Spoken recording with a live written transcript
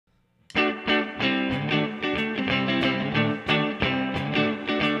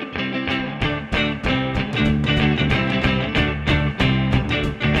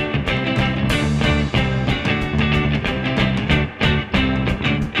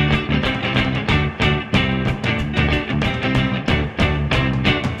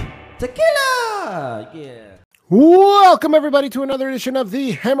Welcome, everybody, to another edition of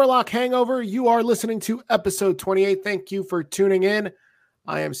the Hammerlock Hangover. You are listening to episode 28. Thank you for tuning in.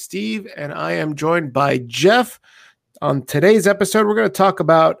 I am Steve, and I am joined by Jeff. On today's episode, we're going to talk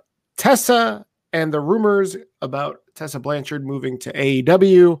about Tessa and the rumors about Tessa Blanchard moving to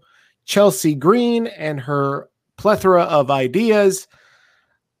AEW, Chelsea Green and her plethora of ideas,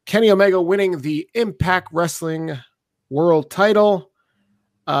 Kenny Omega winning the Impact Wrestling World title,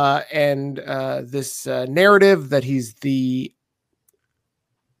 and this narrative that he's the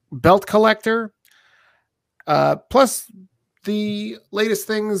belt collector, plus the latest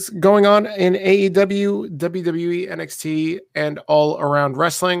things going on in AEW, WWE, NXT, and all around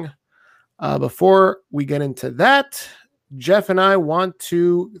wrestling. Before we get into that, Jeff and I want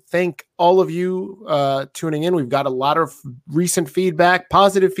to thank all of you tuning in. We've got a lot of recent feedback,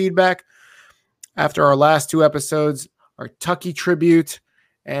 positive feedback after our last two episodes, our Tucky tribute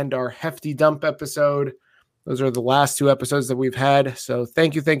and our Hefty Dump episode. Those are the last two episodes that we've had. So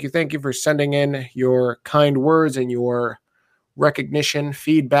thank you for sending in your kind words and your recognition,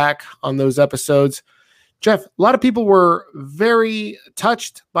 feedback on those episodes. Jeff, a lot of people were very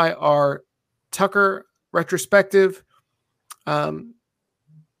touched by our Tucker retrospective. Did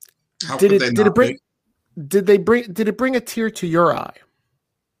it bring a tear to your eye?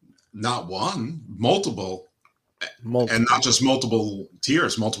 Not one, multiple. And not just multiple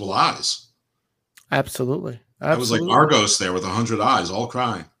tears, multiple eyes. Absolutely. I was like Argos there with 100 eyes, all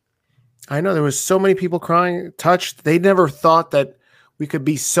crying. I know there was so many people crying, touched. They never thought that we could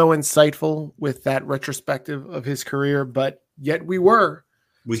be so insightful with that retrospective of his career, but yet we were.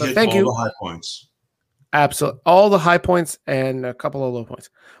 We hit all the high points. Absolutely. All the high points and a couple of low points,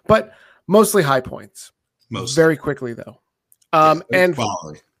 but mostly high points. Very quickly, though.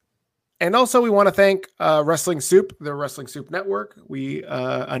 And also, we want to thank Wrestling Soup, the Wrestling Soup Network. We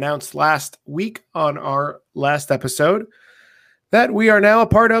announced last week on our last episode that we are now a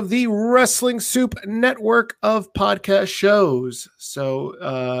part of the Wrestling Soup Network of podcast shows.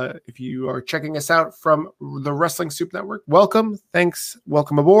 So if you are checking us out from the Wrestling Soup Network, welcome. Thanks.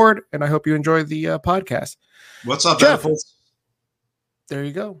 Welcome aboard. And I hope you enjoy the podcast. What's up, Jeff? There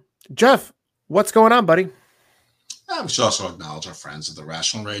you go. Jeff, what's going on, buddy? We should also acknowledge our friends at the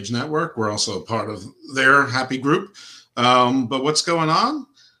Rational Rage Network. We're also a part of their happy group. But what's going on?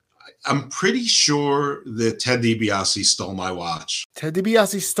 I'm pretty sure that Ted DiBiase stole my watch. Ted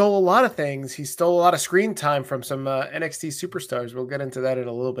DiBiase stole a lot of things. He stole a lot of screen time from some NXT superstars. We'll get into that in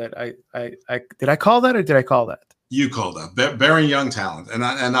a little bit. Did I call that or did I call that? You called that. Bearing young talent. And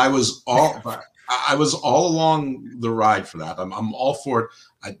I was all I was all along the ride for that. I'm all for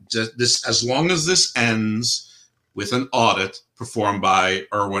it. As long as this ends with an audit performed by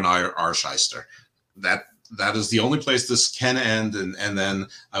Erwin Arsheister. That is the only place this can end, and then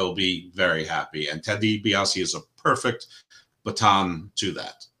I will be very happy. And Ted DiBiase is a perfect baton to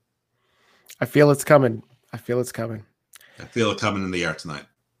that. I feel it's coming. I feel it coming in the air tonight.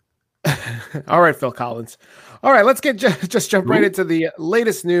 All right, Phil Collins. All right, let's just jump right into the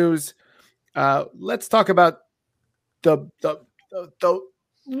latest news. Let's talk about the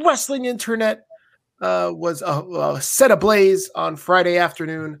wrestling internet. Was set ablaze on Friday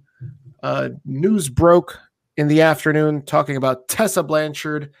afternoon. News broke in the afternoon talking about Tessa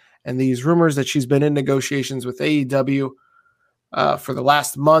Blanchard and these rumors that she's been in negotiations with AEW for the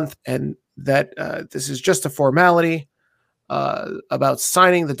last month, and that this is just a formality about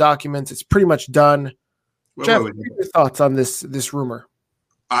signing the documents. It's pretty much done. Jeff, what are your thoughts on this rumor?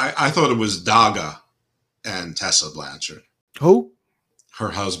 I thought it was Daga and Tessa Blanchard. Who? Her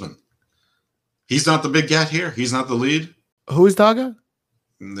husband. He's not the big cat here. He's not the lead. Who is Daga?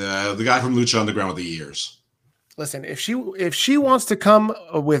 The guy from Lucha Underground with the ears. Listen, if she wants to come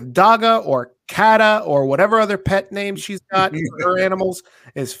with Daga or Kata or whatever other pet name she's got for her animals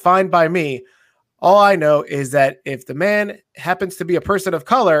is fine by me. All I know is that if the man happens to be a person of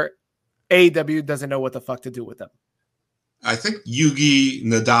color, AEW doesn't know what the fuck to do with them. I think Yugi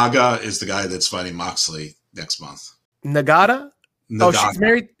Nadaga is the guy that's fighting Moxley next month. Nagata? Nagata. Oh, she's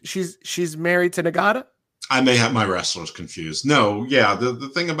married. She's married to Nagata. I may have my wrestlers confused. No, yeah, the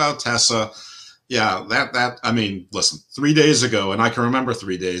thing about Tessa, yeah, that I mean, listen, 3 days ago, and I can remember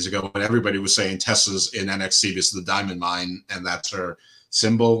 3 days ago when everybody was saying Tessa's in NXT because of the diamond mine, and that's her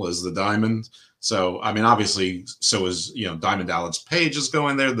symbol is the diamond. So I mean, obviously, so is Diamond Dallas Page is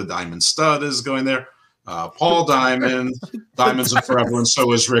going there. The Diamond Stud is going there. Paul Diamond, Diamonds Are Forever, and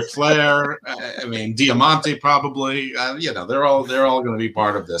so is Ric Flair. I mean, Diamante probably. They're all going to be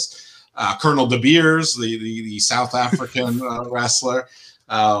part of this. Colonel De Beers, the South African wrestler,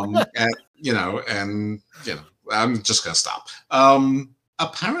 and I'm just going to stop.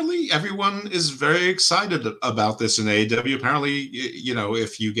 apparently everyone is very excited about this in AEW. Apparently, you know,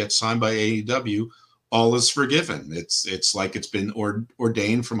 if you get signed by AEW, all is forgiven. It's like it's been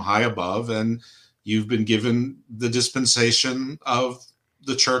ordained from high above, and you've been given the dispensation of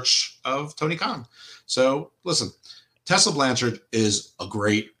the Church of Tony Khan. So listen, Tessa Blanchard is a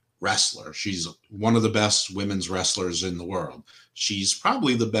great wrestler. She's one of the best women's wrestlers in the world. She's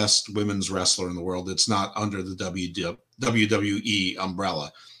probably the best women's wrestler in the world. It's not under the WWE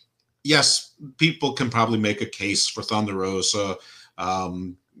umbrella. Yes, people can probably make a case for Thunder Rosa,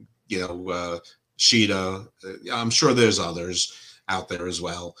 Sheeta. I'm sure there's others out there as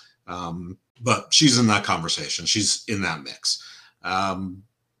well. But she's in that conversation. She's in that mix.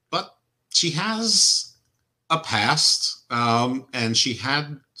 But she has a past, and she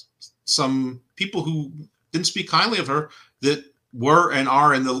had some people who didn't speak kindly of her that were and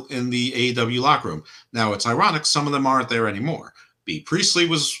are in the AEW locker room. Now, it's ironic, some of them aren't there anymore. Bea Priestley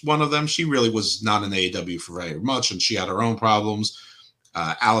was one of them. She really was not in AEW for very much, and she had her own problems.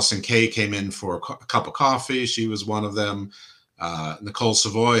 Allison Kay came in for a cup of coffee. She was one of them. Nicole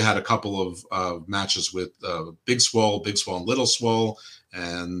Savoy had a couple of matches with Big Swole and Little Swole,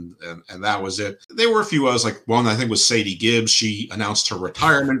 and that was it. There were a few others, like one I think was Sadie Gibbs. She announced her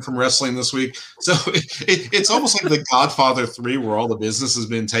retirement from wrestling this week. So it's almost like the Godfather 3, where all the business has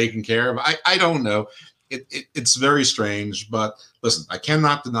been taken care of. I don't know. It's very strange, but listen, I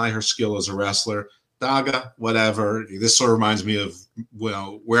cannot deny her skill as a wrestler. Daga, whatever. This sort of reminds me of,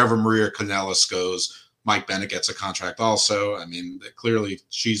 wherever Maria Kanellis goes, Mike Bennett gets a contract also. I mean, clearly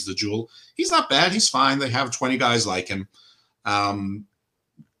she's the jewel. He's not bad. He's fine. They have 20 guys like him.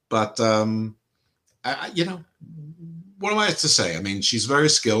 But what am I to say? I mean, she's very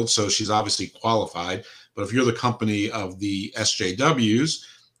skilled, so she's obviously qualified. But if you're the company of the SJWs,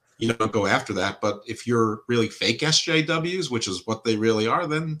 you don't go after that. But if you're really fake SJWs, which is what they really are,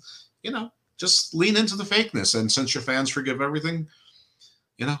 then, just lean into the fakeness. And since your fans forgive everything,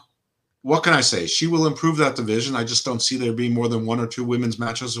 what can I say? She will improve that division. I just don't see there being more than 1 or 2 women's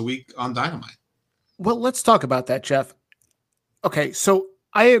matches a week on Dynamite. Well, let's talk about that, Jeff. Okay, so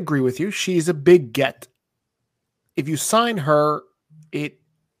I agree with you. She's a big get. If you sign her, it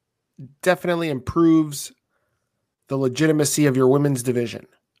definitely improves the legitimacy of your women's division.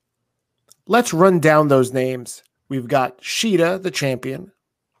 Let's run down those names. We've got Sheeta, the champion.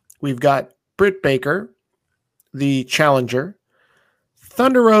 We've got Britt Baker, the challenger.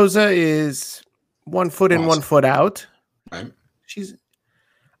 Thunder Rosa is 1 foot in, 1 foot out. Right. She's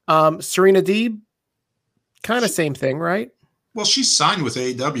Serena Deeb, kind of same thing, right? Well, she's signed with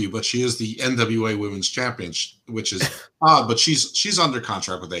AEW, but she is the NWA Women's Champion, which is odd. But she's under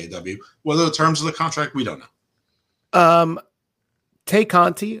contract with AEW. What are the terms of the contract? We don't know. Tay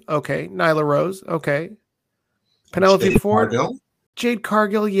Conti, okay. Nyla Rose, okay. Penelope Ford, Jade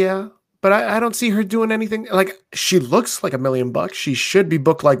Cargill, yeah. But I don't see her doing anything. Like, she looks like $1 million. She should be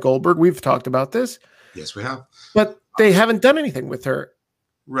booked like Goldberg. We've talked about this. Yes, we have. But they haven't done anything with her.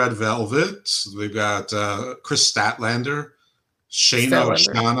 Red Velvet. We've got Chris Statlander.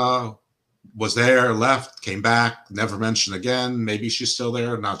 Shayna was there, left, came back, never mentioned again. Maybe she's still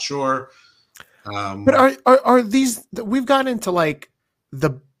there. Not sure. But are these? We've gotten into like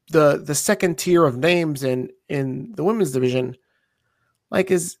the second tier of names in the women's division.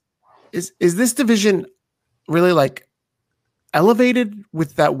 Like, is this division really like elevated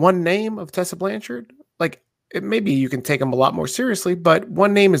with that one name of Tessa Blanchard? Like, maybe you can take them a lot more seriously, but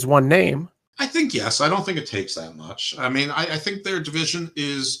one name is one name. I think yes. I don't think it takes that much. I mean, I think their division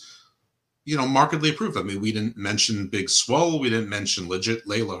is, markedly improved. I mean, we didn't mention Big Swole. We didn't mention legit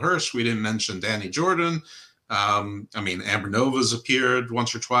Layla Hirsch. We didn't mention Danny Jordan. Amber Nova's appeared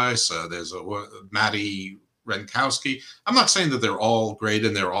once or twice. There's a Maddie Renkowski. I'm not saying that they're all great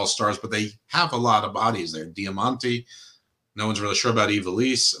and they're all stars, but they have a lot of bodies there. Diamante. No one's really sure about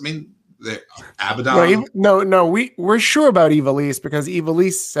Ivelisse. I mean, Abaddon. No, we're sure about Ivelisse because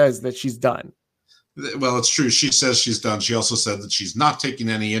Ivelisse says that she's done. Well, it's true. She says she's done. She also said that she's not taking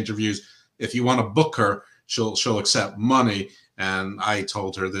any interviews. If you want to book her, she'll accept money. And I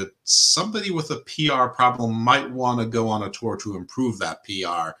told her that somebody with a PR problem might want to go on a tour to improve that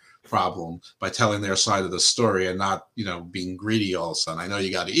PR problem by telling their side of the story and not, being greedy all of a sudden. I know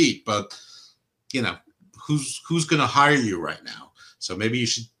you got to eat, but who's going to hire you right now? So maybe you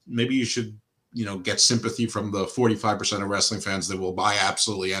should get sympathy from the 45% of wrestling fans that will buy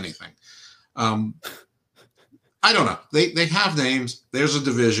absolutely anything. I don't know. They have names. There's a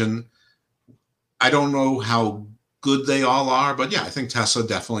division. I don't know how good they all are, but yeah, I think Tessa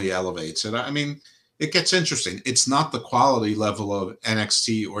definitely elevates it. I mean, it gets interesting. It's not the quality level of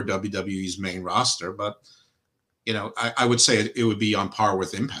NXT or WWE's main roster, but I would say it would be on par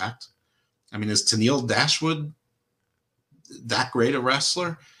with Impact. I mean, is Tennille Dashwood that great a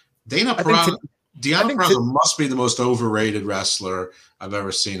wrestler? Deanna Purrazzo must be the most overrated wrestler I've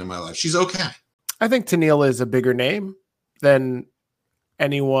ever seen in my life. She's okay. I think Tennille is a bigger name than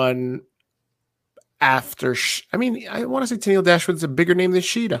anyone after. I want to say Tennille Dashwood's a bigger name than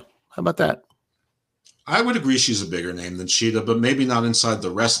Shida. How about that? I would agree she's a bigger name than Shida, but maybe not inside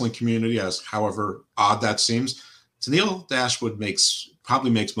the wrestling community, as however odd that seems. Tennille Dashwood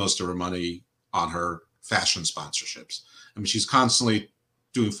probably makes most of her money on her fashion sponsorships. I mean, she's constantly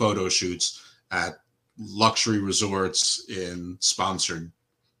doing photo shoots at luxury resorts in sponsored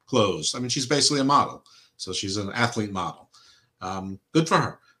clothes. I mean, she's basically a model. So she's an athlete model. Good for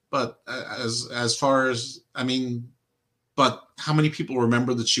her. But as far as, but how many people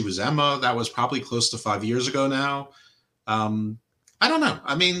remember that she was Emma? That was probably close to 5 years ago now. I don't know.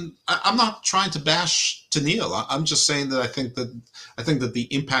 I mean, I'm not trying to bash Tennille. I'm just saying that I think that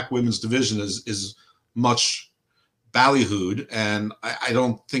the Impact Women's Division is much ballyhooed, and I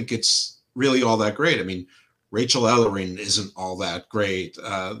don't think it's really all that great. I mean, Rachel Ellering isn't all that great.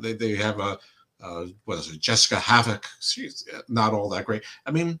 They have Jessica Havoc. She's not all that great.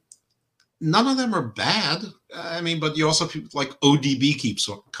 I mean, none of them are bad. I mean, but you also have people like ODB keeps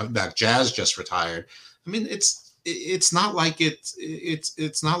coming back. Jazz just retired. I mean, it's not like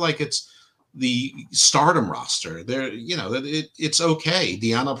it's not like it's the Stardom roster. It's okay.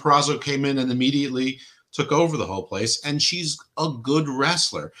 Deanna Purrazzo came in and immediately took over the whole place, and she's a good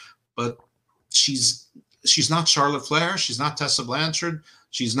wrestler, but she's not Charlotte Flair. She's not Tessa Blanchard.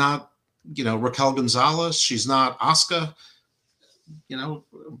 She's not, Raquel Gonzalez. She's not Asuka.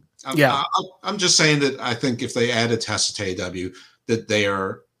 I'm just saying that I think if they added Tessa to AEW, that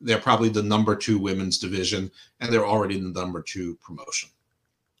they're probably the number 2 women's division, and they're already the number 2 promotion.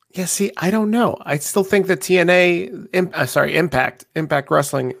 Yeah, see, I don't know. I still think that Impact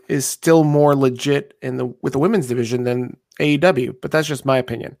Wrestling is still more legit with the women's division than AEW, but that's just my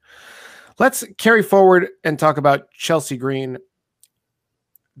opinion. Let's carry forward and talk about Chelsea Green.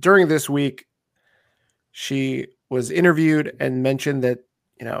 During this week, she was interviewed and mentioned that,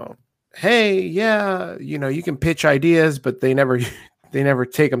 hey, yeah, you can pitch ideas, but they never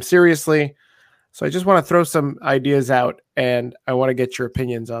take them seriously. So I just want to throw some ideas out, and I want to get your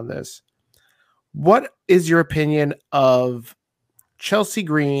opinions on this. What is your opinion of Chelsea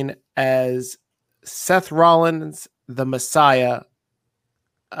Green as Seth Rollins, the Messiah?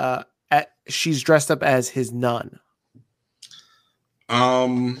 She's dressed up as his nun.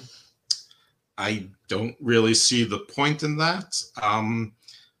 I don't really see the point in that.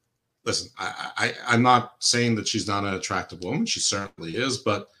 Listen, I'm not saying that she's not an attractive woman. She certainly is,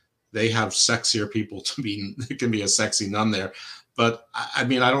 but they have sexier people to be. It can be a sexy nun there, but I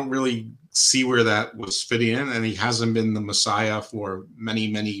mean, I don't really see where that was fitting in, and he hasn't been the Messiah for many,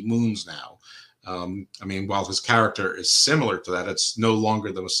 many moons now. I mean, while his character is similar to that, it's no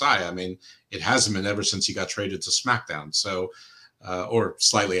longer the Messiah. I mean, it hasn't been ever since he got traded to Smackdown, so or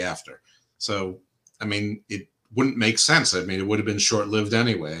slightly after. So, I mean, it wouldn't make sense. I mean, it would have been short-lived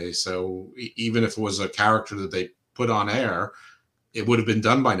anyway. So even if it was a character that they put on air, it would have been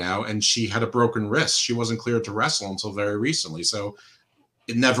done by now. And she had a broken wrist. She wasn't cleared to wrestle until very recently. So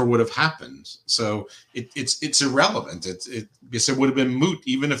it never would have happened. So it's irrelevant. It would have been moot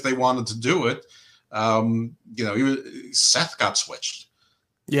even if they wanted to do it. Seth got switched.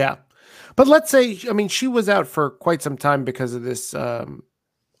 Yeah. But let's say, I mean, she was out for quite some time because of this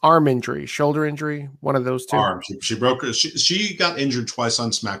arm injury, shoulder injury, one of those two. Arm. She broke her. She got injured twice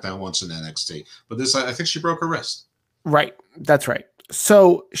on SmackDown, once in NXT. But this, I think she broke her wrist. Right. That's right.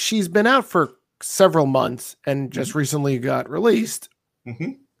 So she's been out for several months and just recently got released.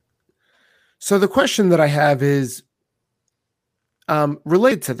 Mm-hmm. So the question that I have is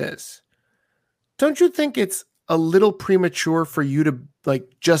related to this. Don't you think it's a little premature for you to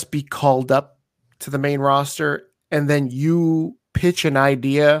just be called up to the main roster and then you pitch an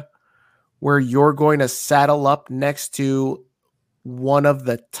idea where you're going to saddle up next to one of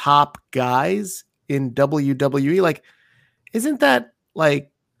the top guys in WWE? Isn't that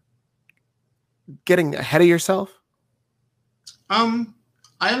getting ahead of yourself? I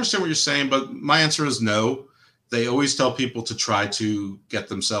understand what you're saying, but my answer is no. They always tell people to try to get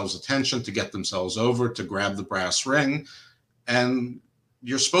themselves attention, to get themselves over, to grab the brass ring. And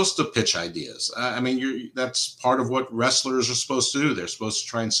you're supposed to pitch ideas. I mean, that's part of what wrestlers are supposed to do. They're supposed to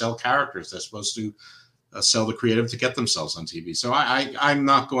try and sell characters. They're supposed to sell the creative to get themselves on TV. So I'm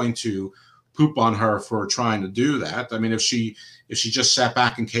not going to poop on her for trying to do that. I mean, if she just sat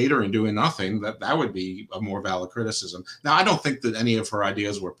back and catering, doing nothing, that would be a more valid criticism. Now, I don't think that any of her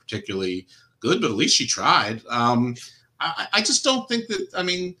ideas were particularly good, but at least she tried. I just don't think that. I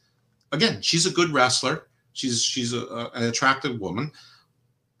mean, again, she's a good wrestler. She's an attractive woman,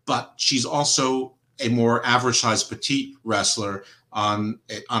 but she's also a more average-sized petite wrestler on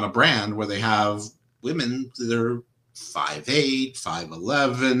a brand where they have women that are 5'8",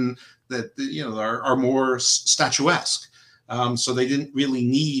 5'11", that are more statuesque. So they didn't really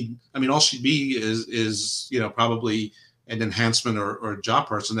need. I mean, all she'd be is probably an enhancement or job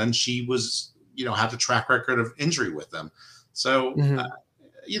person. And she was had a track record of injury with them. So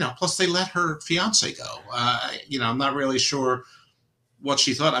plus they let her fiance go. I'm not really sure what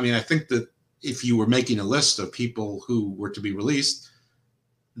she thought. I mean, I think that if you were making a list of people who were to be released,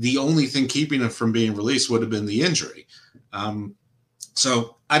 the only thing keeping them from being released would have been the injury.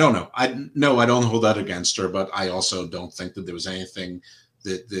 So I don't know. I don't hold that against her, but I also don't think that there was anything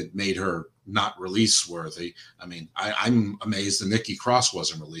that made her not release worthy. I mean, I'm amazed that Nikki Cross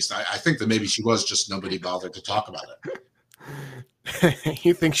wasn't released. I think that maybe she was, just nobody bothered to talk about it.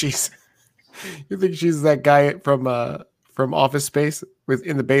 You think she's that guy from Office Space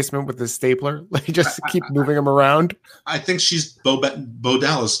in the basement with the stapler? Like, just keep moving him around. I think she's Bo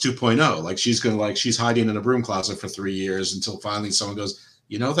Dallas 2.0. Like, she's hiding in a broom closet for 3 years until finally someone goes,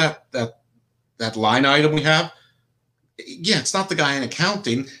 that line item we have. Yeah, it's not the guy in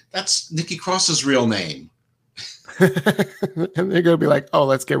accounting. That's Nikki Cross's real name. And they're gonna be like, "Oh,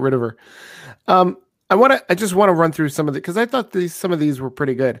 let's get rid of her." I just want to run through some of because I thought some of these were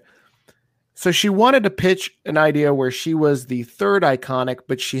pretty good. So she wanted to pitch an idea where she was the third Iconic,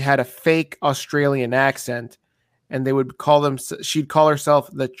 but she had a fake Australian accent, and they would she'd call herself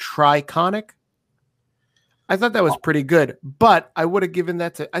the Triconic. I thought that was pretty good, but I would have given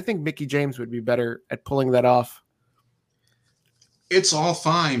that to. I think Mickie James would be better at pulling that off. It's all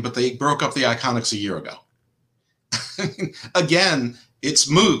fine, but they broke up the Iconics a year ago. Again, it's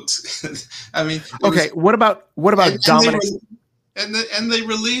moot. I mean, okay. What about Dominic? And they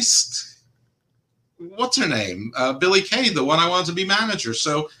released, what's her name? Billie Kay, the one I wanted to be manager.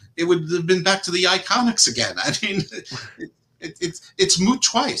 So it would have been back to the Iconics again. I mean, it's moot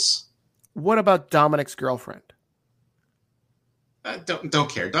twice. What about Dominic's girlfriend? I don't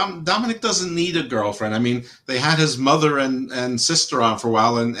care. Dominic doesn't need a girlfriend. I mean, they had his mother and sister on for a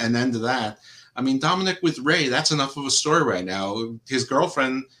while and ended that. I mean, Dominic with Ray, that's enough of a story right now. His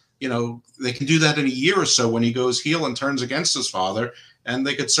girlfriend, they can do that in a year or so when he goes heel and turns against his father. And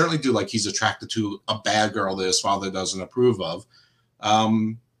they could certainly do like he's attracted to a bad girl that his father doesn't approve of.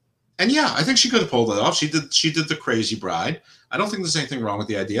 And yeah, I think she could have pulled it off. She did the Crazy Bride. I don't think there's anything wrong with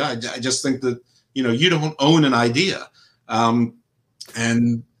the idea. I just think that, you don't own an idea.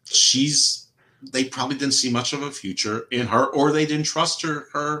 And they probably didn't see much of a future in her, or they didn't trust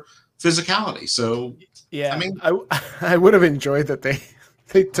her physicality. So yeah, I mean, I would have enjoyed that they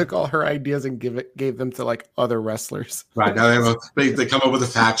took all her ideas and gave them to like other wrestlers. Right now they come up with a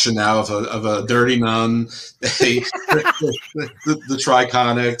faction now of a dirty nun, the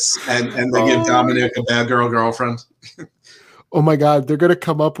Triconics, and they give Dominic a bad girlfriend. Oh my God, they're gonna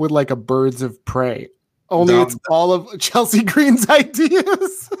come up with like a Birds of Prey. Only it's all of Chelsea Green's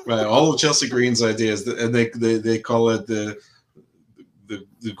ideas. Right, all of Chelsea Green's ideas, and they call it the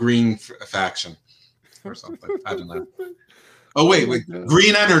Green Faction or something. I don't know. Oh wait,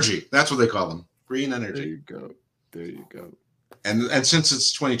 Green Energy. That's what they call them. Green Energy. There you go. And since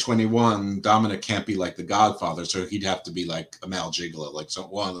it's 2021, Dominic can't be like the Godfather, so he'd have to be like a male gigolo. Like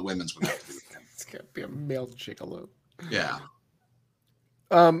one of the women's would have to be with him. It's got to be a male gigolo. Yeah.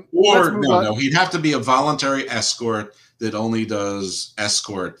 No, he'd have to be a voluntary escort that only does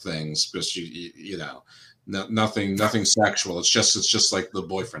escort things, because nothing sexual. It's just like the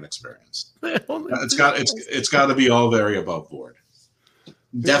boyfriend experience. It's got to be all very above board.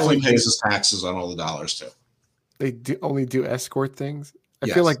 Definitely pays his taxes on all the dollars too. They only do escort things. I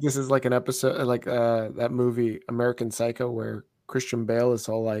feel like this is like an episode like that movie American Psycho where Christian Bale is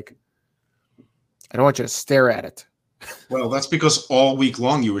all like, I don't want you to stare at it. Well, that's because all week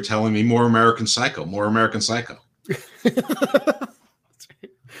long you were telling me more American Psycho.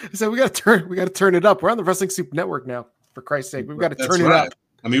 So we got to turn it up. We're on the Wrestling Soup Network now. For Christ's sake, we've got to turn it up.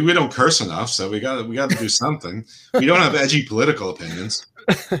 I mean, we don't curse enough, so we got to do something. We don't have edgy political opinions.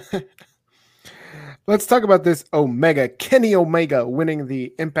 Let's talk about this Kenny Omega winning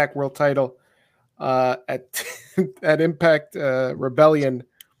the Impact World Title at Impact Rebellion,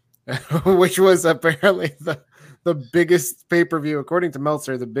 which was apparently the biggest pay-per-view, according to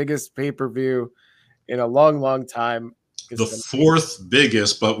Meltzer, the biggest pay-per-view in a long, long time. The fourth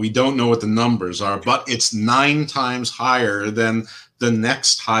biggest, but we don't know what the numbers are, but it's 9 times higher than the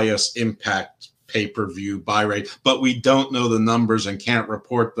next highest Impact pay-per-view buy rate, but we don't know the numbers and can't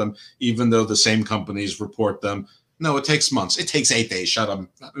report them, even though the same companies report them. No, it takes months. It takes 8 days. Shut up.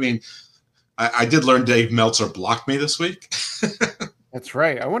 I mean, I did learn Dave Meltzer blocked me this week. That's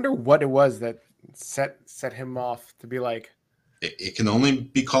right. I wonder what it was that set him off to be like. It can only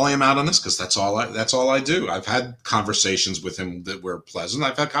be calling him out on this because that's all I do. I've had conversations with him that were pleasant.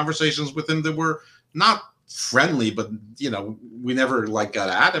 I've had conversations with him that were not friendly, but we never got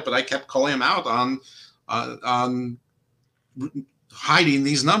at it. But I kept calling him out on hiding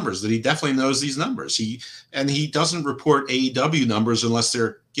these numbers, that he definitely knows these numbers. He doesn't report AEW numbers unless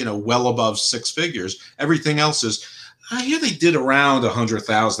they're well above 6 figures. Everything else is, I hear they did around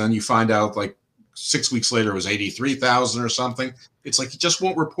 100,000, and you find out 6 weeks later it was 83,000 or something. It's he just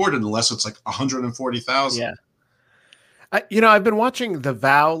won't report it unless it's 140,000. Yeah. I've been watching The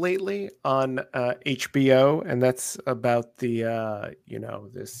Vow lately on HBO, and that's about the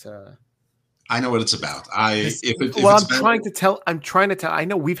this. I know what it's about. I'm trying to tell. I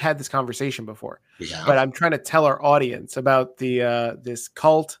know we've had this conversation before, but I'm trying to tell our audience about the this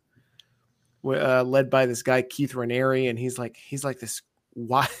cult led by this guy Keith Raniere, and he's like this.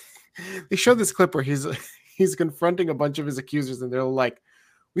 Why? They showed this clip where he's confronting a bunch of his accusers, and they're like,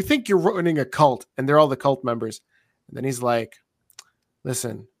 "We think you're running a cult," and they're all the cult members. And then he's like,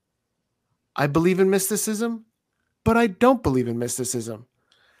 "Listen, I believe in mysticism, but I don't believe in mysticism."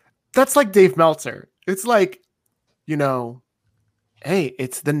 That's like Dave Meltzer. It's hey,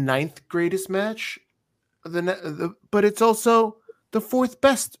 it's the 9th greatest match, but it's also the 4th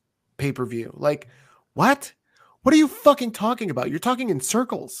best pay-per-view. What? What are you fucking talking about? You're talking in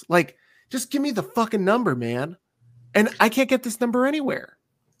circles. Just give me the fucking number, man. And I can't get this number anywhere.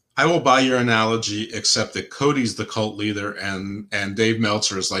 I will buy your analogy, except that Cody's the cult leader, and Dave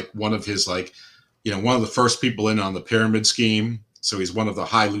Meltzer is one of his one of the first people in on the pyramid scheme. So he's one of the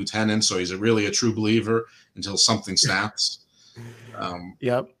high lieutenants. So he's really a true believer until something snaps.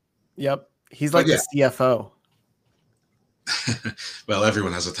 Yep. He's the CFO. Well,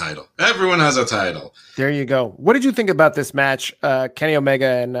 everyone has a title. Everyone has a title. There you go. What did you think about this match? Kenny Omega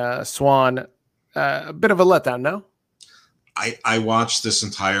and Swan. A bit of a letdown, no? I watched this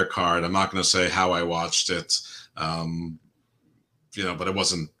entire card. I'm not going to say how I watched it, but it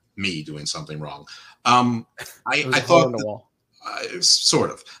wasn't me doing something wrong. I thought sort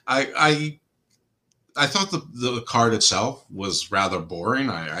of. I thought the card itself was rather boring.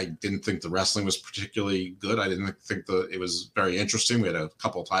 I didn't think the wrestling was particularly good. I didn't think it was very interesting. We had a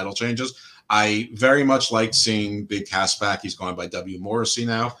couple of title changes. I very much liked seeing Big Cass back. He's going by W. Morrissey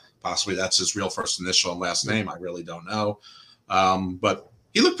now. Possibly that's his real first initial and last name. I really don't know. But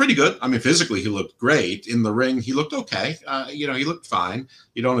he looked pretty good. I mean, physically, he looked great. In the ring, he looked okay. He looked fine.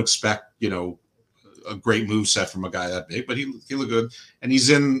 You don't expect, a great moveset from a guy that big, but he looked good. And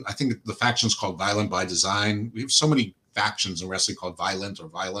he's in, I think the faction's called Violent by Design. We have so many factions in wrestling called Violent or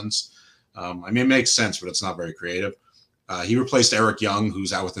Violence. It makes sense, but it's not very creative. He replaced Eric Young,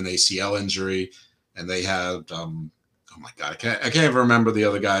 who's out with an ACL injury. And they had, oh my God, I can't even remember the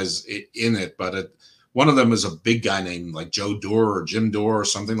other guys in it, but one of them is a big guy named Joe Dorr or Jim Dorr or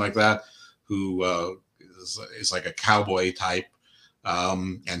something like that, who is like a cowboy type.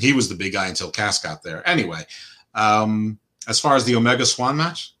 And he was the big guy until Cass got there. Anyway, as far as the Omega Swan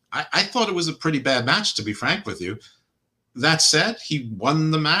match, I thought it was a pretty bad match, to be frank with you. That said, he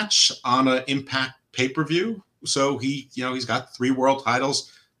won the match on an Impact pay-per-view. So he's got 3 world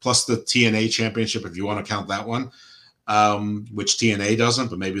titles plus the TNA championship, if you want to count that one, which TNA doesn't,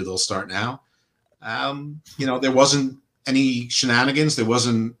 but maybe they'll start now. There wasn't any shenanigans. There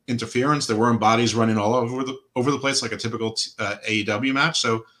wasn't interference. There weren't bodies running all over the place like a typical AEW match.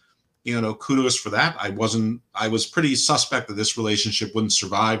 So, kudos for that. I was pretty suspect that this relationship wouldn't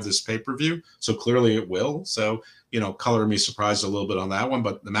survive this pay-per-view. So clearly it will. So, color me surprised a little bit on that one,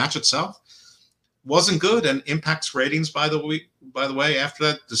 but the match itself wasn't good. And Impact's ratings, by the way, after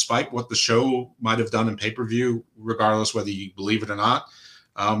that, despite what the show might have done in pay-per-view, regardless whether you believe it or not,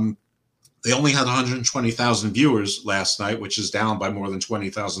 they only had 120,000 viewers last night, which is down by more than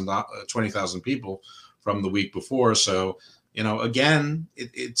 20,000 people from the week before. So, again,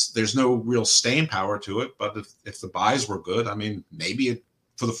 there's no real staying power to it. But if the buys were good, maybe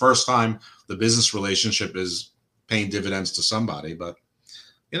for the first time, the business relationship is paying dividends to somebody. But,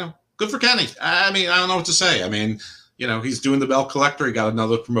 good for Kenny. I don't know what to say. He's doing the belt collector. He got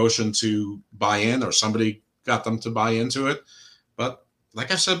another promotion to buy in, or somebody got them to buy into it. But like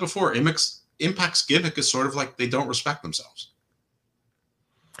I said before, Impact's gimmick is sort of like they don't respect themselves.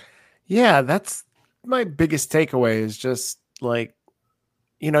 Yeah, that's my biggest takeaway is just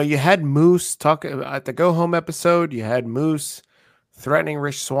you had Moose talk at the Go Home episode. You had Moose threatening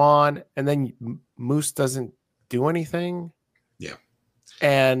Rich Swann, and then Moose doesn't do anything. Yeah.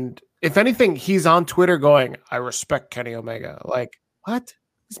 And if anything, he's on Twitter going, I respect Kenny Omega. Like, what?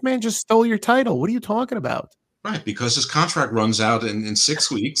 This man just stole your title. What are you talking about? Right, because his contract runs out in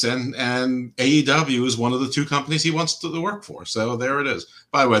 6 weeks, and AEW is one of the two companies he wants to work for. So there it is.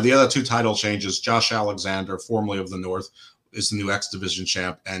 By the way, the other two title changes, Josh Alexander, formerly of the North, is the new X Division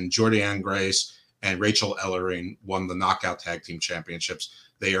champ, and Jordan Grace and Rachel Ellering won the Knockout Tag Team Championships.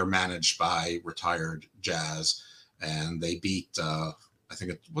 They are managed by retired Jazz, and they beat, I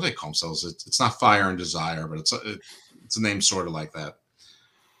think, what do they call themselves? It's not Fire and Desire, but it's a name sort of like that.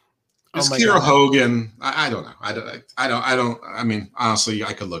 Is Kiera Hogan? I don't know. I don't. I mean, honestly,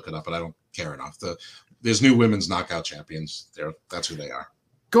 I could look it up, but I don't care enough. There's new women's knockout champions. That's who they are.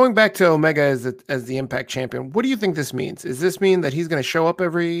 Going back to Omega as the Impact champion, what do you think this means? Does this mean that he's going to show up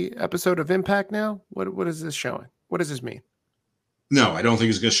every episode of Impact now? What is this showing? What does this mean? No, I don't think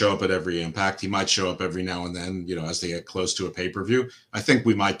he's going to show up at every Impact. He might show up every now and then, as they get close to a pay-per-view. I think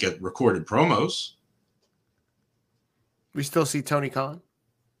we might get recorded promos. We still see Tony Khan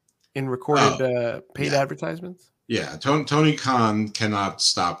in recorded paid advertisements? Yeah, Tony Khan cannot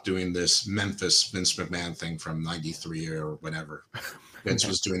stop doing this Memphis Vince McMahon thing from 93 or whenever. Vince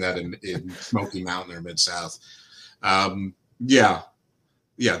was doing that in Smoky Mountain or Mid-South. Yeah,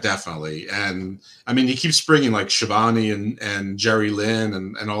 definitely. And, I mean, he keeps bringing, like, Shivani and Jerry Lynn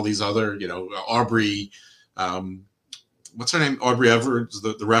and all these other, Aubrey, what's her name? Aubrey Everett,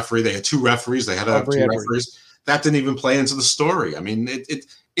 the referee. They had two referees. They had to have two referees. That didn't even play into the story. I mean,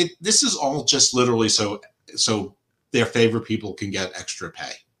 this is all just literally so their favorite people can get extra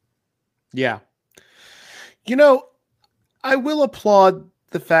pay. Yeah. I will applaud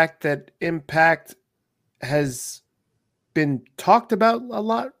the fact that Impact has been talked about a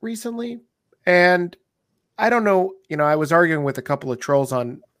lot recently. And I don't know, I was arguing with a couple of trolls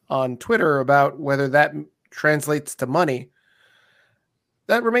on Twitter about whether that translates to money.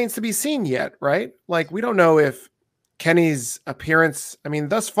 That remains to be seen yet, right? Like, we don't know if Kenny's appearance, I mean,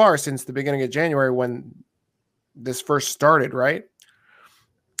 thus far since the beginning of January when this first started, right?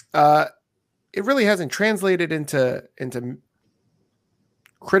 It really hasn't translated into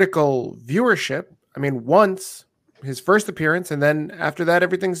critical viewership. I mean, once his first appearance, and then after that,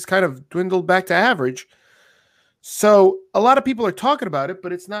 everything's kind of dwindled back to average. So a lot of people are talking about it,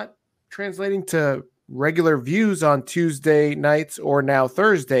 but it's not translating to regular views on Tuesday nights or now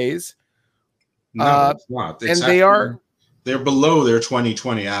Thursdays. No, it's not. And they're below their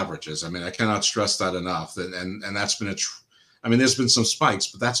 2020 averages. I mean, I cannot stress that enough. And that's been there's been some spikes,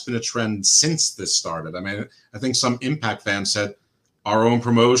 but that's been a trend since this started. I mean, I think some Impact fans said our own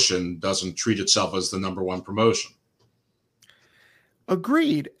promotion doesn't treat itself as the number one promotion.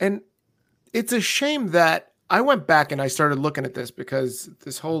 Agreed. And it's a shame that I went back and I started looking at this because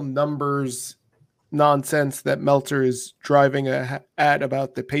this whole numbers nonsense that Meltzer is driving at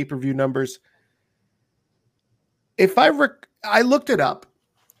about the pay-per-view numbers. If I looked it up,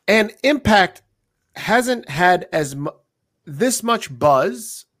 and Impact hasn't had this much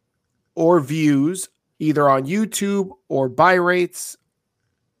buzz or views either on YouTube or buy rates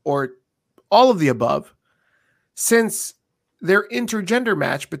or all of the above since their intergender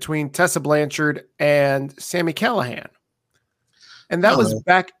match between Tessa Blanchard and Sami Callihan. And that was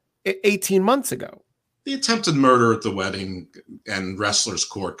back 18 months ago. The attempted murder at the wedding and Wrestler's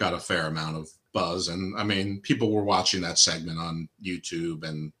Court got a fair amount of buzz. And I mean, people were watching that segment on YouTube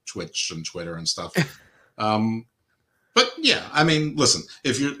and Twitch and Twitter and stuff. But yeah, I mean, listen,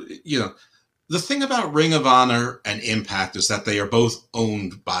 if the thing about Ring of Honor and Impact is that they are both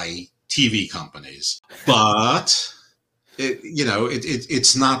owned by TV companies, but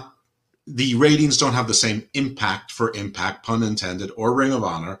it's not, the ratings don't have the same impact for Impact, pun intended, or Ring of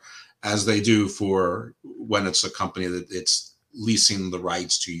Honor as they do for when it's a company that it's leasing the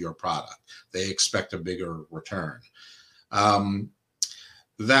rights to your product. They expect a bigger return.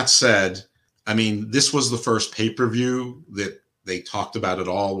 That said, I mean, this was the first pay-per-view that they talked about at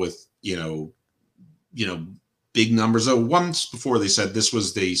all with, big numbers. Once before they said this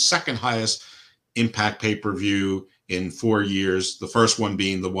was the second highest Impact pay-per-view in 4 years. The first one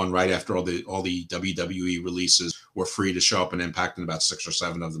being the one right after all the WWE releases were free to show up in Impact, and about 6 or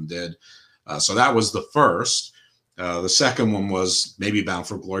 7 of them did. So that was the first. The second one was maybe Bound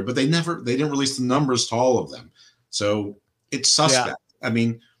for Glory, but they didn't release the numbers to all of them. So it's suspect. Yeah. I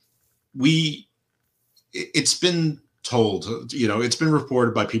mean, it's been told, it's been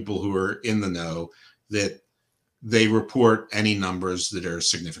reported by people who are in the know that they report any numbers that are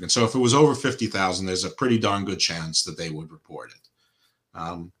significant. So if it was over 50,000, there's a pretty darn good chance that they would report it.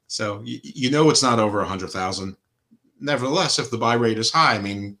 So it's not over 100,000. nevertheless, if the buy rate is high, I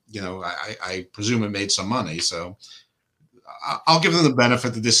mean, I presume it made some money. So I'll give them the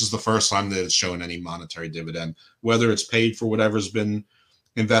benefit that this is the first time that it's shown any monetary dividend, whether it's paid for whatever's been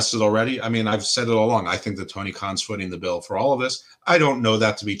invested already. I mean, I've said it all along. I think that Tony Khan's footing the bill for all of this. I don't know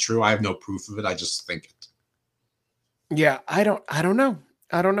that to be true. I have no proof of it. I just think it. Yeah, I don't know.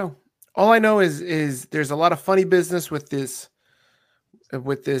 I don't know. All I know is there's a lot of funny business with this,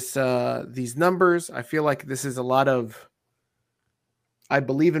 these numbers. I feel like this is a lot of, I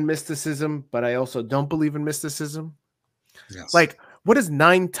believe in mysticism, but I also don't believe in mysticism. Yes. Like, what does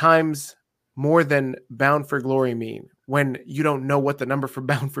 9 times more than Bound for Glory mean when you don't know what the number for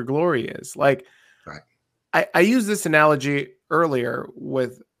Bound for Glory is? Like, right. I used this analogy earlier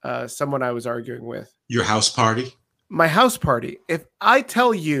with someone I was arguing with. Your house party? My house party. If I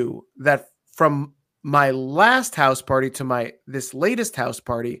tell you that from my last house party to this latest house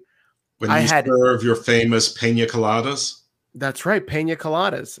party, when you serve your famous pina coladas? That's right, pina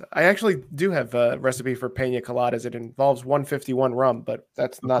coladas. I actually do have a recipe for pina coladas. It involves 151 rum, but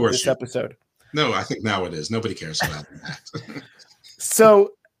that's not this episode. No, I think now it is. Nobody cares about that.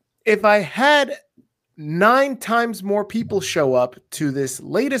 So if I had 9 times more people show up to this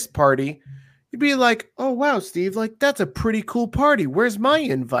latest party, you'd be like, oh, wow, Steve, like, that's a pretty cool party. Where's my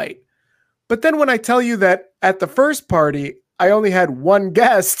invite? But then when I tell you that at the first party, I only had 1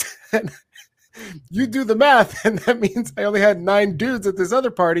 guest, you do the math, and that means I only had 9 dudes at this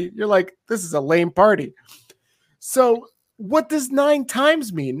other party. You're like, this is a lame party. So what does 9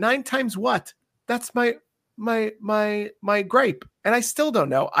 times mean? 9 times what? That's my gripe. And I still don't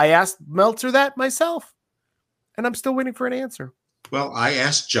know. I asked Meltzer that myself, and I'm still waiting for an answer. Well, I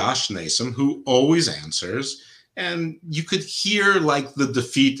asked Josh Nasom, who always answers, and you could hear like the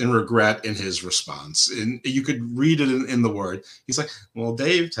defeat and regret in his response. And you could read it in the word. He's like, well,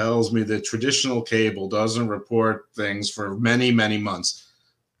 Dave tells me that traditional cable doesn't report things for many, many months.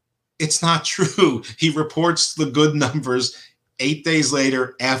 It's not true. He reports the good numbers 8 days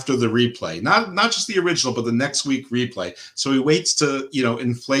later after the replay, not just the original, but the next week replay. So he waits to,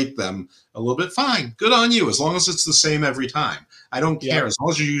 inflate them a little bit. Fine. Good on you. As long as it's the same every time. I don't care. As long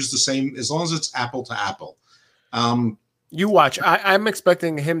as you use the same, as long as it's apple to apple. You watch. I'm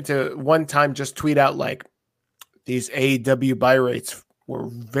expecting him to one time just tweet out like, these AEW buy rates were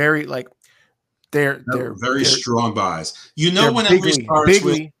very they're very strong buys. Whenever he starts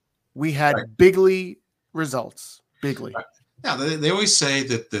bigly, we had bigly results. Bigly. Yeah, they always say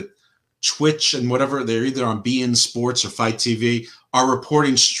that Twitch and whatever, they're either on beIN Sports or Fight TV, are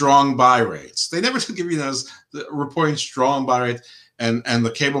reporting strong buy rates. They never give you those reporting strong buy rates, and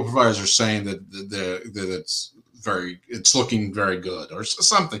the cable providers are saying that it's looking very good or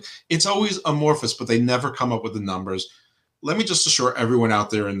something. It's always amorphous, but they never come up with the numbers. Let me just assure everyone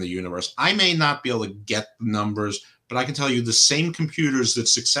out there in the universe, I may not be able to get the numbers, but I can tell you the same computers that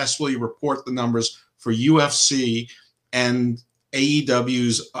successfully report the numbers for UFC and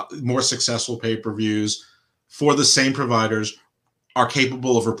AEW's more successful pay-per-views for the same providers are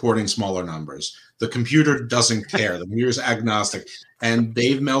capable of reporting smaller numbers. The computer doesn't care. The computer is agnostic. And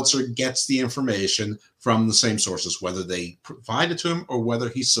Dave Meltzer gets the information from the same sources, whether they provide it to him or whether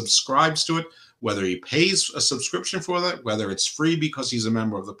he subscribes to it, whether he pays a subscription for that, whether it's free because he's a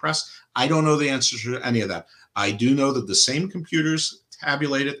member of the press. I don't know the answer to any of that. I do know that the same computers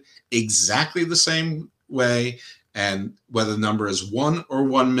tabulate it exactly the same way. And whether the number is 1 or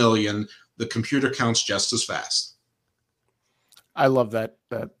 1 million, the computer counts just as fast. I love that.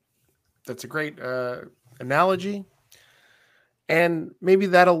 That's a great analogy. And maybe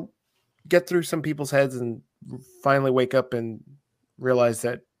that'll get through some people's heads and finally wake up and realize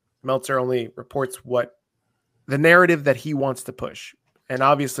that Meltzer only reports what the narrative that he wants to push. And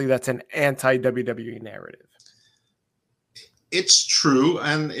obviously that's an anti-WWE narrative. It's true.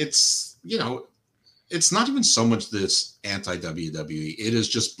 And it's, it's not even so much this anti-WWE. It is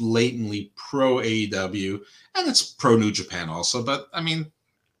just blatantly pro-AEW, and it's pro-New Japan also. But, I mean,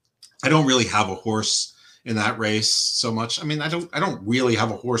 I don't really have a horse in that race so much. I mean, I don't really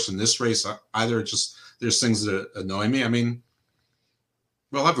have a horse in this race either. Just there's things that annoy me. I mean,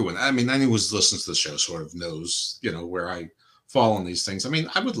 well, everyone. I mean, anyone who listens to the show sort of knows, where I fall on these things. I mean,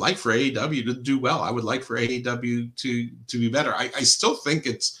 I would like for AEW to do well. I would like for AEW to be better. I still think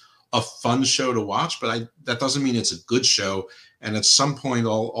it's a fun show to watch, but that doesn't mean it's a good show. And at some point,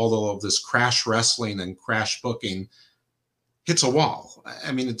 all of this crash wrestling and crash booking hits a wall.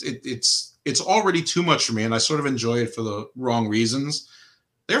 I mean, it's already too much for me, and I sort of enjoy it for the wrong reasons.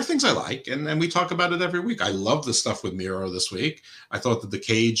 There are things I like, and we talk about it every week. I love the stuff with Miro this week. I thought that the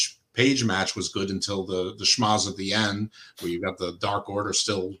Page match was good until the schmaz at the end, where you got the Dark Order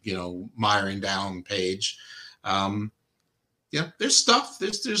still, miring down Page. Yeah, there's stuff.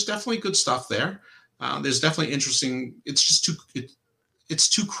 There's definitely good stuff there. There's definitely interesting. It's just it's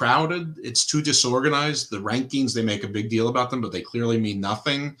too crowded. It's too disorganized. The rankings, they make a big deal about them, but they clearly mean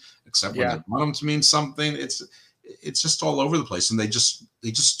nothing except when they want them to mean something. It's just all over the place, and they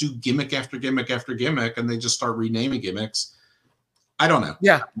just do gimmick after gimmick after gimmick, and they just start renaming gimmicks. I don't know.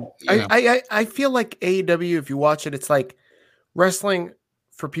 Yeah, I feel like AEW, if you watch it, it's like wrestling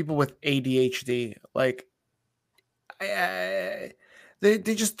for people with ADHD. Like, they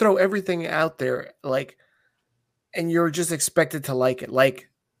just throw everything out there, like, and you're just expected to like it. Like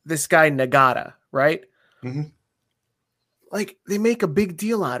this guy Nagata, right? Mm-hmm. Like they make a big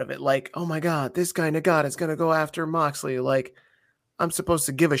deal out of it. Like, oh my God, this guy Nagata is gonna go after Moxley. Like, I'm supposed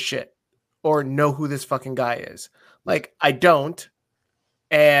to give a shit or know who this fucking guy is. Like, I don't.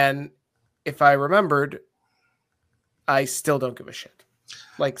 And if I remembered, I still don't give a shit.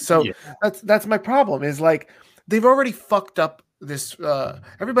 Like, so that's my problem is like, they've already fucked up this.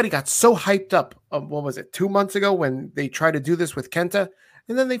 Everybody got so hyped up. What was it? 2 months ago when they tried to do this with Kenta,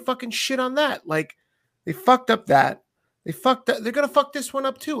 and then they fucking shit on that. Like they fucked up that. They fucked up. They're gonna fuck this one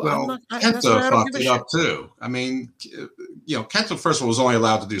up too. Well, Kenta fucked it up too. I mean, Kenta first of all was only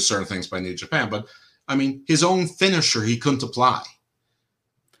allowed to do certain things by New Japan, but I mean, his own finisher he couldn't apply.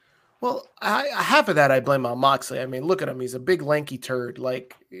 Well, half of that I blame on Moxley. I mean, look at him; he's a big lanky turd.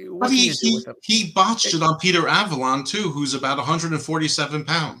 Like, what can you do with him? He botched it on Peter Avalon too, who's about 147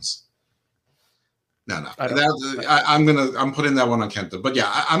 pounds. No. I'm putting that one on Kenta. But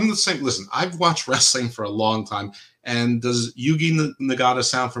yeah, I'm the same. Listen, I've watched wrestling for a long time, and does Yugi Nagata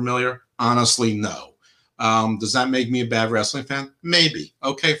sound familiar? Honestly, no. Does that make me a bad wrestling fan? Maybe.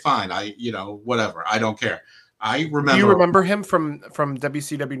 Okay, fine. Whatever. I don't care. I remember. Do you remember him from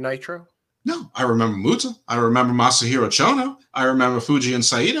WCW Nitro? No, I remember Muta. I remember Masahiro Chono. I remember Fujian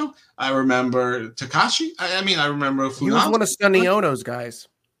Saito. I remember Takashi. I remember Funaki. He was one of Sonny Ono's guys.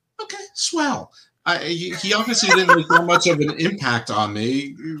 Okay, swell. He obviously didn't make that much of an impact on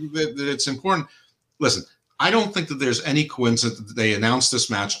me that it's important. Listen, I don't think that there's any coincidence that they announced this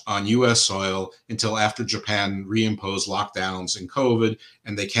match on U.S. soil until after Japan reimposed lockdowns and COVID,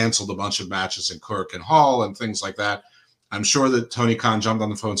 and they canceled a bunch of matches in Cork and Hall and things like that. I'm sure that Tony Khan jumped on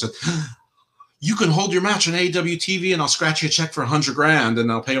the phone and said, "You can hold your match on AEW TV, and I'll scratch you a check for $100,000,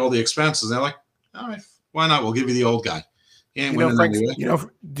 and I'll pay all the expenses." And they're like, "All right, why not? We'll give you the old guy." He ain't winning anyway.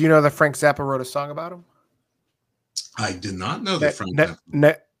 Do you know that Frank Zappa wrote a song about him? I did not know that Frank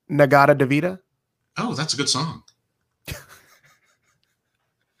Nagata DeVita. Oh, that's a good song.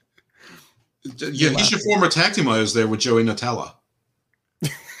 Yeah, he should form a tag team. I was there with Joey Nutella.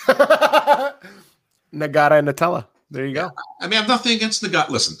 Nagata and Nutella. There you go. I mean, I have nothing against Nagata.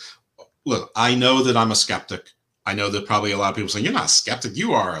 Listen, look, I know that I'm a skeptic. I know that probably a lot of people saying, "You're not a skeptic.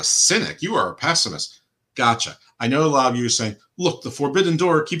 You are a cynic. You are a pessimist." Gotcha. I know a lot of you are saying, "Look, the forbidden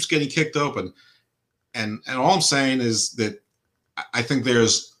door keeps getting kicked open." And all I'm saying is that I think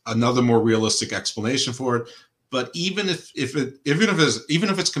there's another more realistic explanation for it. But even if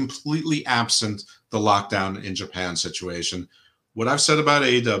it's completely absent the lockdown in Japan situation, what I've said about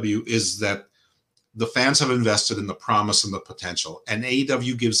AEW is that the fans have invested in the promise and the potential, and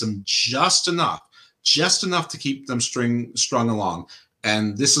AEW gives them just enough to keep them strung along.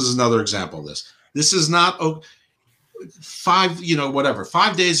 And this is another example of this. This is not 5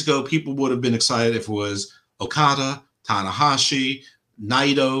 days ago, people would have been excited if it was Okada, Tanahashi,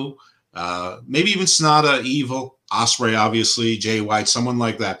 Naito, maybe even Sonata, Evil, Ospreay, obviously, Jay White, someone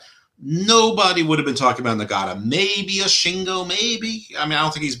like that. Nobody would have been talking about Nagata. Maybe a Shingo, maybe. I mean, I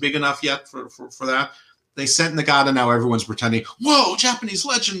don't think he's big enough yet for that. They sent Nagata, now everyone's pretending, whoa, Japanese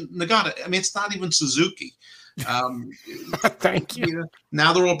legend, Nagata. I mean, it's not even Suzuki. Thank you.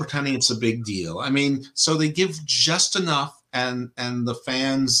 Now they're all pretending it's a big deal. I mean, so they give just enough, and the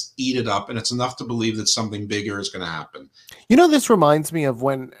fans eat it up, and it's enough to believe that something bigger is going to happen. This reminds me of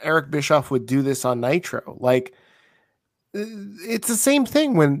when Eric Bischoff would do this on Nitro. Like, it's the same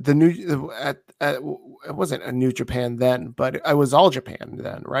thing when the new it wasn't a New Japan then, but I was All Japan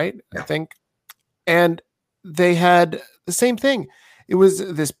then, right? Yeah. I think, and they had the same thing. It was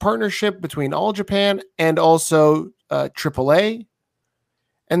this partnership between All Japan and also AAA.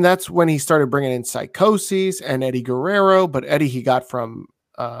 And that's when he started bringing in Psychosis and Eddie Guerrero, but Eddie he got from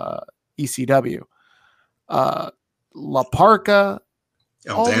ECW. La Parca,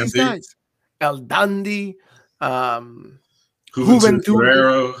 all these guys. El Dandy, Juventud,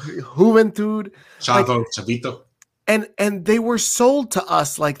 Chavo, Chavito. And they were sold to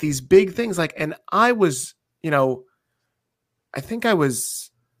us like these big things. Like, and I was, I think I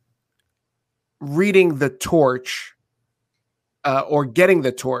was reading the torch or getting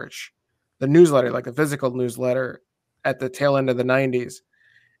the torch the newsletter, like the physical newsletter at the tail end of the 90s,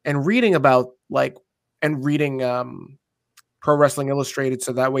 and reading about reading Pro Wrestling Illustrated,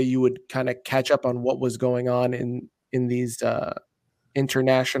 so that way you would kind of catch up on what was going on in these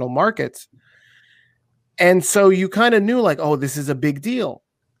international markets. And so you kind of knew like, oh, this is a big deal.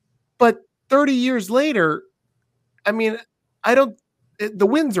 But 30 years later, I mean, the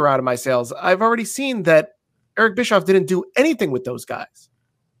winds are out of my sails. I've already seen that Eric Bischoff didn't do anything with those guys.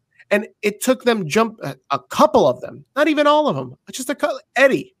 And it took them a couple of them, not even all of them, just a couple,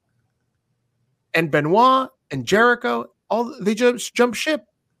 Eddie and Benoit and Jericho, they just jumped ship.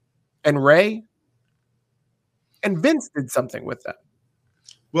 And Ray and Vince did something with them.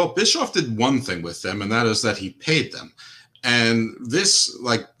 Well, Bischoff did one thing with them, and that is that he paid them. And this,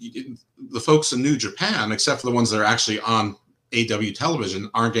 like the folks in New Japan, except for the ones that are actually on AW television,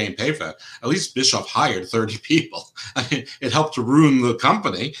 aren't getting paid for that. At least Bischoff hired 30 people. I mean, it helped to ruin the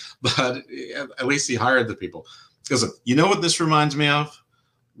company, but at least he hired the people. Because you know what this reminds me of?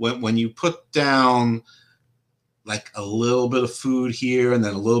 When you put down like a little bit of food here and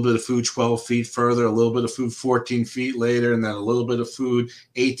then a little bit of food 12 feet further, a little bit of food 14 feet later, and then a little bit of food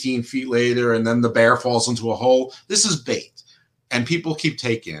 18 feet later, and then the bear falls into a hole. This is bait, and people keep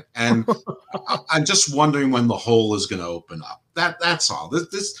taking it. And I'm just wondering when the hole is going to open up. That's all.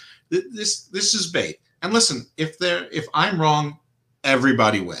 This is bait. And listen, if I'm wrong,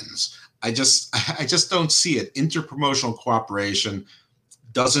 everybody wins. I just don't see it. Interpromotional cooperation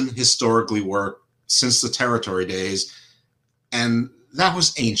doesn't historically work since the territory days. And that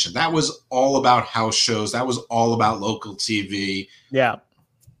was ancient. That was all about house shows. That was all about local TV. Yeah.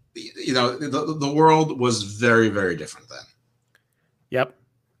 You know, the world was very, very different then.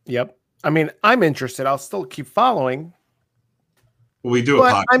 Yep. I mean, I'm interested. I'll still keep following. Well, we do a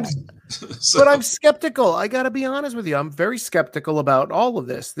podcast. But I'm skeptical. I got to be honest with you. I'm very skeptical about all of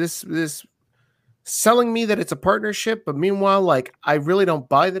this. This selling me that it's a partnership, but meanwhile, like, I really don't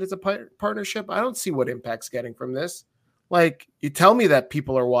buy that it's a partnership. I don't see what Impact's getting from this. Like, you tell me that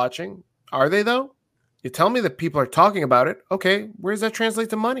people are watching. Are they, though? You tell me that people are talking about it. Okay, where does that translate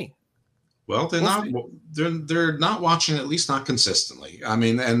to money? Well, they're not watching, at least not consistently. I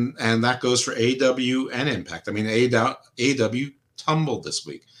mean, and that goes for AW and Impact. I mean, AW tumbled this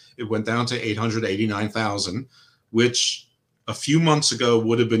week. It went down to 889,000, which a few months ago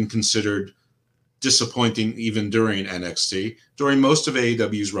would have been considered disappointing even during NXT. During most of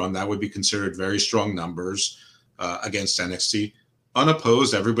AEW's run, that would be considered very strong numbers against NXT.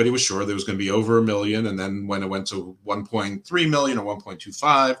 Unopposed, everybody was sure there was going to be over 1 million, and then when it went to 1.3 million or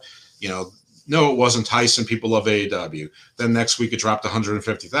 1.25, you know, no, it wasn't Tyson. People love AEW. Then next week it dropped to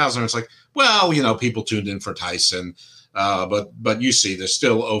 150,000. It's like, well, you know, people tuned in for Tyson, but you see, there's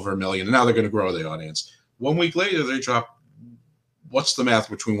still over 1 million, and now they're going to grow the audience. 1 week later, they dropped. What's the math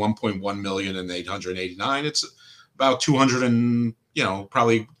between 1.1 million and 889? It's about 200 and, you know,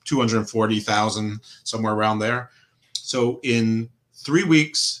 probably 240,000, somewhere around there. So in 3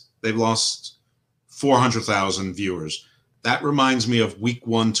 weeks, they've lost 400,000 viewers. That reminds me of week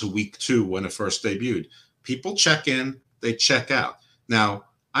 1 to week 2 when it first debuted. People check in, they check out. Now,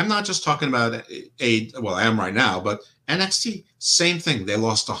 I'm not just talking about well, I am right now, but NXT, same thing. They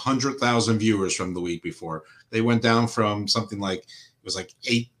lost 100,000 viewers from the week before. They went down from something like, it was like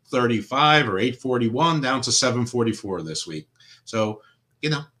 835 or 841 down to 744 this week. So, you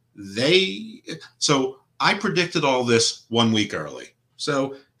know, so I predicted all this 1 week early.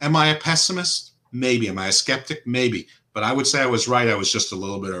 So am I a pessimist? Maybe. Am I a skeptic? Maybe. But I would say I was right. I was just a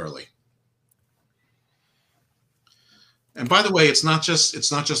little bit early. And by the way, it's not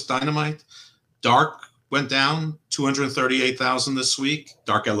just Dynamite. Dark went down 238,000 this week.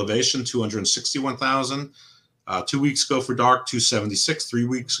 Dark Elevation 261,000. 2 weeks ago for Dark 276. 3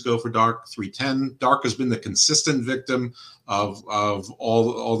 weeks ago for Dark 310. Dark has been the consistent victim of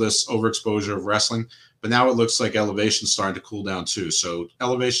all this overexposure of wrestling. But now it looks like Elevation's starting to cool down too. So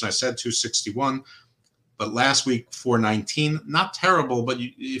Elevation, I said 261. But last week 419, not terrible. But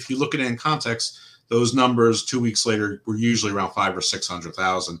if you look at it in context, those numbers 2 weeks later were usually around 500,000 or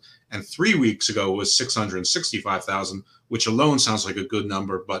 600,000. And 3 weeks ago was 665,000, which alone sounds like a good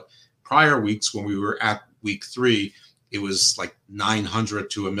number. But prior weeks, when we were at week 3, it was like 900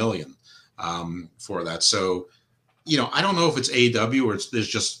 to 1 million for that. So, you know, I don't know if it's AEW or there's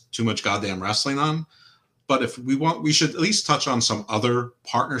just too much goddamn wrestling on. But if we should at least touch on some other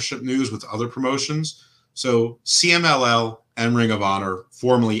partnership news with other promotions. So CMLL and Ring of Honor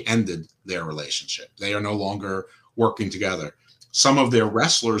formally ended their relationship. They are no longer working together. Some of their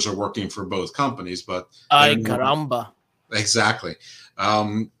wrestlers are working for both companies, but ay caramba. Exactly.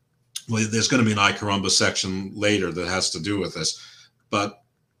 Well, there's going to be an ay caramba section later that has to do with this. But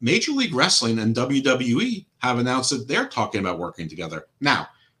Major League Wrestling and WWE have announced that they're talking about working together. Now,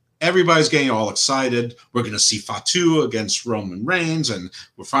 everybody's getting all excited. We're going to see Fatu against Roman Reigns, and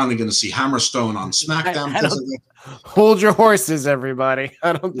we're finally going to see Hammerstone on SmackDown. Hold your horses, everybody.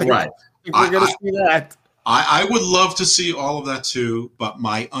 I don't think, right. we're going to see that. I would love to see all of that too, but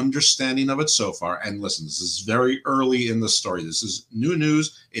my understanding of it so far, and listen, this is very early in the story. This is new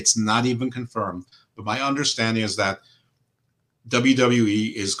news. It's not even confirmed. But my understanding is that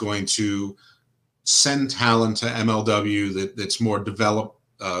WWE is going to send talent to MLW that's more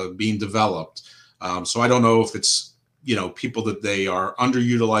being developed. So I don't know if it's, people that they are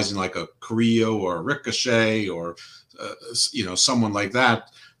underutilizing, like a Carrillo or a Ricochet or, someone like that.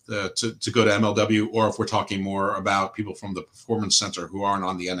 To go to MLW, or if we're talking more about people from the Performance Center who aren't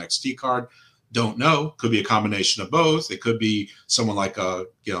on the NXT card. Don't know. Could be a combination of both. It could be someone like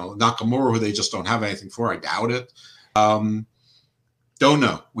Nakamura, who they just don't have anything for. I doubt it. Don't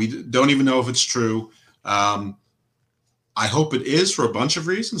know. We don't even know if it's true. I hope it is for a bunch of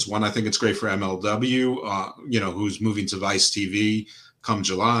reasons. One, I think it's great for MLW, who's moving to Vice TV come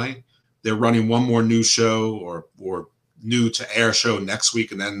July. They're running one more new show or new to air show next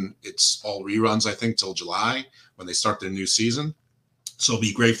week, and then it's all reruns, I think, till July when they start their new season. So it'll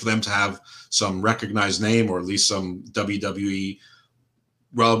be great for them to have some recognized name, or at least some WWE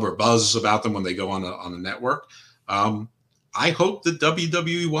rub or buzz about them when they go on a network. I hope that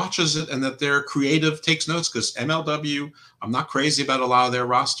WWE watches it and that their creative takes notes, because MLW, I'm not crazy about a lot of their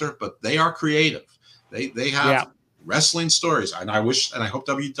roster, but they are creative. They have wrestling stories, and I hope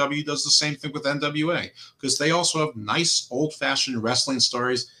WWE does the same thing with NWA, because they also have nice old-fashioned wrestling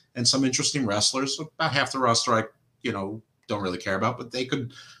stories and some interesting wrestlers. About half the roster I don't really care about, but they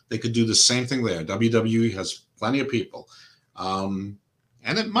could do the same thing there. WWE has plenty of people, and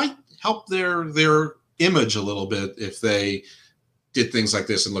it might help their image a little bit if they did things like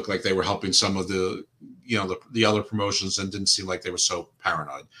this and looked like they were helping some of the other promotions and didn't seem like they were so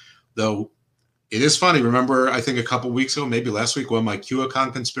paranoid. Though it is funny. Remember, I think a couple weeks ago, maybe last week, one of my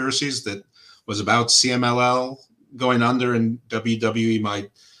QAnon conspiracies that was about CMLL going under, and WWE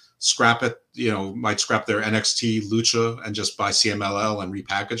might scrap it, might scrap their NXT Lucha and just buy CMLL and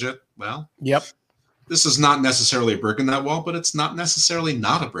repackage it. Well, yep. This is not necessarily a brick in that wall, but it's not necessarily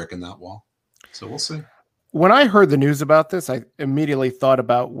not a brick in that wall. So we'll see. When I heard the news about this, I immediately thought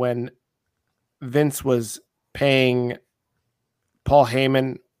about when Vince was paying Paul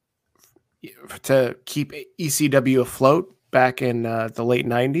Heyman to keep ECW afloat back in the late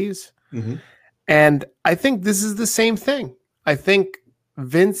 90s. Mm-hmm. And I think this is the same thing. I think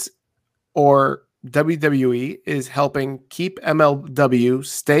Vince or WWE is helping keep MLW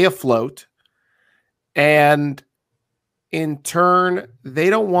stay afloat. And in turn, they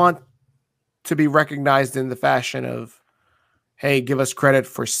don't want to be recognized in the fashion of, hey, give us credit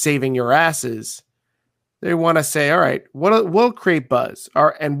for saving your asses. They want to say, all right, we'll create buzz,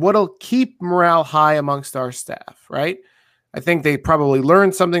 and what'll keep morale high amongst our staff, right? I think they probably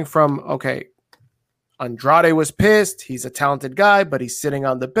learned something from, okay, Andrade was pissed. He's a talented guy, but he's sitting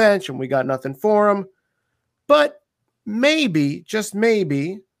on the bench and we got nothing for him. But maybe, just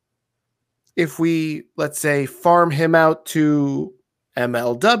maybe, if we, let's say, farm him out to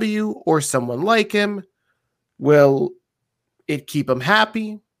MLW or someone like him, will it keep him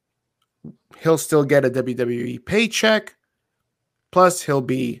happy? He'll still get a WWE paycheck. Plus, he'll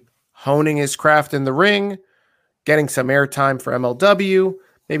be honing his craft in the ring, getting some airtime for MLW.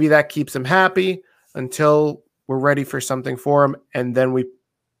 Maybe that keeps him happy until we're ready for something for him, and then we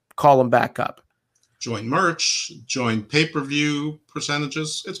call him back up. Joint merch, joint pay-per-view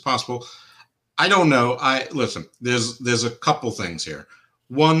percentages. It's possible. I don't know. Listen, there's a couple things here.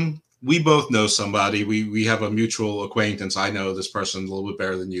 One, we both know somebody. We have a mutual acquaintance. I know this person a little bit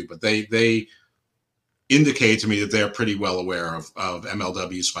better than you, but they indicate to me that they're pretty well aware of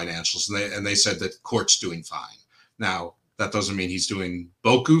MLW's financials, and they said that Court's doing fine. Now, that doesn't mean he's doing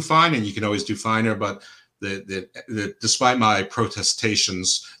boku fine, and you can always do finer, but that despite my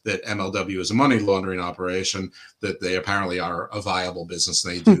protestations that MLW is a money laundering operation, that they apparently are a viable business,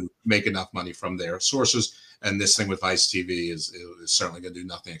 and they do make enough money from their sources. And this thing with Vice TV is certainly going to do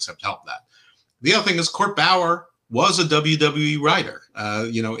nothing except help that. The other thing is Court Bauer was a WWE writer,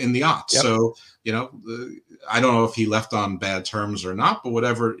 in the aughts. Yep. So, I don't know if he left on bad terms or not, but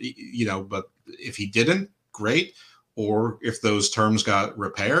whatever, but if he didn't, great. Or if those terms got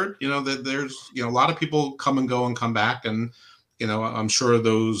repaired, that there's, a lot of people come and go and come back. And, I'm sure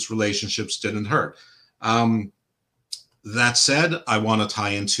those relationships didn't hurt. That said, I want to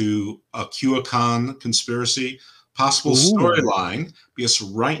tie into a QAnon conspiracy possible storyline, because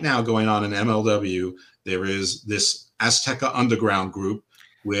right now going on in MLW, there is this Azteca underground group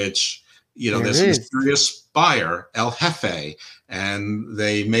which, you know, There there's a is. mysterious buyer, El Jefe, and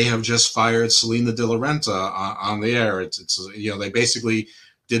they may have just fired Selena De La Renta on the air. It's you know, they basically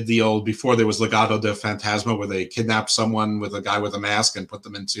did the old, before there was Legado de Fantasma, where they kidnapped someone with a guy with a mask and put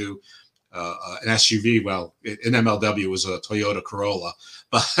them into an SUV. Well, in MLW was a Toyota Corolla,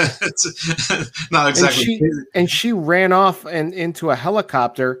 but it's not exactly. And she ran off and into a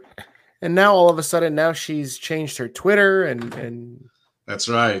helicopter, and now all of a sudden, now she's changed her Twitter and. That's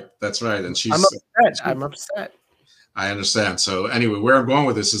right. And she's. I'm upset. I understand. So anyway, where I'm going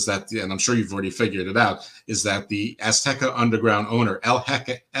with this is that, and I'm sure you've already figured it out, is that the Azteca Underground owner, El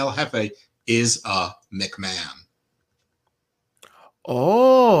Jefe, is a McMahon.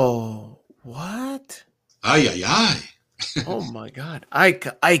 Oh, what? Ay, ay, ay. Oh, my God. Ay,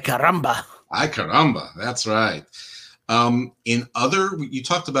 caramba. Ay, caramba. That's right. In other, you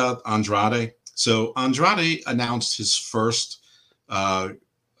talked about Andrade. So Andrade announced his first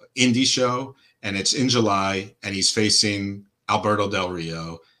indie show, and it's in July, and he's facing Alberto Del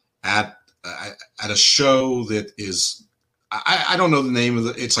Rio at a show that is, I don't know the name of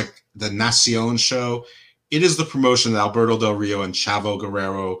it. It's like the Nacion show. It is the promotion that Alberto Del Rio and Chavo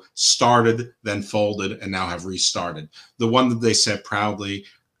Guerrero started, then folded, and now have restarted. The one that they said proudly,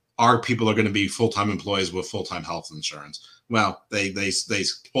 our people are going to be full-time employees with full-time health insurance. Well, they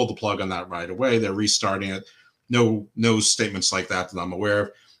pulled the plug on that right away. They're restarting it. No statements like that I'm aware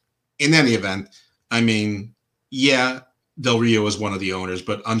of. In any event, I mean, yeah, Del Rio is one of the owners,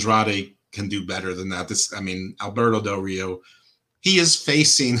 but Andrade can do better than that. Alberto Del Rio, he has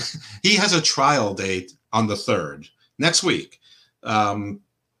a trial date on the 3rd, next week. I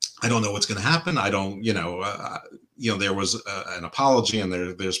don't know what's going to happen. I don't, there was an apology, and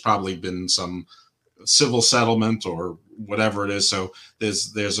there's probably been some civil settlement or whatever it is. So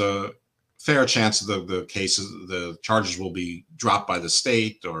there's a fair chance the charges will be dropped by the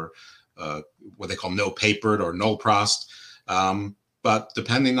state, or what they call no papered or null prost. But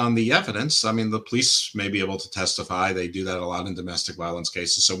depending on the evidence, I mean, the police may be able to testify. They do that a lot in domestic violence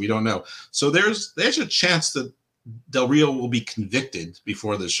cases, so we don't know. So there's a chance that Del Rio will be convicted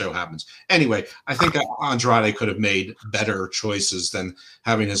before the show happens. Anyway, I think Andrade could have made better choices than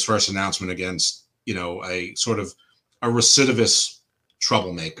having his first announcement against, a sort of a recidivist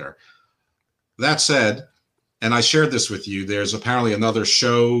troublemaker. That said, and I shared this with you, there's apparently another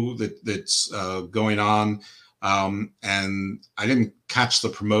show that's going on. And I didn't catch the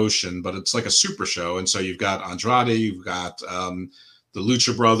promotion, but it's like a super show. And so you've got Andrade, you've got the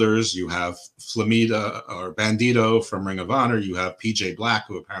Lucha Brothers, you have Flamita or Bandito from Ring of Honor, you have PJ Black,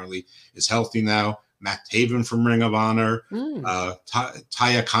 who apparently is healthy now, Matt Taven from Ring of Honor,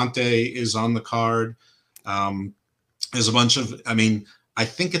 Taya Conte is on the card. There's a bunch of, I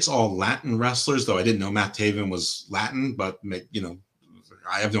think it's all Latin wrestlers, though I didn't know Matt Taven was Latin, but,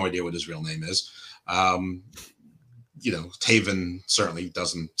 I have no idea what his real name is. Taven certainly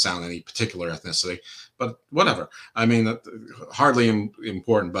doesn't sound any particular ethnicity, but whatever. Hardly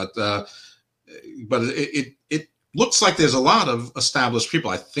important, but it looks like there's a lot of established people.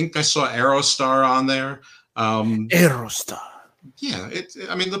 I think I saw Aerostar on there. Aerostar. Yeah,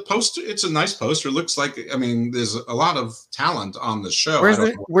 the poster, it's a nice poster. It looks like, there's a lot of talent on the show.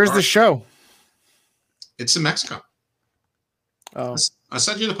 Where's the show? It's in Mexico. Oh. I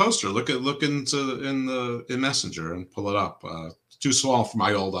sent you the poster. Look in Messenger and pull it up. Too small for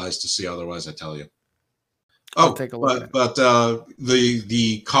my old eyes to see. Otherwise, I tell you. I'll take a look. But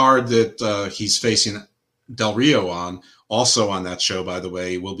the card that he's facing Del Rio on, also on that show, by the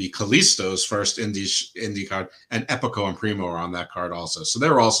way, will be Kalisto's first indie card, and Epico and Primo are on that card also. So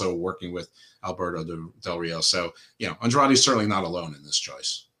they're also working with Alberto Del Rio. So Andrade's certainly not alone in this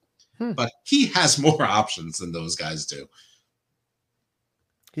choice, but he has more options than those guys do.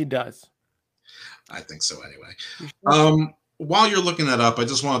 He does. I think so anyway. While you're looking that up, I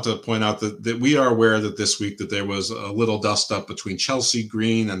just wanted to point out that we are aware that this week that there was a little dust up between Chelsea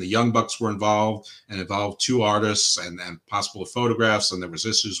Green and the Young Bucks were involved, and involved two artists and possible photographs, and there was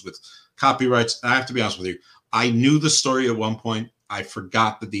issues with copyrights. And I have to be honest with you, I knew the story at one point. I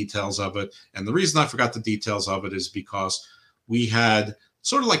forgot the details of it. And the reason I forgot the details of it is because we had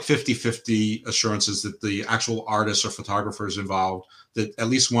sort of like 50-50 assurances that the actual artists or photographers involved, that at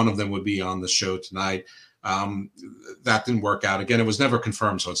least one of them would be on the show tonight. That didn't work out. Again, it was never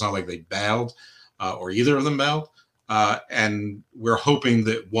confirmed, so it's not like they bailed or either of them bailed. And we're hoping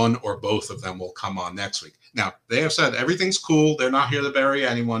that one or both of them will come on next week. Now, they have said everything's cool. They're not here to bury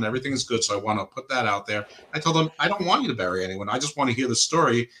anyone. Everything is good, so I want to put that out there. I told them, I don't want you to bury anyone. I just want to hear the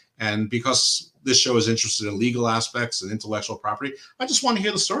story. And because this show is interested in legal aspects and intellectual property, I just want to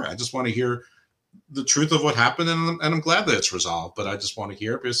hear the story. I just want to hear the truth of what happened, and I'm glad that it's resolved. But I just want to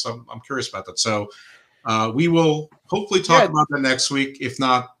hear it because I'm curious about that. So we will hopefully talk about that next week. If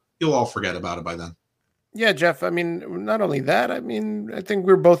not, you'll all forget about it by then. Yeah, Jeff. I mean, not only that. I mean, I think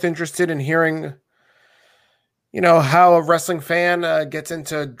we're both interested in hearing, how a wrestling fan gets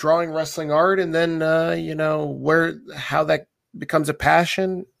into drawing wrestling art, and then how that becomes a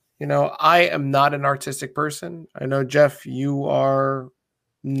passion. I am not an artistic person. I know, Jeff, you are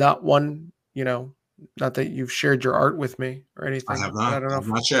not one. Not that you've shared your art with me or anything. I have not. I don't know. I've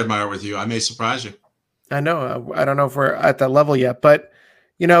not shared my art with you. I may surprise you. I know. I don't know if we're at that level yet, but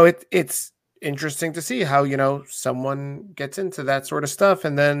it's interesting to see how someone gets into that sort of stuff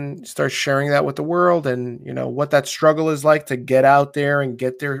and then starts sharing that with the world, and what that struggle is like to get out there and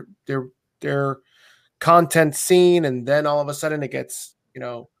get their content seen, and then all of a sudden it gets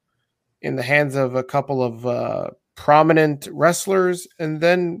in the hands of a couple of prominent wrestlers, and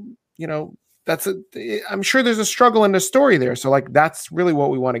then I'm sure there's a struggle in the story there. So that's really what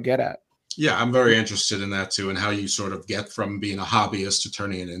we want to get at. Yeah, I'm very interested in that too, and how you sort of get from being a hobbyist to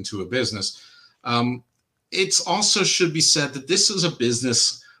turning it into a business. It's also should be said that this is a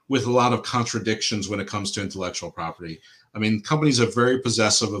business with a lot of contradictions when it comes to intellectual property. I mean, companies are very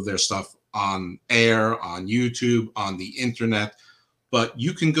possessive of their stuff on air, on YouTube, on the internet, but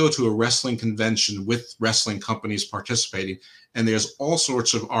you can go to a wrestling convention with wrestling companies participating, and there's all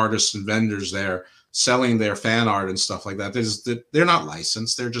sorts of artists and vendors there selling their fan art and stuff like that. They're not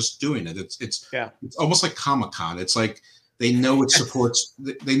licensed; they're just doing it. It's almost like Comic-Con. It's like they know it supports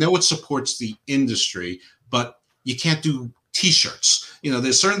the industry, but you can't do T-shirts.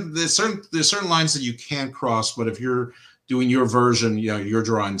 There's certain lines that you can't cross. But if you're doing your version, you're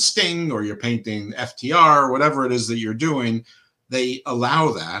drawing Sting or you're painting FTR or whatever it is that you're doing, they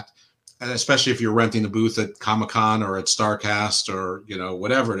allow that. And especially if you're renting a booth at Comic-Con or at StarCast or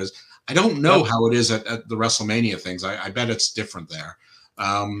whatever it is. I don't know how it is at the WrestleMania things. I bet it's different there.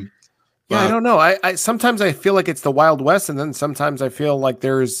 I don't know. I sometimes I feel like it's the Wild West, and then sometimes I feel like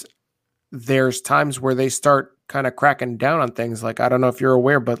there's times where they start kind of cracking down on things. Like, I don't know if you're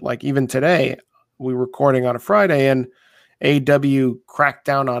aware, but like even today, we're recording on a Friday, and AEW cracked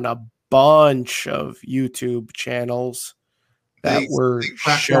down on a bunch of YouTube channels that were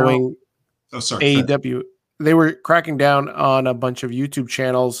showing AEW. They were cracking down on a bunch of YouTube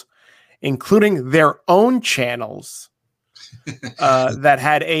channels, including their own channels that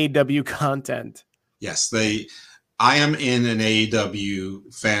had AEW content. Yes, I am in an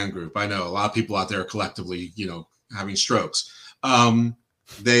AEW fan group. I know a lot of people out there are collectively, having strokes. That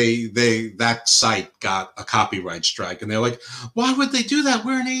site got a copyright strike, and they're like, why would they do that?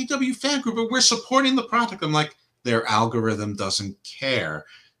 We're an AEW fan group, but we're supporting the product. I'm like, their algorithm doesn't care.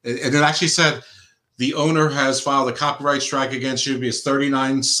 And it actually said, the owner has filed a copyright strike against you because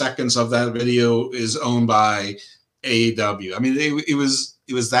 39 seconds of that video is owned by AEW. I mean, it was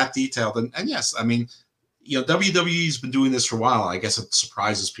that detailed. And yes, I mean, WWE's been doing this for a while. I guess it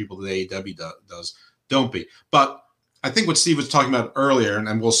surprises people that AEW does. Don't be. But I think what Steve was talking about earlier,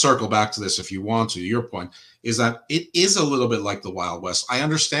 and we'll circle back to this if you want to, your point, is that it is a little bit like the Wild West. I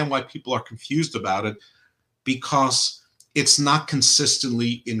understand why people are confused about it, because it's not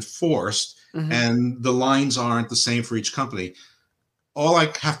consistently enforced. Mm-hmm. And the lines aren't the same for each company. All I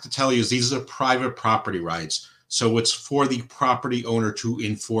have to tell you is these are private property rights. So it's for the property owner to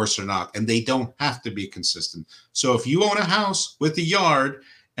enforce or not. And they don't have to be consistent. So if you own a house with a yard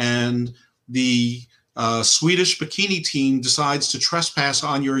and the Swedish bikini team decides to trespass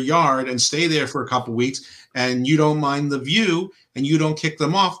on your yard and stay there for a couple of weeks, and you don't mind the view and you don't kick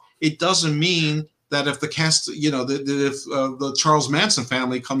them off, it doesn't mean that if the cast, if the Charles Manson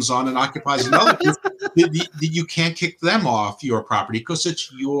family comes on and occupies another, you can't kick them off your property because it's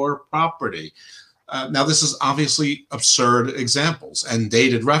your property. Now, this is obviously absurd examples and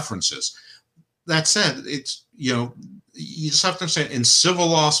dated references. That said, it's, you just have to understand, in civil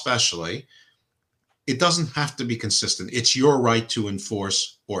law especially, it doesn't have to be consistent. It's your right to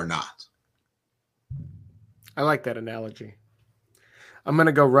enforce or not. I like that analogy. I'm going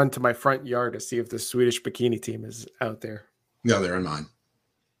to go run to my front yard to see if the Swedish bikini team is out there. No, they're in mine.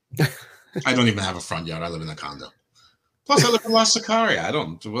 I don't even have a front yard. I live in a condo. Plus, I live in La Sicaria.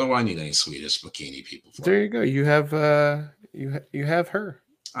 What do I need any Swedish bikini people for? There you go. You have you have her.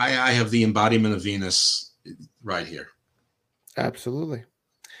 I have the embodiment of Venus right here. Absolutely.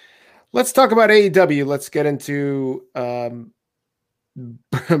 Let's talk about AEW. Let's get into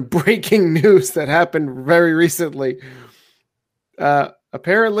breaking news that happened very recently.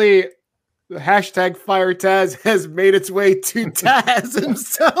 Apparently, the hashtag Fire Taz has made its way to Taz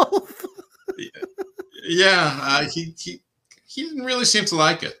himself. Yeah, he didn't really seem to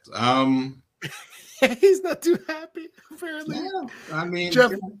like it. He's not too happy, apparently. Yeah, I mean,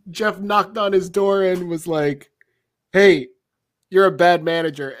 Jeff knocked on his door and was like, "Hey, you're a bad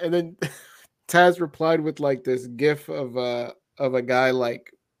manager." And then Taz replied with like this gif of a guy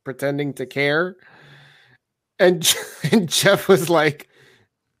like pretending to care. And, and Jeff was like,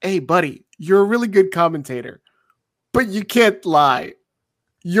 "Hey, buddy, you're a really good commentator, but you can't lie.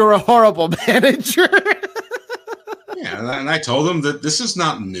 You're a horrible manager." yeah, and I told him that this is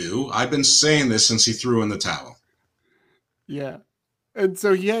not new. I've been saying this since he threw in the towel. Yeah. And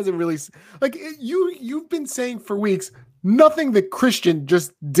so he hasn't really like you've been saying for weeks nothing that Christian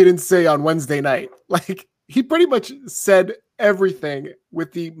just didn't say on Wednesday night. Like he pretty much said everything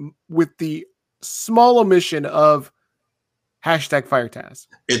with the small omission of #FireTaz.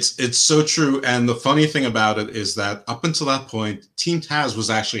 It's so true. And the funny thing about it is that up until that point, Team Taz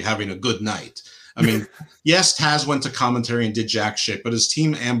was actually having a good night. I mean, yes, Taz went to commentary and did jack shit, but his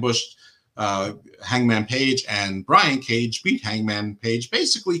team ambushed Hangman Page, and Brian Cage beat Hangman Page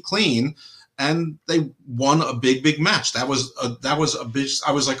basically clean, and they won a big match. That was a big.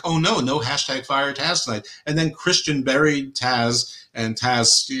 I was like, oh no #FireTaz tonight, and then Christian buried Taz, and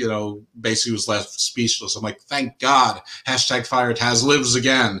Taz, basically was left speechless. I'm like, thank God #FireTaz lives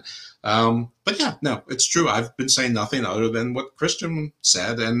again. But yeah, no, it's true. I've been saying nothing other than what Christian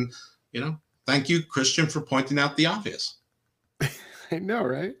said, and thank you, Christian, for pointing out the obvious. I know,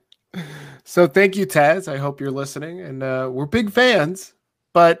 right? So thank you, Taz. I hope you're listening, and we're big fans,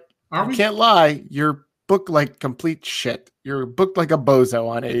 but I can't lie, you're booked like complete shit. You're booked like a bozo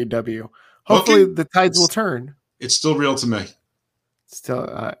on AEW. Hopefully the tides will turn. It's still real to me. Still,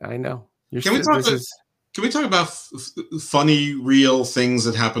 I know. Can we talk about funny, real things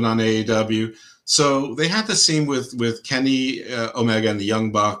that happen on AEW? So they had the scene with Kenny Omega and the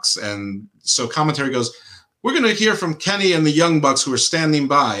Young Bucks, and so commentary goes, we're going to hear from Kenny and the Young Bucks who are standing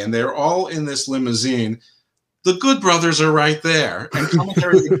by, and they're all in this limousine. The Good Brothers are right there, and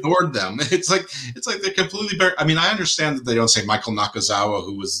commentary ignored them. It's like they're completely buried. I mean, I understand that they don't say Michael Nakazawa,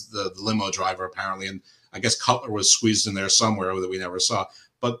 who was the limo driver apparently, and I guess Cutler was squeezed in there somewhere that we never saw.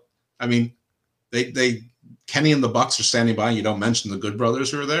 But I mean, they Kenny and the Bucks are standing by, and you don't mention the Good Brothers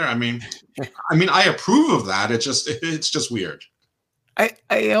who are there. I mean, I approve of that. It's just weird.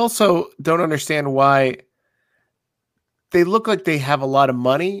 I also don't understand why they look like they have a lot of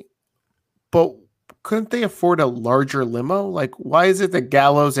money, but couldn't they afford a larger limo? Like, why is it that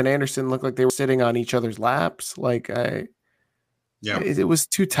Gallows and Anderson look like they were sitting on each other's laps? Like, it was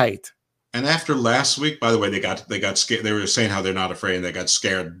too tight. And after last week, by the way, they got scared. They were saying how they're not afraid, and they got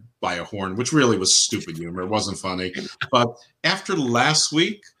scared by a horn, which really was stupid humor. It wasn't funny. But after last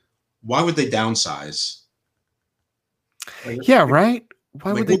week, why would they downsize? Yeah, right.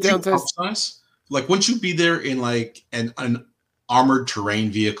 Why would they downsize? Like, wouldn't you be there in like an armored terrain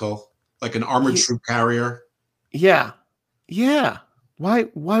vehicle, like an armored troop carrier? Yeah. Why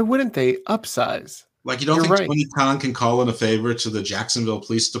wouldn't they upsize? Like, you don't think Tony Khan can call in a favor to the Jacksonville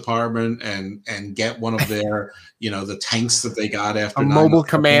Police Department and get one of their, the tanks that they got after a mobile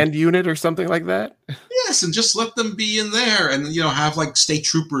command unit or something like that? Yes, and just let them be in there, and have like state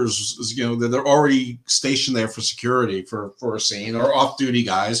troopers, that they're already stationed there for security for a scene, or off-duty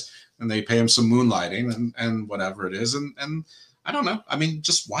guys, and they pay them some moonlighting and whatever it is, and I don't know. I mean,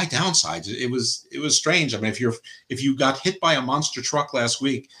 just why downsize? It was strange. I mean, if you got hit by a monster truck last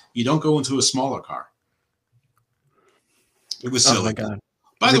week, you don't go into a smaller car. It was silly. Oh my God.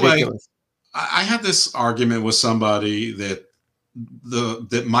 By the way, I had this argument with somebody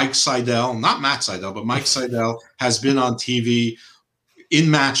that Mike Seidel, not Matt Seidel, but Mike Seidel has been on TV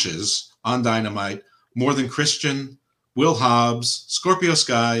in matches on Dynamite more than Christian, Will Hobbs, Scorpio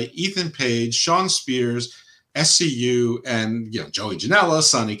Sky, Ethan Page, Sean Spears, SCU, and Joey Janela,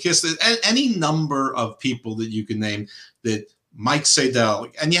 Sonny Kiss, any number of people that you can name that Mike Seidel,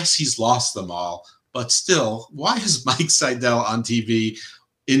 and yes, he's lost them all, but still, why is Mike Seidel on TV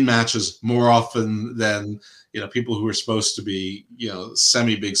in matches more often than people who are supposed to be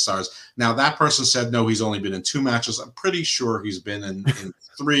semi-big stars? Now, that person said no, he's only been in 2 matches. I'm pretty sure he's been in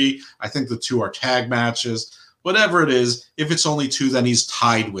 3. I think the 2 are tag matches. Whatever it is, if it's only 2, then he's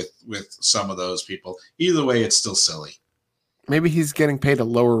tied with some of those people. Either way, it's still silly. Maybe he's getting paid a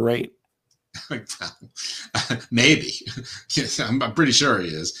lower rate. Maybe. Yes, I'm pretty sure he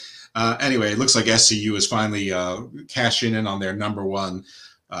is. Anyway, it looks like SCU is finally cashing in on their number 1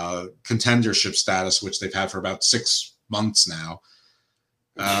 contendership status, which they've had for about 6 months now.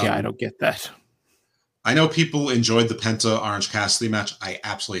 Yeah, I don't get that. I know people enjoyed the Penta Orange Cassidy match. I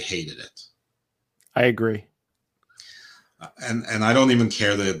absolutely hated it. I agree. And I don't even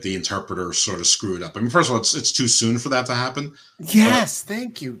care that the interpreter sort of screwed up. I mean, first of all, it's too soon for that to happen. Yes,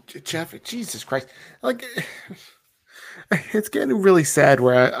 thank you, Jeff. Jesus Christ. Like, it's getting really sad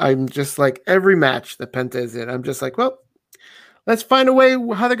where I'm just like, every match that Penta is in, I'm just like, well, let's find a way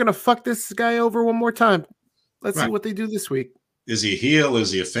how they're going to fuck this guy over one more time. Let's see what they do this week. Is he a heel?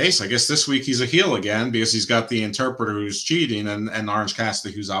 Is he a face? I guess this week he's a heel again because he's got the interpreter who's cheating and Orange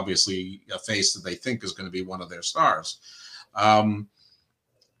Cassidy, who's obviously a face that they think is going to be one of their stars.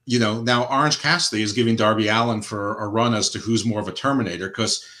 You know, now Orange Cassidy is giving Darby Allin for a run as to who's more of a Terminator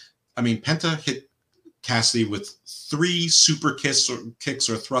because, I mean, Penta hit Cassidy with 3 super kicks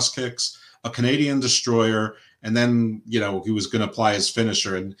or thrust kicks, a Canadian Destroyer, and then, you know, he was going to apply his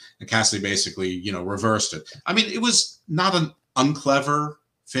finisher, and Cassidy basically, you know, reversed it. I mean, it was not an unclever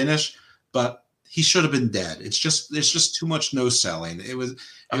finish, but he should have been dead. It's just too much no selling. It was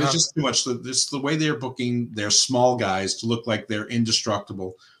just too much. This the way they're booking their small guys to look like they're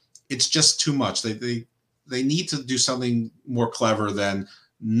indestructible. It's just too much. They need to do something more clever than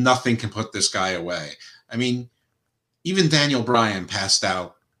nothing can put this guy away. I mean, even Daniel Bryan passed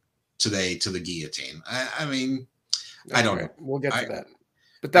out today to the guillotine. I mean, that's I don't know. We'll get to that.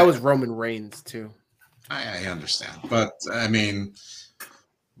 But that was Roman Reigns too. I understand. But I mean,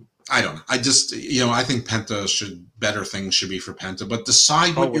 I don't know. I just, you know, I think Penta better things should be for Penta, but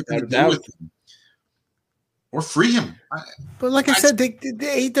decide what you're going to do with him. Or free him. But like I said, the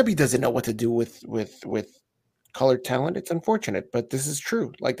AEW doesn't know what to do with colored talent. It's unfortunate, but this is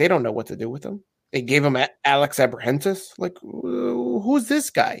true. Like, they don't know what to do with him. They gave him Alex Abrahantes. Like, who's this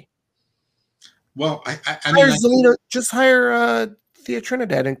guy? Well, I mean, Zelina, just hire Thea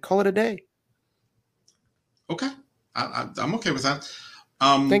Trinidad and call it a day. Okay, I'm okay with that.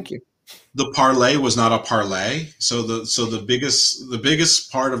 Thank you. The parlay was not a parlay, so the biggest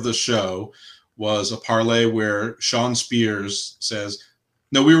part of the show was a parlay where Sean Spears says,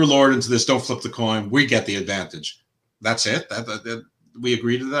 "No, we were lured into this. Don't flip the coin. We get the advantage." That's it. That we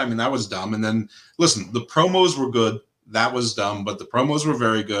agreed to that. I mean, that was dumb. And then listen, the promos were good. That was dumb, but the promos were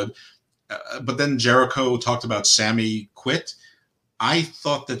very good. But then Jericho talked about Sammy quit. I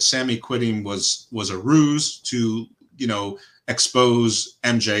thought that Sammy quitting was a ruse to, you know, expose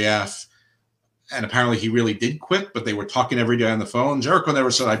MJF. And apparently he really did quit, but they were talking every day on the phone. Jericho never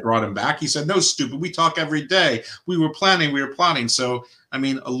said I brought him back. He said, "No, stupid. We talk every day. We were planning. So, I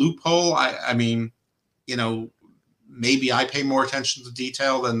mean, a loophole. I mean, you know, maybe I pay more attention to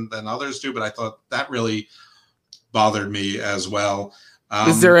detail than others do, but I thought that really bothered me as well.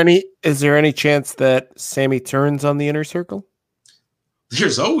 Is there any chance that Sammy turns on the Inner Circle?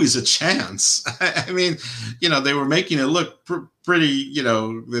 There's always a chance. I mean, you know, they were making it look pretty, you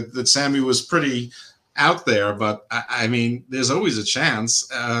know, that Sammy was pretty out there, but I mean, there's always a chance.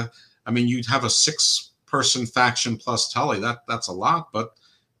 I mean, you'd have a 6-person faction plus Tully. That's a lot, but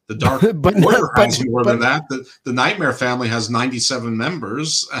the Dark Order has more than that. The Nightmare Family has 97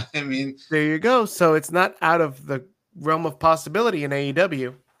 members. I mean, there you go. So it's not out of the realm of possibility in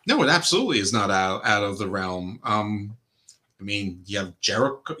AEW. No, it absolutely is not out of the realm. I mean, you have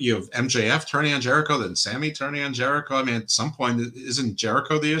Jericho, you have MJF turning on Jericho, then Sammy turning on Jericho. I mean, at some point, isn't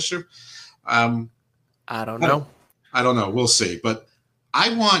Jericho the issue? I don't know. I don't know. We'll see. But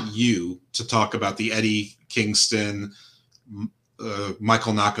I want you to talk about the Eddie Kingston,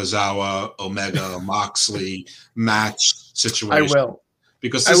 Michael Nakazawa, Omega, Moxley match situation. I will.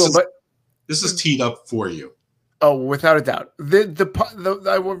 Because this is teed up for you. Oh, without a doubt. Getting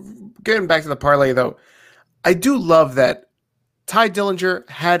back to the parlay, though, I do love that Ty Dillinger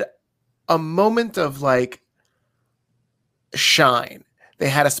had a moment of like shine. They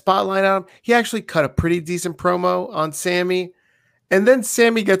had a spotlight on him. He actually cut a pretty decent promo on Sammy. And then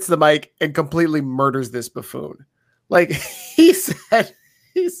Sammy gets the mic and completely murders this buffoon. Like he said,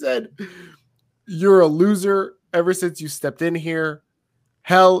 "You're a loser ever since you stepped in here.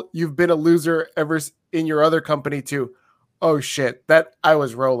 Hell, you've been a loser ever in your other company too." Oh shit, that I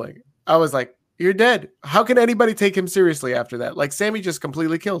was rolling. I was like, "You're dead." How can anybody take him seriously after that? Like, Sammy just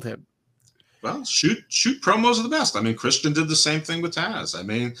completely killed him. Well, shoot promos are the best. I mean, Christian did the same thing with Taz. I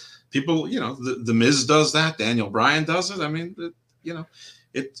mean, people, you know, the Miz does that. Daniel Bryan does it. I mean, you know,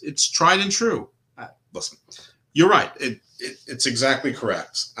 it's tried and true. Listen, you're right. It's exactly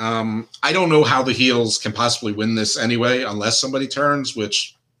correct. I don't know how the heels can possibly win this anyway, unless somebody turns,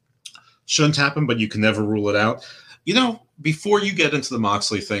 which shouldn't happen, but you can never rule it out. You know, before you get into the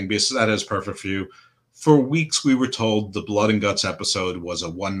Moxley thing, because that is perfect for you, for weeks we were told the Blood and Guts episode was a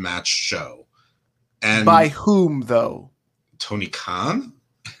one-match show. And by whom, though? Tony Khan?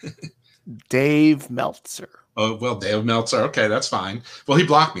 Dave Meltzer. Oh, well, Dave Meltzer. Okay, that's fine. Well, he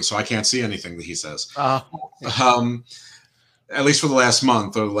blocked me, so I can't see anything that he says. at least for the last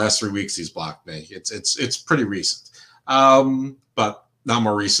month or the last 3 weeks, he's blocked me. It's pretty recent, but not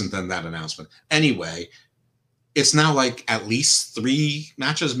more recent than that announcement. Anyway, it's now like at least 3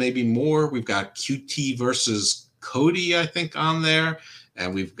 matches, maybe more. We've got QT versus Cody, I think, on there,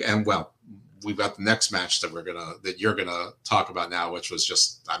 and we've got the next match that you're gonna talk about now, which was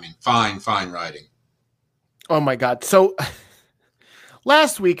just, I mean, fine writing. Oh my God! So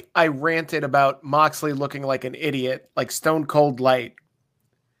last week I ranted about Moxley looking like an idiot, like Stone Cold Light,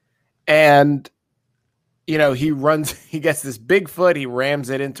 and he gets this big foot, he rams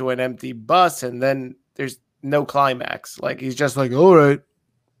it into an empty bus, and then there's no climax. Like, he's just like, all right,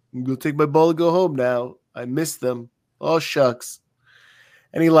 I'm gonna take my ball and go home now. I missed them. Oh, shucks.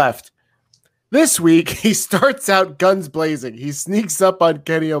 And he left. This week, he starts out guns blazing. He sneaks up on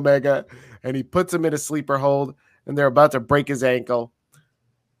Kenny Omega, and he puts him in a sleeper hold, and they're about to break his ankle.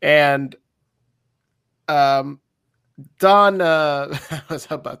 And Don, I was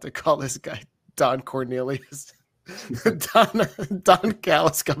about to call this guy Don Cornelius. Don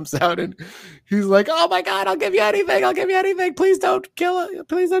Callis comes out and he's like, "Oh my God, I'll give you anything. I'll give you anything. Please don't kill him.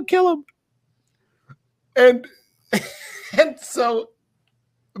 Please don't kill him." And so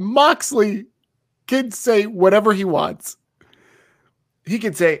Moxley can say whatever he wants. He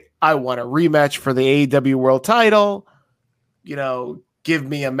can say, "I want a rematch for the AEW World Title. Give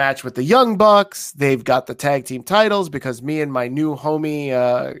me a match with the Young Bucks. They've got the tag team titles because me and my new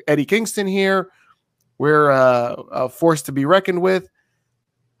homie Eddie Kingston here, we're a force to be reckoned with."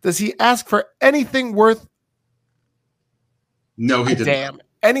 Does he ask for anything worth? No, he didn't.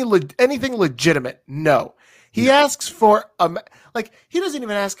 Anything legitimate? No. He asks for he doesn't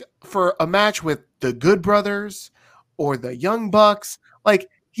even ask for a match with the Good Brothers or the Young Bucks. Like,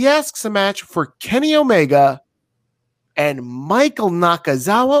 he asks a match for Kenny Omega and Michael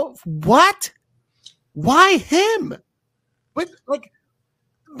Nakazawa. What? Why him? But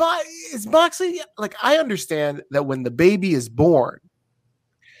is Moxley, I understand that when the baby is born,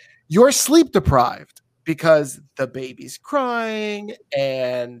 you're sleep deprived because the baby's crying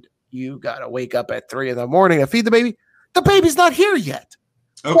and you got to wake up at 3 a.m. to feed the baby. The baby's not here yet.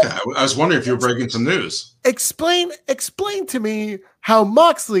 Okay. I was wondering if you were breaking some news. Explain to me how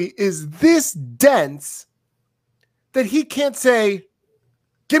Moxley is this dense that he can't say,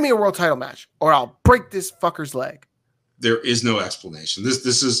 "Give me a world title match or I'll break this fucker's leg." There is no explanation.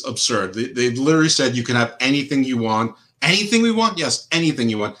 This is absurd. They literally said you can have anything you want. Anything we want? Yes, anything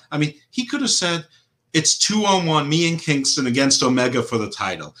you want. I mean, he could have said it's 2-on-1, me and Kingston against Omega for the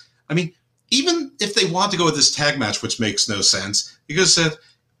title. I mean, even if they want to go with this tag match, which makes no sense, he could have said,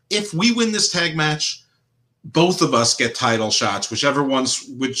 if we win this tag match, both of us get title shots. Whichever one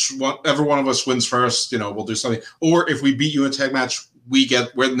of us wins first, we'll do something. Or if we beat you in a tag match, we're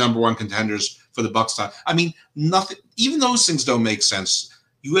the number 1 contenders for the Bucks title. I mean, nothing. Even those things don't make sense.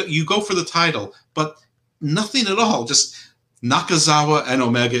 You go for the title, but nothing at all. Just Nakazawa and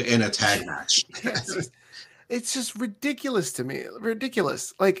Omega in a tag match. It's just ridiculous to me.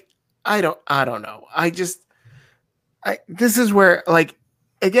 Ridiculous. I don't know. This is where,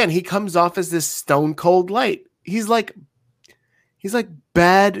 again, he comes off as this Stone Cold Light. He's like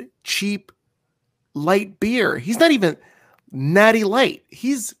bad, cheap, light beer. He's not even Natty Light.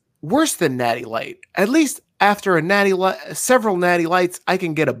 He's worse than Natty Light. At least after several Natty Lights, I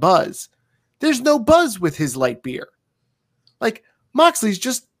can get a buzz. There's no buzz with his light beer. Moxley's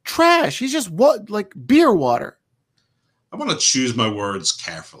just trash. He's just beer water. I want to choose my words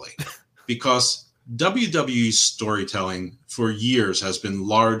carefully because WWE's storytelling for years has been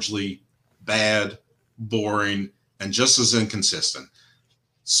largely bad, boring, and just as inconsistent.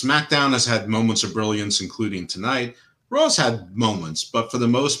 SmackDown has had moments of brilliance, including tonight. Raw's had moments, but for the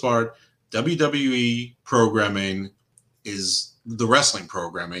most part, WWE programming the wrestling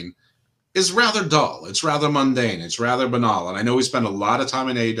programming is rather dull. It's rather mundane. It's rather banal. And I know we spend a lot of time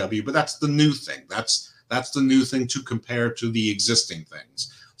in AEW, but that's the new thing. That's the new thing to compare to the existing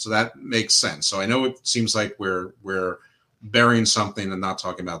things. So that makes sense. So I know it seems like we're burying something and not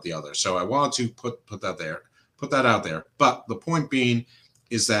talking about the other. So I wanted to put that out there. But the point being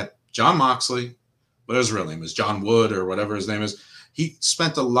is that Jon Moxley, what his real name is, John Wood or whatever his name is, he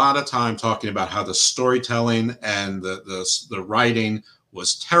spent a lot of time talking about how the storytelling and the writing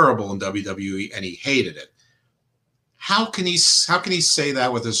was terrible in WWE and he hated it. How can he say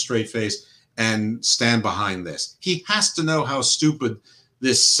that with a straight face and stand behind this? He has to know how stupid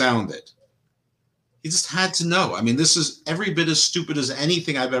this sounded. He just had to know. I mean, this is every bit as stupid as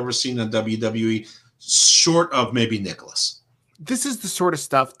anything I've ever seen on WWE, short of maybe Nicholas. This is the sort of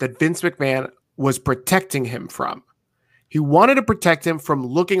stuff that Vince McMahon was protecting him from. He wanted to protect him from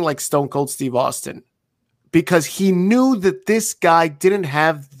looking like Stone Cold Steve Austin because he knew that this guy didn't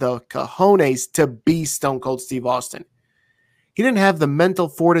have the cojones to be Stone Cold Steve Austin. He didn't have the mental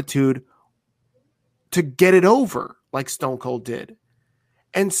fortitude to get it over like Stone Cold did.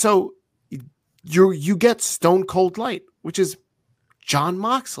 And so you get Stone Cold Light, which is Jon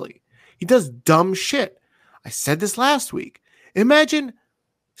Moxley. He does dumb shit. I said this last week. Imagine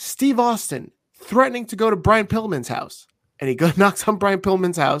Steve Austin threatening to go to Brian Pillman's house, and he knocks on Brian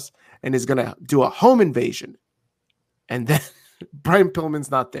Pillman's house and is going to do a home invasion. And then Brian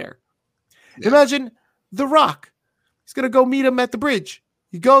Pillman's not there. Yeah. Imagine The Rock. He's going to go meet him at the bridge.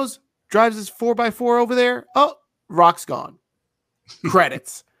 He goes, drives his 4x4 over there. Oh, Rock's gone.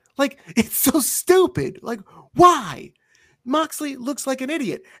 Credits. Like, it's so stupid. Like, why? Moxley looks like an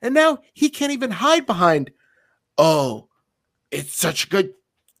idiot. And now he can't even hide behind, oh, it's such good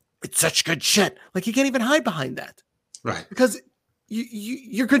shit. Like, he can't even hide behind that. Right. Because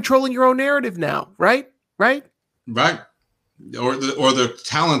you're controlling your own narrative now, right? Right. Or the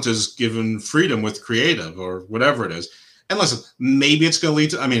talent is given freedom with creative or whatever it is. And listen, maybe it's going to lead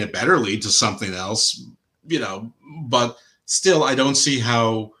to, I mean, it better lead to something else, but still, I don't see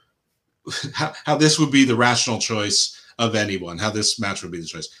how this would be the rational choice of anyone, how this match would be the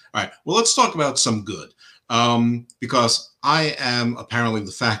choice. All right. Well, let's talk about some good, because I am apparently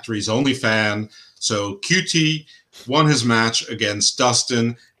the Factory's only fan. So QT won his match against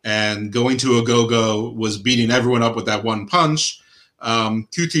Dustin, and going to a go-go was beating everyone up with that one punch.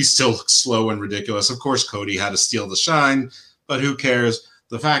 QT still looks slow and ridiculous. Of course, Cody had to steal the shine, but who cares?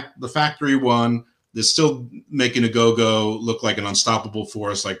 The Factory won. They're still making a go-go look like an unstoppable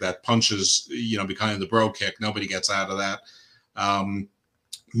force, like that punches, behind the bro kick. Nobody gets out of that.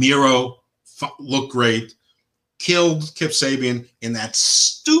 Miro looked great. Killed Kip Sabian in that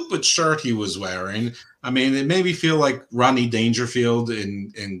stupid shirt he was wearing. I mean, it made me feel like Rodney Dangerfield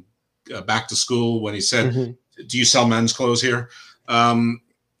in Back to School when he said, do you sell men's clothes here?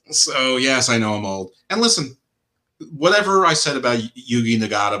 So, yes, I know I'm old. And listen, whatever I said about Yugi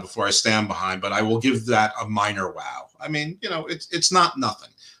Nagata before, I stand behind, but I will give that a minor wow. I mean, it's not nothing.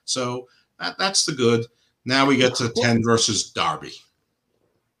 So that's the good. Now we get to 10 versus Darby.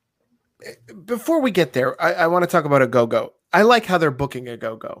 Before we get there, I want to talk about a go-go. I like how they're booking a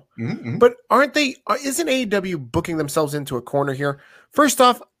go-go. But isn't AEW booking themselves into a corner here? First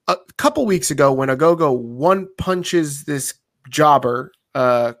off, a couple weeks ago when a go-go one punches this jobber,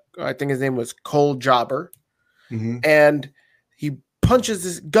 I think his name was Cole Jobber, and he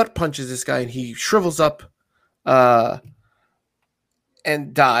gut punches this guy, and he shrivels up and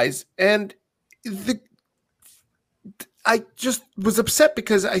dies. And I just was upset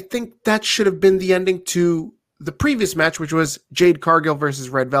because I think that should have been the ending to the previous match, which was Jade Cargill versus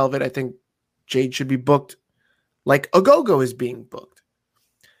Red Velvet. I think Jade should be booked like a go-go is being booked.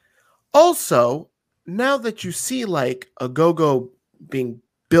 Also, now that you see like a go-go being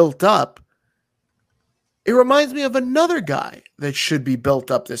built up, it reminds me of another guy that should be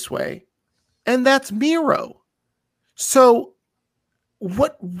built up this way, and that's Miro. So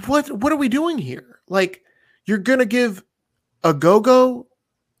what are we doing here? Like, you're going to give a go-go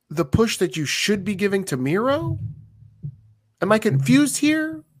the push that you should be giving to Miro? Am I confused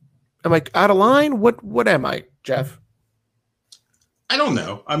here? Am I out of line? What am I, Jeff? I don't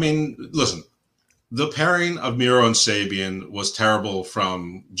know. I mean, listen, the pairing of Miro and Sabian was terrible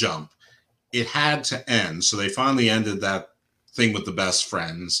from jump. It had to end, so they finally ended that thing with the best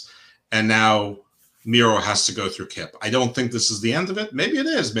friends, and now Miro has to go through Kip. I don't think this is the end of it. Maybe it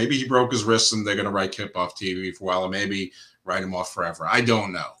is. Maybe he broke his wrist and they're going to write Kip off TV for a while, or maybe write him off forever. I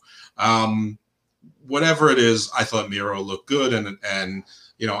don't know. Whatever it is, I thought Miro looked good, and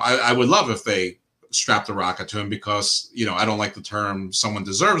I would love if they strapped a rocket to him, because I don't like the term "someone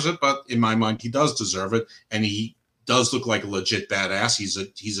deserves it," but in my mind, he does deserve it, and he does look like a legit badass.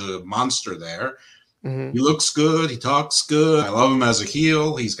 He's a monster there. He looks good. He talks good. I love him as a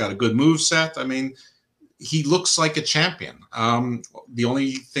heel. He's got a good moveset. I mean, he looks like a champion. The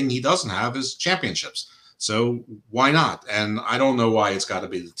only thing he doesn't have is championships. So why not? And I don't know why it's got to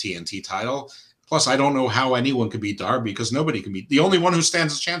be the TNT title. Plus, I don't know how anyone could beat Darby, because nobody can beat. The only one who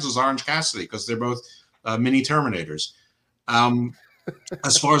stands a chance is Orange Cassidy, because they're both mini Terminators.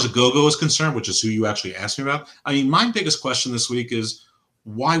 As far as a go-go is concerned, which is who you actually asked me about, I mean, my biggest question this week is,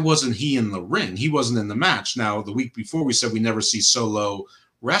 why wasn't he in the ring? He wasn't in the match. Now, the week before, we said we never see Solo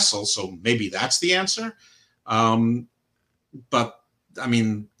wrestle, so maybe that's the answer. But, I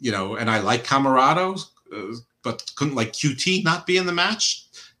mean, and I like Camarado, but couldn't like QT not be in the match?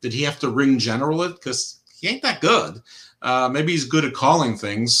 Did he have to ring general it? Because he ain't that good. Maybe he's good at calling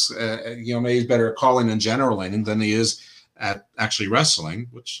things. Maybe he's better at calling and generaling than he is at actually wrestling,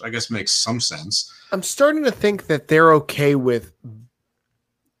 which I guess makes some sense. I'm starting to think that they're okay with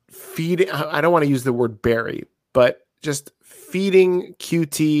feeding. I don't want to use the word bury, but just feeding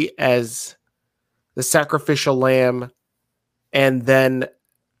QT as the sacrificial lamb, and then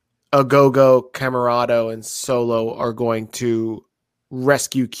Agogo, Camarado, and Solo are going to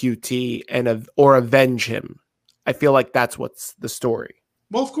rescue QT or avenge him. I feel like that's what's the story.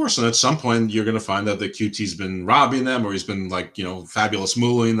 Well, of course, and at some point you're going to find out that QT's been robbing them, or he's been like, fabulous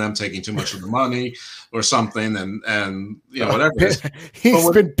mooling them, taking too much of the money or something, and whatever it is.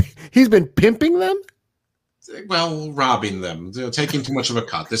 He's been pimping them. Well, robbing them, taking too much of a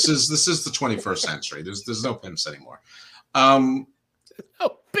cut. This is the 21st century. There's no pimps anymore. No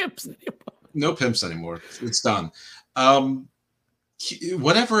pimps anymore. No pimps anymore. It's done.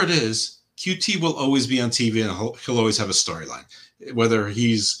 Whatever it is, QT will always be on TV, and he'll always have a storyline. Whether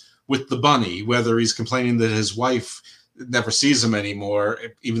he's with the bunny, whether he's complaining that his wife never sees him anymore,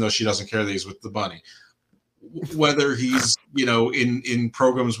 even though she doesn't care that he's with the bunny, whether he's in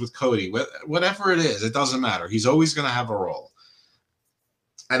programs with Cody, whatever it is, it doesn't matter. He's always going to have a role.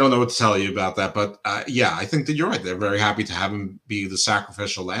 I don't know what to tell you about that, but yeah, I think that you're right. They're very happy to have him be the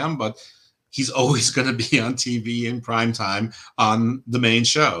sacrificial lamb, but he's always going to be on TV in prime time on the main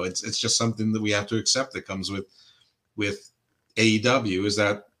show. It's just something that we have to accept that comes with AEW, is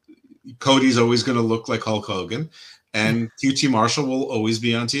that Cody's always going to look like Hulk Hogan, and QT Marshall will always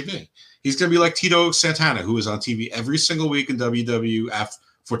be on TV. He's going to be like Tito Santana, who was on TV every single week in WWF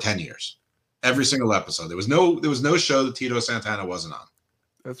for 10 years. Every single episode. There was no show that Tito Santana wasn't on.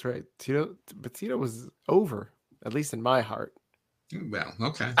 That's right. Tito was over, at least in my heart. Well,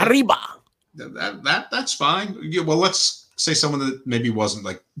 okay. Arriba. That's fine. Yeah, well, let's say someone that maybe wasn't,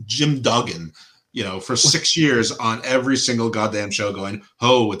 like Jim Duggan, for 6 years on every single goddamn show going,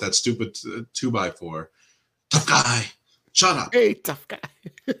 ho, with that stupid 2x4. Tough guy. Shut up. Hey, tough guy.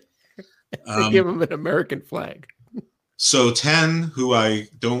 They give him an American flag. So 10, who I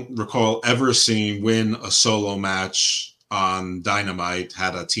don't recall ever seeing win a solo match on Dynamite,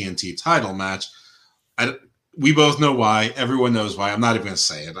 had a TNT title match. We both know why. Everyone knows why. I'm not even going to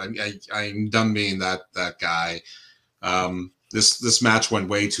say it. I'm done being that guy. This match went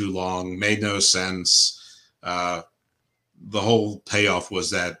way too long, made no sense. The whole payoff was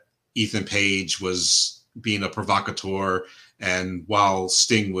that Ethan Page was being a provocateur, and while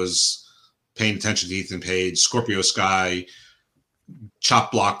Sting was paying attention to Ethan Page, Scorpio Sky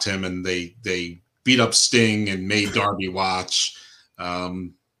chop blocked him, and they beat up Sting and made Darby watch.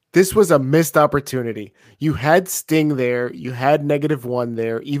 This was a missed opportunity. You had Sting there, you had -1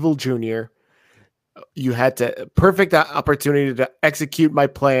 there, Evil Jr. You had perfect opportunity to execute my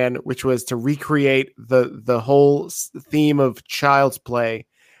plan, which was to recreate the whole theme of Child's Play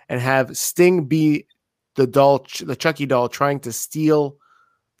and have Sting be the Chucky doll, trying to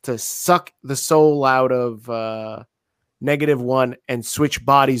suck the soul out of -1 and switch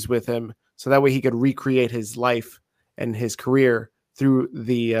bodies with him, so that way he could recreate his life and his career through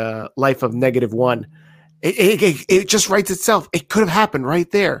the life of -1. It just writes itself. It could have happened right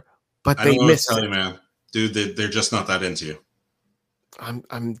there, but they missed. I don't know what to tell you, man. Dude, they're just not that into you. I'm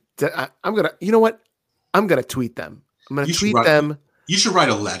gonna. You know what? I'm gonna tweet them. I'm gonna tweet them. You should write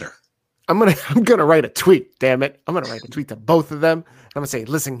a letter. I'm gonna write a tweet. Damn it! I'm gonna write a tweet to both of them. I'm gonna say,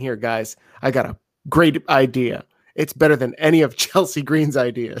 listen here, guys. I got a great idea. It's better than any of Chelsea Green's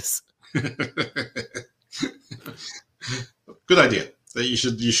ideas. Good idea. You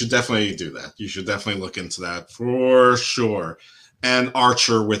should definitely do that. You should definitely look into that for sure. And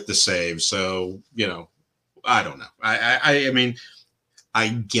Archer with the save. So, I don't know. I mean, I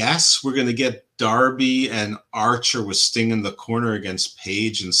guess we're gonna get Darby and Archer with Sting in the corner against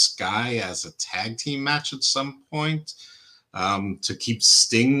Page and Sky as a tag team match at some point, to keep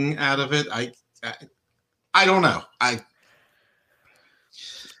Sting out of it. I don't know. I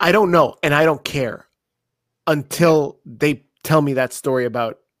don't know, and I don't care until they tell me that story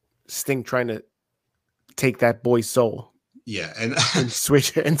about Sting trying to take that boy's soul. Yeah, and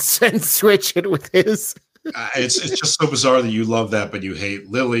switch it and switch it with his. It's just so bizarre that you love that, but you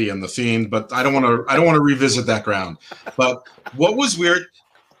hate Lily and the Fiend. But I don't want to revisit that ground. But what was weird,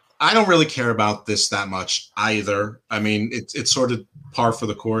 I don't really care about this that much either. I mean, it's sort of par for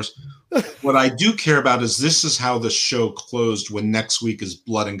the course. What I do care about is this is how the show closed when next week is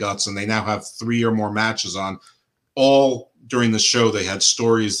Blood and Guts, and they now have 3 or more matches on. All during the show, they had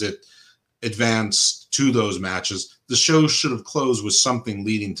stories that advanced to those matches. The show should have closed with something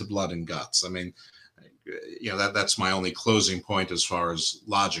leading to Blood and Guts. I mean, that's my only closing point as far as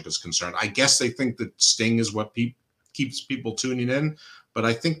logic is concerned. I guess they think that Sting is what keeps people tuning in, but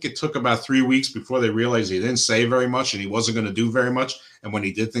I think it took about 3 weeks before they realized he didn't say very much and he wasn't going to do very much. And when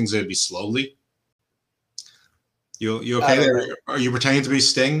he did things, it'd be slowly. You okay there? Are you pretending to be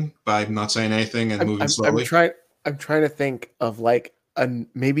Sting by not saying anything and moving slowly? I'm trying to think of like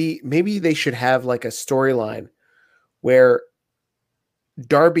maybe they should have like a storyline where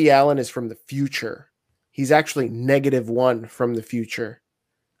Darby Allin is from the future. He's actually -1 from the future,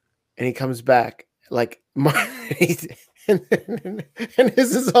 and he comes back like and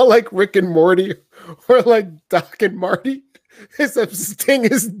this is all like Rick and Morty or like Doc and Marty. Except Sting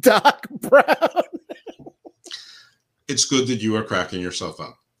is Doc Brown. It's good that you are cracking yourself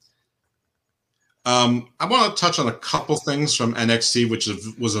up. I want to touch on a couple things from NXT, which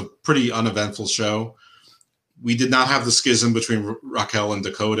was a pretty uneventful show. We did not have the schism between Raquel and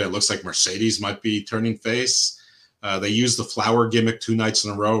Dakota. It looks like Mercedes might be turning face. They used the flower gimmick 2 nights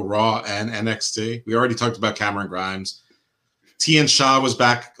in a row, Raw and NXT. We already talked about Cameron Grimes. Tian Sha was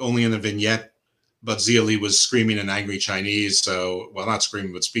back only in a vignette, but Xia Li was screaming in angry Chinese. So, well, not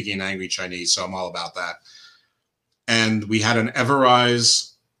screaming, but speaking in angry Chinese. So I'm all about that. And we had an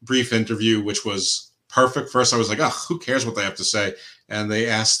Everrise brief interview, which was perfect. First, I was like, oh, who cares what they have to say? And they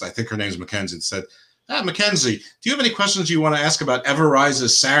asked, I think her name's Mackenzie, said, Mackenzie, do you have any questions you want to ask about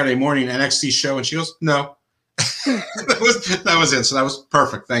Everrise's Saturday morning NXT show? And she goes, no. that was it. So that was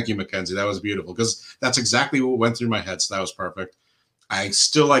perfect. Thank you, Mackenzie. That was beautiful because that's exactly what went through my head. So that was perfect. I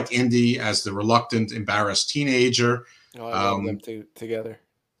still like Indy as the reluctant, embarrassed teenager. Oh, I love them together.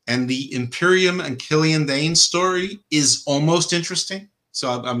 And the Imperium and Killian Dane story is almost interesting. So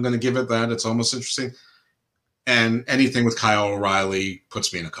I'm going to give it that. It's almost interesting. And anything with Kyle O'Reilly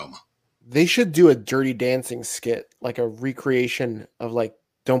puts me in a coma. They should do a Dirty Dancing skit, like a recreation of like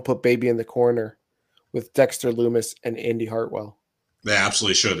Don't Put Baby in the Corner with Dexter Lumis and Andy Hartwell. They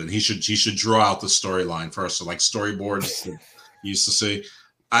absolutely should. And he should draw out the storyline first. So like storyboards that you used to see.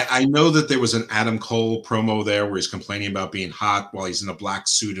 I know that there was an Adam Cole promo there where he's complaining about being hot while he's in a black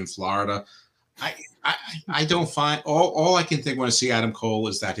suit in Florida. I don't find all I can think when I see Adam Cole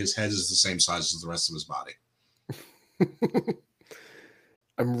is that his head is the same size as the rest of his body.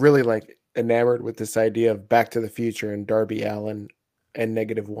 I'm really like enamored with this idea of Back to the Future and Darby Allin and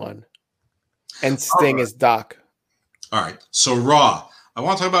 -1 and Sting as Doc. All right. So Raw. I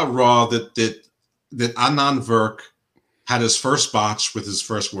want to talk about Raw that Anand Virk had his first botch with his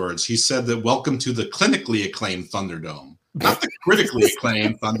first words. He said that welcome to the clinically acclaimed Thunderdome. Not the critically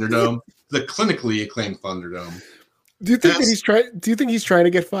acclaimed Thunderdome, the clinically acclaimed Thunderdome. Do you think he's trying to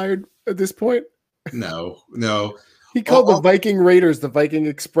get fired at this point? No. He called the Viking Raiders the Viking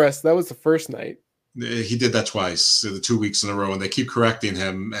Express. That was the first night. He did that twice, the 2 weeks in a row, and they keep correcting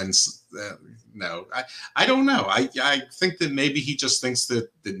him. And no, I don't know. I think that maybe he just thinks that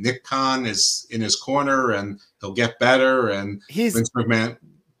Nick Khan is in his corner and he'll get better. And Vince McMahon,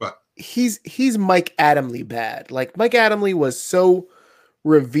 but he's Mike Adamle bad. Like Mike Adamle was so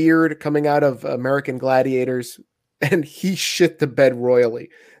revered coming out of American Gladiators, and he shit the bed royally.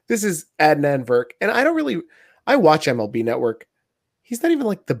 This is Adnan Virk, and I watch MLB Network. He's not even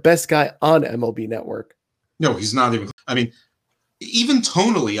like the best guy on MLB Network. No, he's not even. I mean, even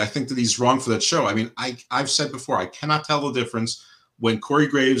tonally, I think that he's wrong for that show. I mean, I've said before, I cannot tell the difference when Corey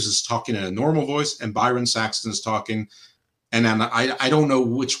Graves is talking in a normal voice and Byron Saxton is talking. And then I don't know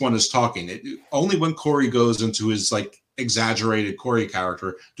which one is talking. Only when Corey goes into his like exaggerated Corey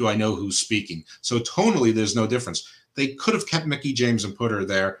character do I know who's speaking. So tonally, there's no difference. They could have kept Mickie James and put her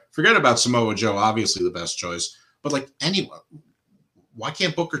there. Forget about Samoa Joe, obviously the best choice. But like anyone, why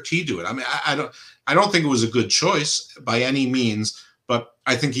can't Booker T do it? I mean, I don't think it was a good choice by any means, but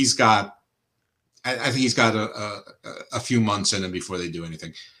I think he's got a few months in him before they do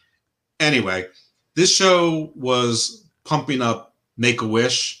anything. Anyway, this show was pumping up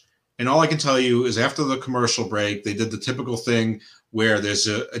Make-A-Wish, and all I can tell you is after the commercial break, they did the typical thing where there's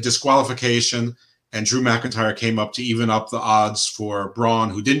a disqualification, and Drew McIntyre came up to even up the odds for Braun,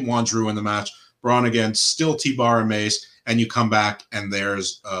 who didn't want Drew in the match. Braun against still T-Bar and Mace, and you come back and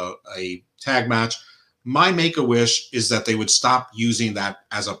there's a tag match. My Make-A-Wish is that they would stop using that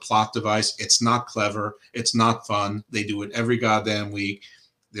as a plot device. It's not clever. It's not fun. They do it every goddamn week.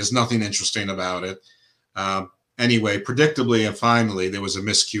 There's nothing interesting about it. Anyway, predictably and finally, there was a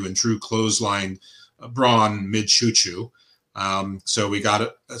miscue and Drew clotheslined Braun mid-choo-choo. So we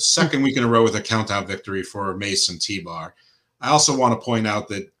got a second week in a row with a countdown victory for Mace and T-Bar. I also want to point out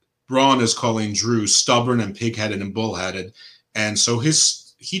that Braun is calling Drew stubborn and pig-headed and bull-headed. And so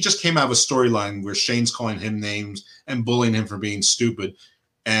he just came out of a storyline where Shane's calling him names and bullying him for being stupid.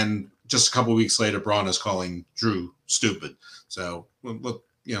 And just a couple of weeks later, Braun is calling Drew stupid. So,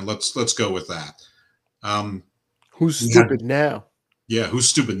 let's go with that. Who's stupid now? Yeah, who's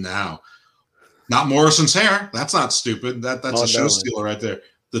stupid now? Not Morrison's hair. That's not stupid. That's a show stealer right there.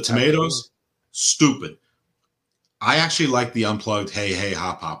 The tomatoes, stupid. I actually like the unplugged "Hey Hey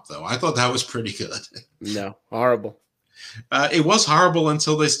Hop Hop" though. I thought that was pretty good. No, horrible. It was horrible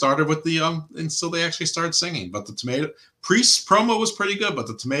until they started with the until they actually started singing. But the tomato Priest's promo was pretty good, but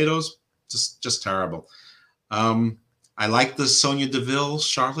the tomatoes just terrible. I like the Sonya Deville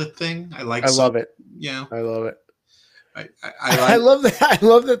Charlotte thing. I love it. Yeah, I love it. I love that. I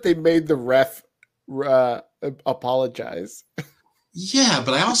love that they made the ref apologize. Yeah,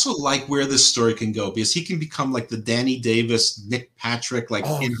 but I also like where this story can go because he can become like the Danny Davis, Nick Patrick, like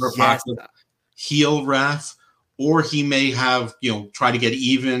in her pocket heel ref, or he may have try to get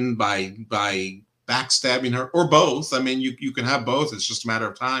even by backstabbing her, or both. I mean, you can have both. It's just a matter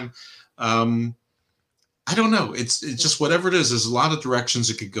of time. I don't know. It's just whatever it is. There's a lot of directions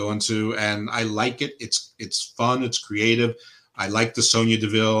it could go into, and I like it. It's fun. It's creative. I like the Sonya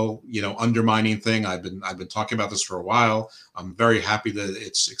Deville, undermining thing. I've been talking about this for a while. I'm very happy that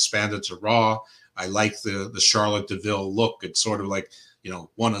it's expanded to Raw. I like the Charlotte Deville look. It's sort of like,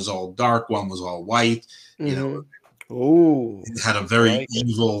 one is all dark, one was all white. Ooh, it had a very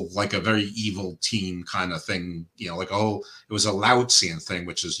evil team kind of thing. It was a Laotian thing,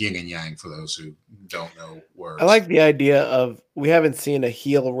 which is yin and yang for those who don't know words. I like the idea of we haven't seen a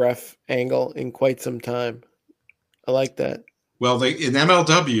heel ref angle in quite some time. I like that. Well, in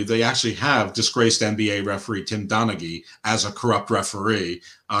MLW, they actually have disgraced NBA referee Tim Donaghy as a corrupt referee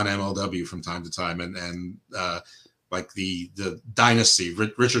on MLW from time to time. And like the Dynasty,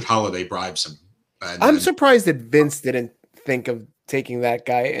 Richard Holiday bribes him. I'm surprised that Vince didn't think of taking that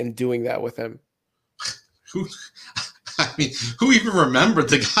guy and doing that with him. Who even remembered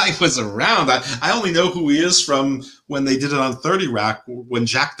the guy was around? I only know who he is from when they did it on 30 Rock, when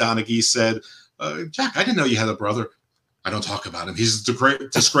Jack Donaghy said, Jack, I didn't know you had a brother. I don't talk about him. He's a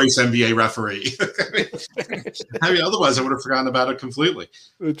disgraced NBA referee. Otherwise I would have forgotten about it completely.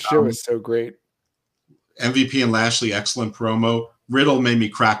 The show is so great. MVP and Lashley, excellent promo. Riddle made me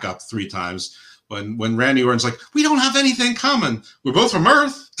crack up 3 times when Randy Orton's like, we don't have anything common. We're both from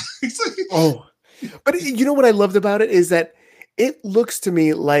Earth. But you know what I loved about it is that it looks to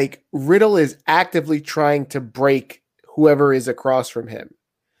me like Riddle is actively trying to break whoever is across from him.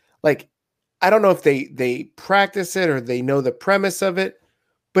 Like, I don't know if they practice it or they know the premise of it,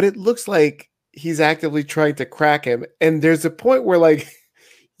 but it looks like he's actively trying to crack him. And there's a point where, like,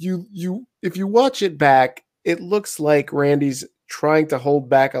 if you watch it back, it looks like Randy's trying to hold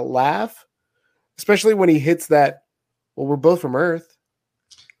back a laugh, especially when he hits that, well, we're both from Earth.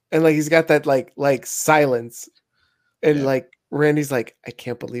 And like he's got that like silence. And like Randy's like, I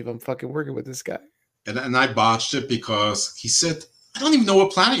can't believe I'm fucking working with this guy. And I botched it because he said, I don't even know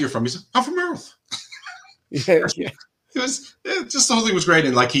what planet you're from. He said, I'm from Earth. Yeah. It was just the whole thing was great.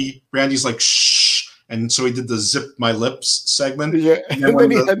 And like Randy's like, shh. And so he did the zip my lips segment. Yeah. And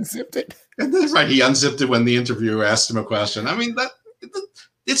then he unzipped it. And then, he unzipped it when the interviewer asked him a question. I mean,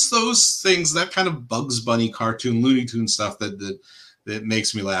 it's those things, that kind of Bugs Bunny cartoon, Looney Tunes stuff that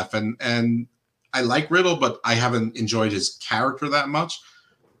makes me laugh. And I like Riddle, but I haven't enjoyed his character that much.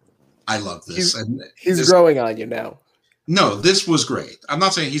 I love this. He's growing on you now. No, this was great. I'm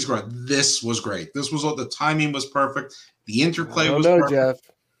not saying he's great. This was great. This was the timing was perfect. The interplay was perfect. Jeff.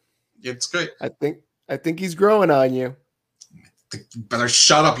 It's great. I think he's growing on you. Better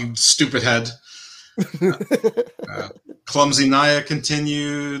shut up, you stupid head. Clumsy Nia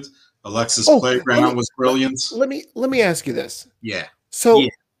continued. Alexa's playground was brilliant. Let me ask you this. Yeah. So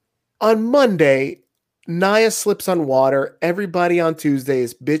on Monday, Nia slips on water. Everybody on Tuesday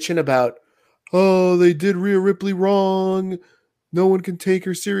is bitching about, oh, they did Rhea Ripley wrong. No one can take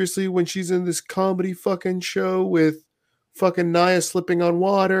her seriously when she's in this comedy fucking show with fucking Nia slipping on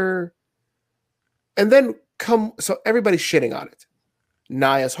water. And then so everybody's shitting on it.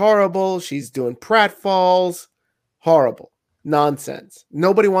 Nia's horrible. She's doing pratfalls. Horrible. Nonsense.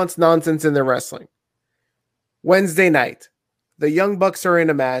 Nobody wants nonsense in their wrestling. Wednesday night, the Young Bucks are in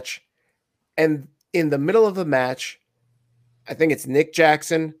a match. And in the middle of the match, I think it's Nick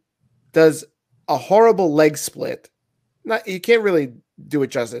Jackson, does a horrible leg split. You can't really do it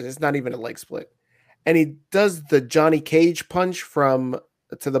justice. It's not even a leg split. And he does the Johnny Cage punch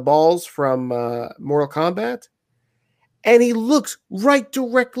to the balls from Mortal Kombat. And he looks right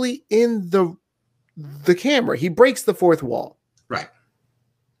directly in the camera. He breaks the fourth wall. Right.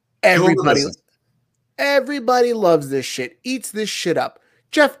 Everybody loves this shit, eats this shit up.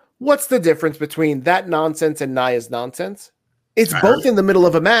 Jeff, what's the difference between that nonsense and Nia's nonsense? It's both in the middle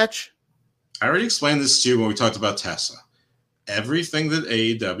of a match. I already explained this to you when we talked about Tessa. everything that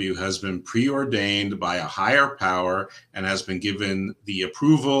AEW has been preordained by a higher power and has been given the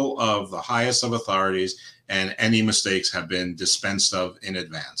approval of the highest of authorities, and any mistakes have been dispensed of in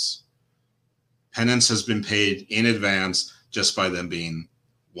advance. Penance has been paid in advance just by them being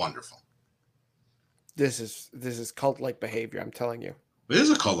wonderful. This is cult-like behavior, I'm telling you. It is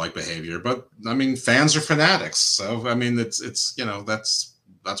a cult-like behavior, but I mean, fans are fanatics. So I mean, it's you know, that's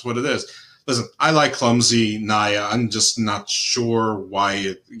what it is. Listen, I like clumsy Nia. I'm just not sure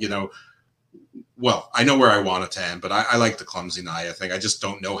why you know. Well, I know where I want it to end, but I like the clumsy Nia thing. I just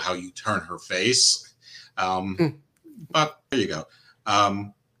don't know how you turn her face. But there you go.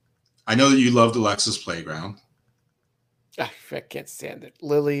 I know that you loved Alexa's Playground. I can't stand it.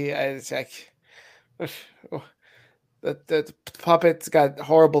 Lily, the puppet's got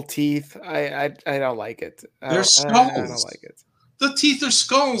horrible teeth. I don't like it. They're skulls. I don't like it. The teeth are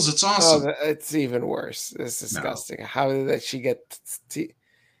skulls. It's awesome. Oh, it's even worse. It's disgusting. No. How did she get teeth?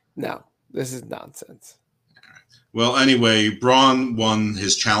 No, this is nonsense. All right. Well, anyway, Braun won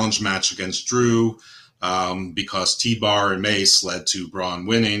his challenge match against Drew because T-Bar and Mace led to Braun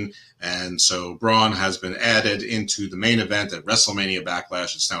winning. And so Braun has been added into the main event at WrestleMania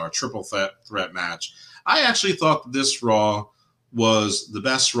Backlash. It's now a triple threat match. I actually thought that this Raw was the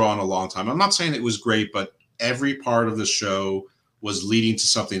best Raw in a long time. I'm not saying it was great, but every part of the show was leading to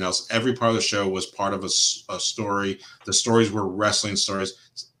something else. Every part of the show was part of a story. The stories were wrestling stories.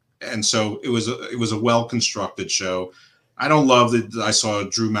 And so it was a well-constructed show. I don't love that I saw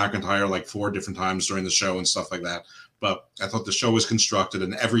Drew McIntyre like 4 different times during the show and stuff like that. But I thought the show was constructed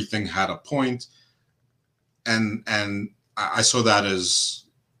and everything had a point. And I saw that as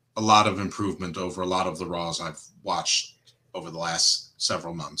a lot of improvement over a lot of the Raws I've watched over the last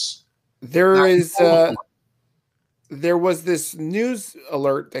several months. There was this news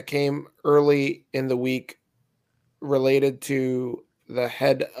alert that came early in the week related to the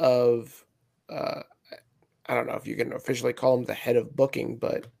head of, I don't know if you can officially call him the head of booking,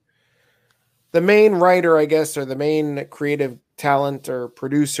 but the main writer, I guess, or the main creative talent or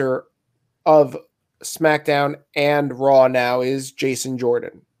producer of SmackDown and Raw now is Jason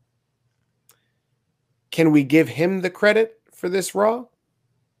Jordan. Can we give him the credit for this Raw?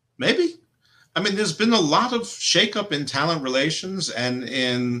 Maybe. I mean, there's been a lot of shakeup in talent relations and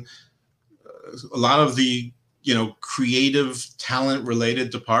in a lot of the, you know, creative talent related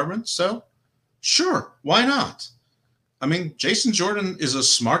departments. So sure, why not? I mean, Jason Jordan is a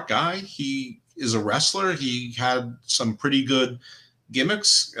smart guy. He is a wrestler. He had some pretty good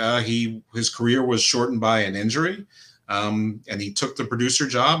gimmicks. His career was shortened by an injury, and he took the producer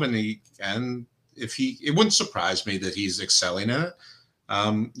job. It wouldn't surprise me that he's excelling in it.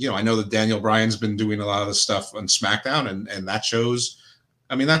 You know, I know that Daniel Bryan's been doing a lot of the stuff on SmackDown, and that shows.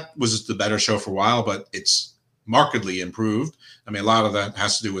 I mean, that was the better show for a while, but it's markedly improved. I mean, a lot of that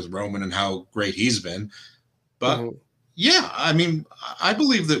has to do with Roman and how great he's been. But yeah, I mean, I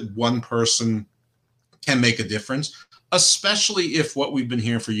believe that one person can make a difference, especially if what we've been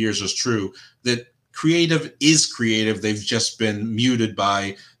hearing for years is true, that creative is creative. They've just been muted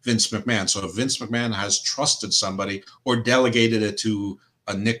by Vince McMahon. So if Vince McMahon has trusted somebody or delegated it to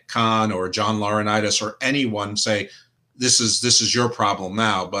a Nick Khan or John Laurinaitis or anyone, say, this is your problem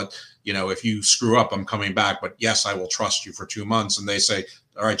now, but you know, if you screw up, I'm coming back, but yes, I will trust you for 2 months. And they say,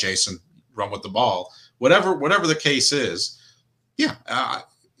 all right, Jason, run with the ball. Whatever the case is, yeah,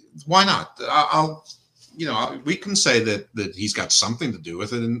 why not? We can say that he's got something to do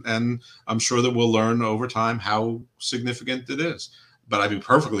with it, and I'm sure that we'll learn over time how significant it is. But I'd be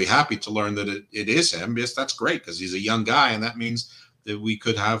perfectly happy to learn that it is him, because that's great, because he's a young guy, and that means that we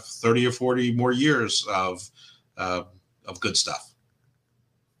could have 30 or 40 more years of good stuff.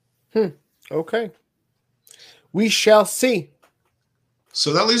 Okay. We shall see.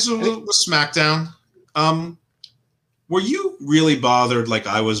 So that leaves us with SmackDown. Were you really bothered, like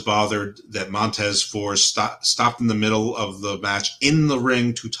I was bothered, that Montez Ford stopped in the middle of the match in the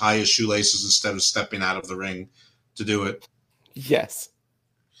ring to tie his shoelaces instead of stepping out of the ring to do it? Yes.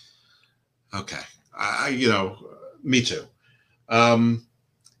 Okay. Me too.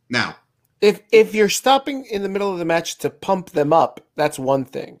 Now, if you're stopping in the middle of the match to pump them up, that's one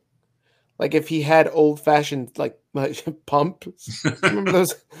thing. Like if he had old-fashioned like pump, remember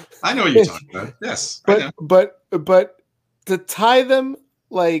those? I know what you're talking about. Yes, but to tie them,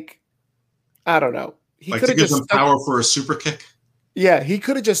 like, I don't know. He like to give them power for a super kick. Yeah, he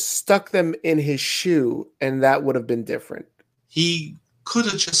could have just stuck them in his shoe, and that would have been different. He could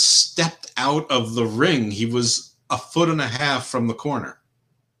have just stepped out of the ring. He was 1.5 feet from the corner.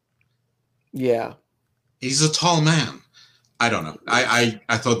 Yeah, he's a tall man. I don't know. I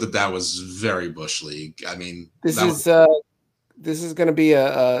thought that was very Bush League. I mean, this is this is going to be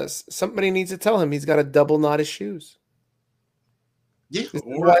somebody needs to tell him he's got to double knot his shoes. Yeah,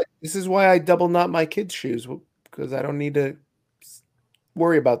 this is why I double knot my kids' shoes, because I don't need to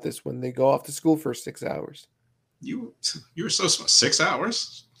worry about this when they go off to school for 6 hours. You were so smart. 6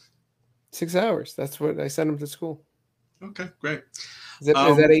 hours? 6 hours. That's what I send them to school. Okay, great. Is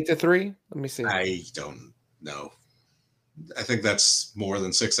that 8 to 3? Let me see. I don't know. I think that's more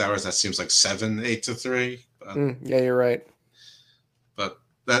than 6 hours. That seems like 7, 8 to 3. But, yeah, you're right. But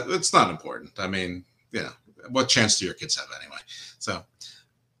it's not important. I mean, you know, what chance do your kids have anyway? So,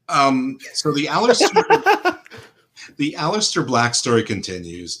 so the Aleister Black story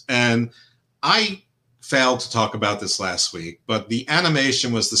continues, and I failed to talk about this last week, but the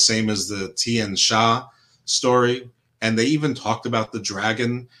animation was the same as the Tian Sha story, and they even talked about the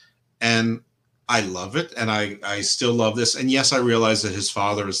dragon, and I love it, and I still love this. And yes, I realize that his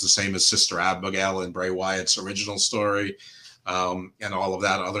father is the same as Sister Abigail in Bray Wyatt's original story, and all of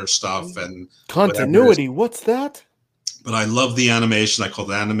that other stuff. And continuity, what's that? But I love the animation. I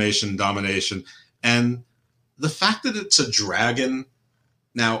call it animation domination. And the fact that it's a dragon,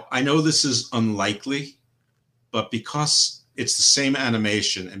 now I know this is unlikely, but because it's the same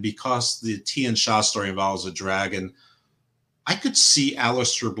animation and because the Tian Sha story involves a dragon, I could see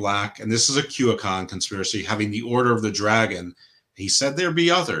Aleister Black, and this is a QAnon conspiracy, having the Order of the Dragon. He said there'd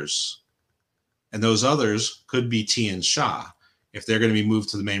be others, and those others could be Tian Sha if they're going to be moved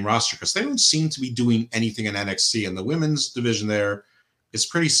to the main roster, because they don't seem to be doing anything in NXT, and the women's division there is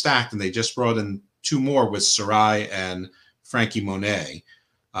pretty stacked, and they just brought in 2 more with Sarai and Frankie Monet.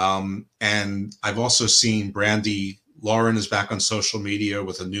 And I've also seen Brandy Lauren is back on social media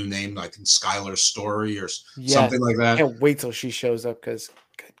with a new name, like in Skylar Story or something like that. I can't wait till she shows up, because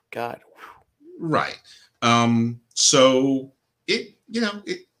good God. Right. So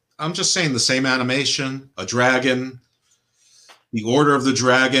I'm just saying, the same animation, a dragon, the Order of the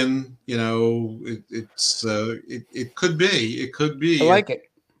Dragon, it could be. I like it.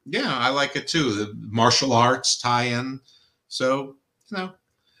 Yeah, I like it too. The martial arts tie-in. So,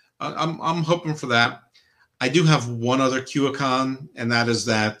 I'm hoping for that. I do have one other QAnon, and that is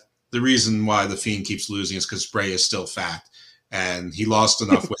that the reason why the Fiend keeps losing is because Bray is still fat, and he lost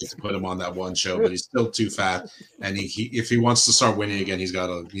enough weight to put him on that one show, but he's still too fat. And he if he wants to start winning again, he's got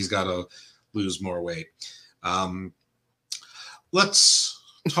to lose more weight. Let's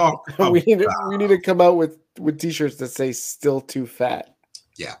talk. we need to come out with T-shirts that say "Still too fat."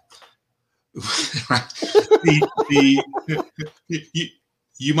 Yeah.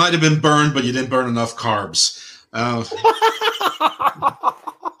 You might have been burned, but you didn't burn enough carbs.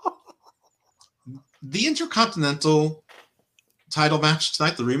 The Intercontinental title match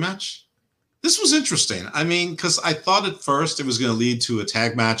tonight, the rematch, this was interesting. I mean, because I thought at first it was going to lead to a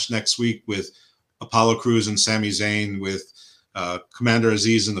tag match next week with Apollo Crews and Sami Zayn, with Commander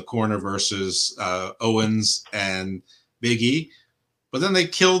Aziz in the corner versus Owens and Big E. But then they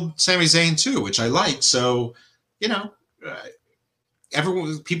killed Sami Zayn too, which I liked. So, people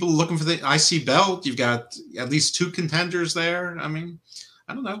looking for the IC belt. You've got at least 2 contenders there. I mean,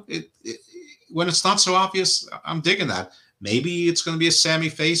 I don't know. When it's not so obvious, I'm digging that. Maybe it's going to be a Sami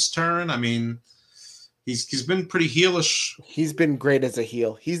face turn. I mean, he's been pretty heelish. He's been great as a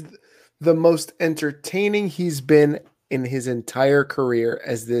heel. He's the most entertaining he's been in his entire career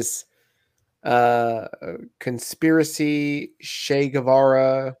as this conspiracy Che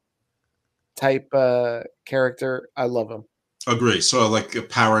Guevara type character. I love him. Agree. So like a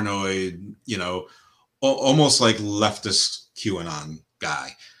paranoid, almost like leftist QAnon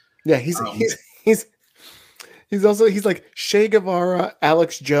guy. Yeah, he's like Che Guevara,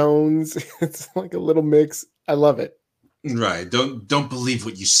 Alex Jones. It's like a little mix. I love it. Right. Don't believe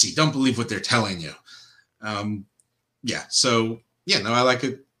what you see. Don't believe what they're telling you. Yeah. So I like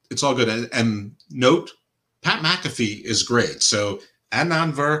it. It's all good. And note, Pat McAfee is great. So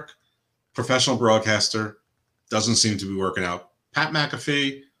Adnan Virk, professional broadcaster, doesn't seem to be working out. Pat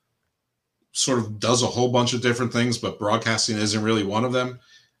McAfee sort of does a whole bunch of different things, but broadcasting isn't really one of them.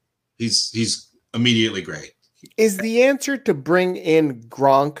 He's immediately great. Is the answer to bring in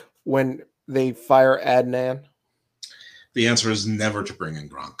Gronk when they fire Adnan? The answer is never to bring in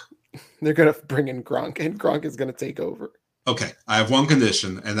Gronk. They're going to bring in Gronk, and Gronk is going to take over. Okay, I have one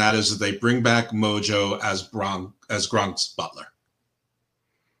condition, and that is that they bring back Mojo as Gronk's butler.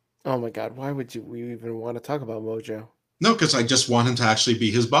 Oh my God! Why would we even want to talk about Mojo? No, because I just want him to actually be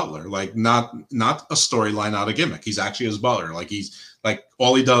his butler, like not a storyline, not a gimmick. He's actually his butler. Like he's like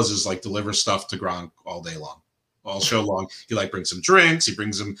all he does is like deliver stuff to Gronk all day long, all show long. He like brings him drinks. He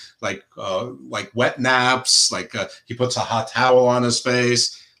brings him like wet naps. Like he puts a hot towel on his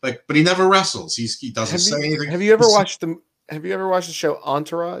face. Like, but he never wrestles. He doesn't say anything. Have you ever Have you ever watched the show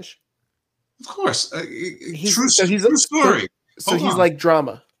Entourage? Of course. True story. So he's like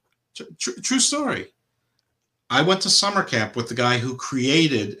drama. True story. I went to summer camp with the guy who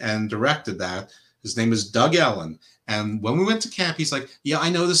created and directed that. His name is Doug Ellen. And when we went to camp, he's like, yeah, I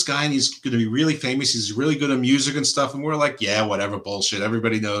know this guy and he's going to be really famous. He's really good at music and stuff. And we're like, yeah, whatever, bullshit.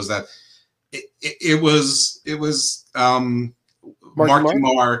 Everybody knows that. It was Marky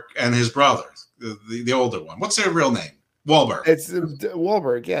Mark and his brother, the older one. What's their real name? Wahlberg. It's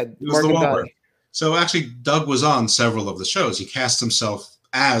Wahlberg, yeah. It was the Wahlberg. So actually, Doug was on several of the shows. He cast himself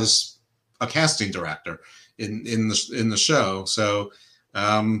as a casting director in the show. So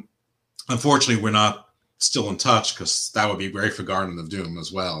unfortunately, we're not still in touch because that would be great for Garden of Doom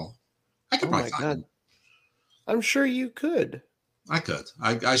as well. I could probably find him. I'm sure you could. I could.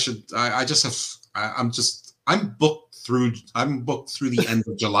 I should. I just have. I'm booked through the end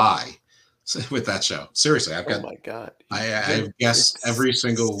of July with that show. Seriously, I've got. Oh my god! I've guessed every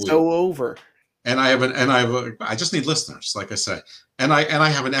single week. So over. And I just need listeners, like I say, and I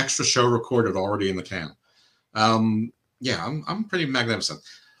have an extra show recorded already in the can. Yeah, I'm pretty magnificent.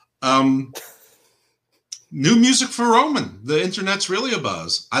 New music for Roman. The internet's really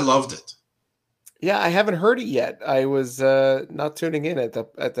abuzz. I loved it. Yeah, I haven't heard it yet. I was not tuning in at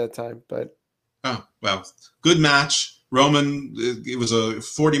that time, but well, good match. Roman, it was a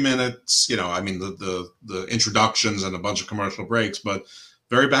 40 minutes. I mean the introductions and a bunch of commercial breaks, but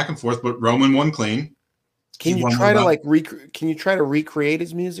very back and forth. But Roman won clean. Can you try to recreate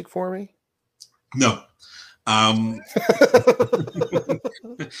his music for me? No. Damn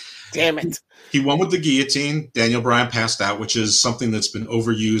it. He won with the guillotine. Daniel Bryan passed out, which is something that's been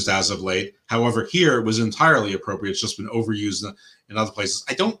overused as of late. However, here it was entirely appropriate. It's just been overused in other places.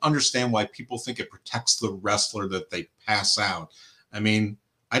 I don't understand why people think it protects the wrestler that they pass out. I mean,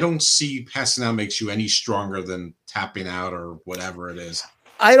 I don't see passing out makes you any stronger than tapping out or whatever it is.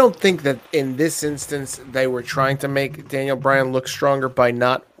 I don't think that in this instance they were trying to make Daniel Bryan look stronger by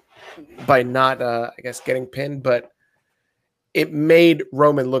not I guess getting pinned, but it made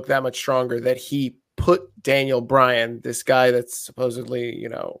Roman look that much stronger that he put Daniel Bryan, this guy that's supposedly,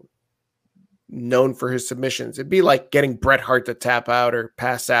 known for his submissions. It'd be like getting Bret Hart to tap out or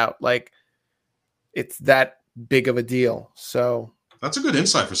pass out. Like, it's that big of a deal. So that's a good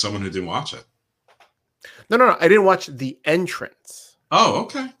insight for someone who didn't watch it. No. I didn't watch the entrance. Oh,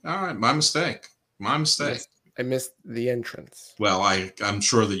 okay. All right. My mistake. Yes. I missed the entrance. Well, I'm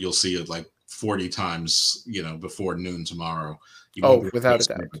sure that you'll see it like 40 times, before noon tomorrow. Without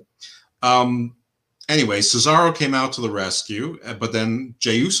a doubt. Anyway, Cesaro came out to the rescue, but then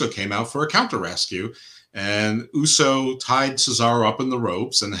Jey Uso came out for a counter rescue, and Uso tied Cesaro up in the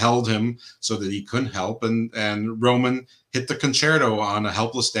ropes and held him so that he couldn't help, and Roman hit the concerto on a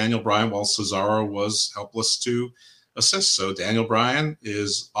helpless Daniel Bryan while Cesaro was helpless to assist. So Daniel Bryan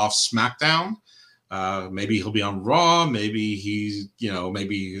is off SmackDown. Maybe he'll be on Raw. Maybe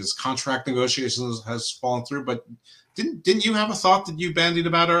maybe his contract negotiations has fallen through. But didn't you have a thought that you bandied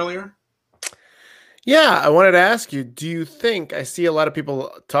about earlier? Yeah, I wanted to ask you, do you think, I see a lot of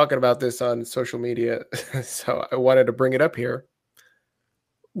people talking about this on social media, so I wanted to bring it up here.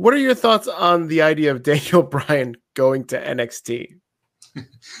 What are your thoughts on the idea of Daniel Bryan going to NXT?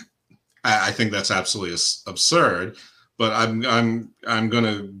 I think that's absolutely absurd. But I'm going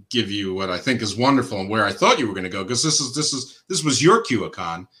to give you what I think is wonderful and where I thought you were going to go, because this was your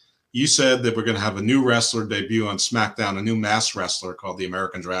QAcon. You said that we're going to have a new wrestler debut on SmackDown, a new masked wrestler called the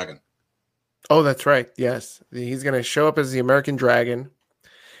American Dragon. Oh, that's right. Yes, he's going to show up as the American Dragon,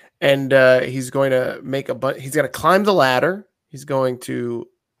 and he's going to he's going to climb the ladder. He's going to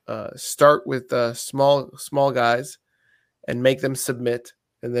start with small guys and make them submit,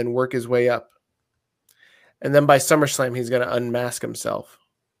 and then work his way up. And then by SummerSlam, he's going to unmask himself.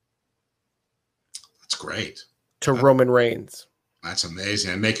 That's great. To Roman Reigns. That's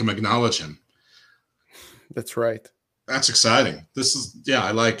amazing. And make him acknowledge him. That's right. That's exciting.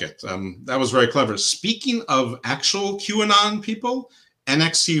 I like it. That was very clever. Speaking of actual QAnon people,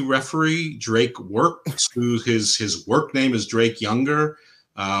 NXT referee Drake Works, who his work name is Drake Younger,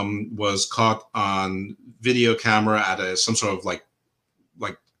 was caught on video camera at some sort of like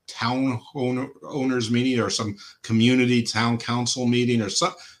town owners meeting or some community town council meeting or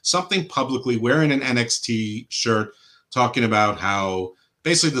something publicly wearing an NXT shirt, talking about how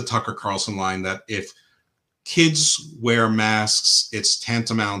basically the Tucker Carlson line that if kids wear masks, it's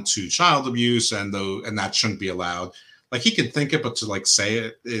tantamount to child abuse, and that shouldn't be allowed. Like, he can think it, but to like say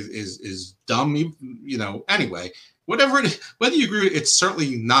it is dumb. Anyway, whatever it is, whether you agree, it's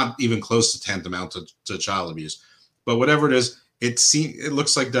certainly not even close to tantamount to child abuse. But whatever it is, it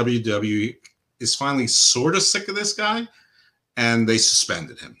looks like WWE is finally sort of sick of this guy. and they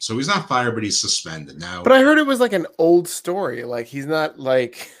suspended him. So he's not fired, but he's suspended now. But I heard it was like an old story. Like he's not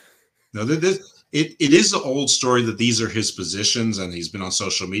like. No, it is the old story that these are his positions, and he's been on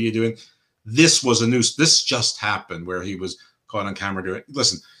social media doing. This was a news. This just happened where he was caught on camera doing.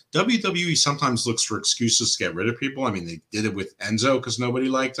 Listen, WWE sometimes looks for excuses to get rid of people. I mean, they did it with Enzo because nobody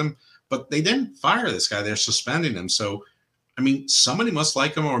liked him, but they didn't fire this guy. They're suspending him. So, I mean, somebody must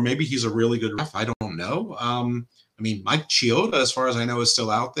like him, or maybe he's a really good ref. I don't know. I mean, Mike Chioda, as far as I know, is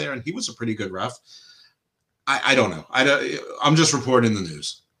still out there, and he was a pretty good ref. I don't know. I'm just reporting the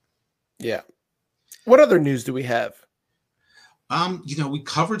news. Yeah. What other news do we have? We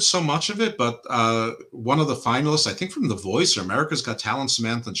covered so much of it, but one of the finalists, I think from The Voice or America's Got Talent,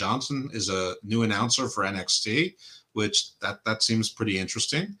 Samantha Johnson, is a new announcer for NXT, which that seems pretty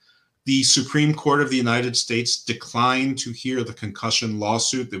interesting. The Supreme Court of the United States declined to hear the concussion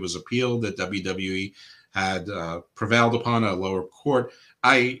lawsuit that was appealed that WWE had prevailed upon a lower court.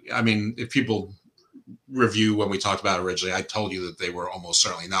 I mean, if people review when we talked about it originally, I told you that they were almost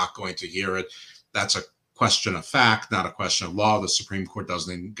certainly not going to hear it. That's a question of fact, not a question of law. The Supreme Court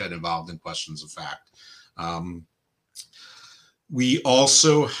doesn't get involved in questions of fact. We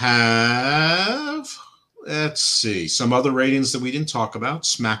also have, let's see, some other ratings that we didn't talk about.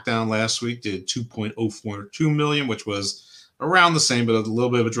 SmackDown last week did 2.042 million, which was around the same, but a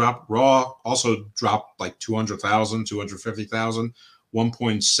little bit of a drop. Raw also dropped like 200,000, 250,000,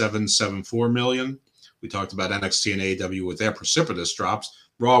 1.774 million. We talked about NXT and AEW with their precipitous drops.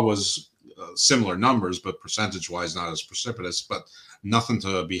 Raw was similar numbers, but percentage-wise not as precipitous, but nothing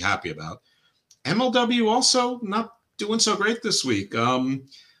to be happy about. MLW also not doing so great this week.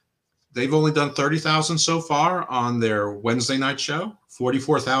 They've only done 30,000 so far on their Wednesday night show,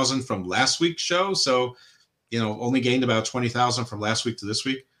 44,000 from last week's show. So, only gained about 20,000 from last week to this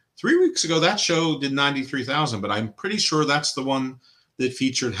week. 3 weeks ago, that show did 93,000, but I'm pretty sure that's the one that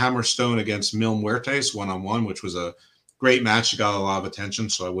featured Hammerstone against Mil Muertes one-on-one, which was a great match. It got a lot of attention,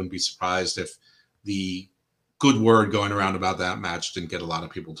 so I wouldn't be surprised if the good word going around about that match didn't get a lot of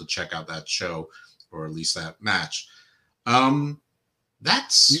people to check out that show, or at least that match.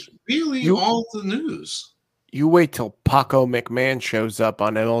 That's really all the news. You wait till Paco McMahon shows up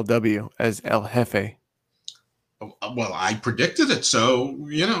on MLW as El Jefe. Well, I predicted it, so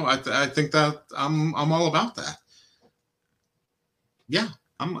I think that I'm all about that. Yeah,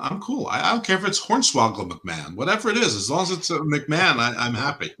 I'm cool. I don't care if it's Hornswoggle McMahon, whatever it is, as long as it's a McMahon, I'm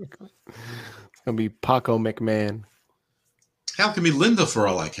happy. It's gonna be Paco McMahon. Hell, it can be Linda for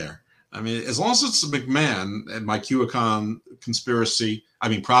all I care. I mean, as long as it's a McMahon, and my QAnon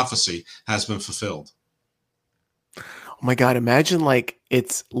prophecy has been fulfilled. Oh my God! Imagine like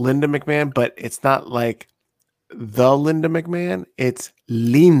it's Linda McMahon, but it's not like the Linda McMahon. It's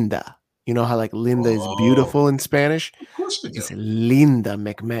Linda. You know how like Linda is beautiful in Spanish? Of course we do. It's Linda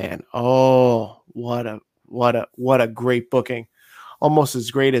McMahon. Oh, what a great booking. Almost as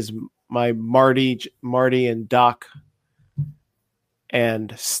great as my Marty and Doc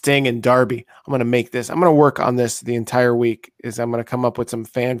and Sting and Darby. I'm going to work on this the entire week. I'm going to come up with some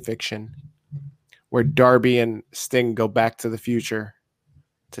fan fiction where Darby and Sting go back to the future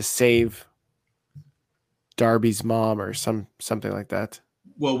to save Darby's mom or something like that.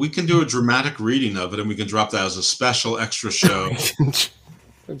 Well, we can do a dramatic reading of it, and we can drop that as a special extra show.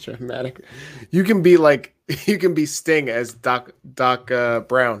 Dramatic. You can be Sting as Doc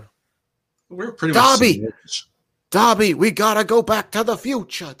Brown. We're pretty much Darby, we gotta go back to the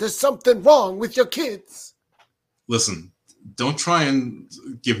future. There's something wrong with your kids. Listen, don't try and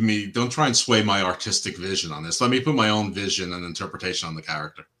sway my artistic vision on this. Let me put my own vision and interpretation on the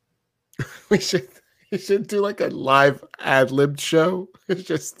character. You should do like a live ad-libbed show. It's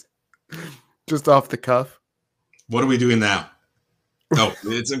just off the cuff. What are we doing now? Oh,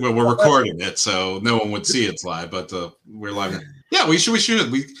 we're recording it, so no one would see it's live, but we're live now. Yeah, we should.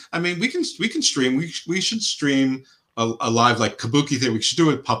 We can stream. We should stream a live like kabuki thing. We should do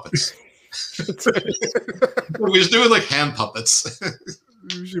it with puppets. We should do it like hand puppets.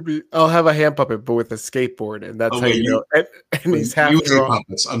 I'll have a hand puppet, but with a skateboard, and that's how you know. And he's half. You hate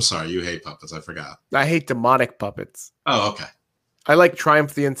puppets. I'm sorry, you hate puppets. I forgot. I hate demonic puppets. Oh, okay. I like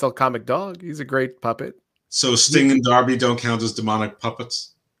Triumph the Incel Comic Dog. He's a great puppet. So Sting and Darby don't count as demonic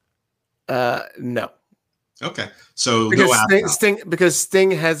puppets? No. Okay. So because because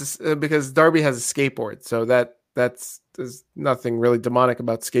Darby has a skateboard, so there's nothing really demonic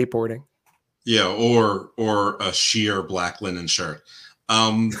about skateboarding. Yeah, or a sheer black linen shirt.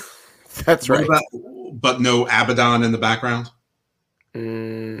 That's right. But no Abaddon in the background?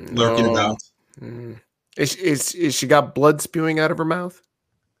 Lurking about? Is she got blood spewing out of her mouth?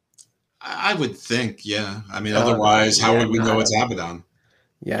 I would think, yeah. I mean, otherwise, how would we know it's Abaddon?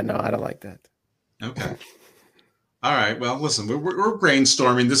 Yeah, no, I don't like that. Okay. All right. Well, listen, we're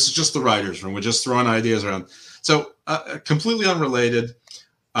brainstorming. This is just the writers' room. We're just throwing ideas around. So, completely unrelated.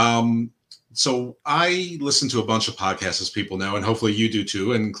 So I listen to a bunch of podcasts, as people know, and hopefully you do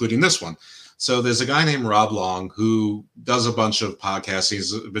too, including this one. So there's a guy named Rob Long who does a bunch of podcasts.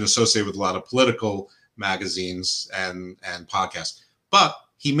 He's been associated with a lot of political magazines and podcasts, but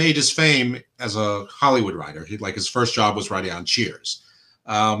he made his fame as a Hollywood writer. His first job was writing on Cheers.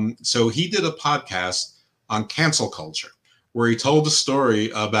 So he did a podcast on cancel culture, where he told a story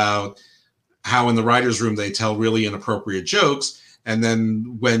about how in the writer's room they tell really inappropriate jokes, and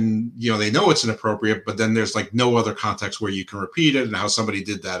then when they know it's inappropriate, but then there's like no other context where you can repeat it, and how somebody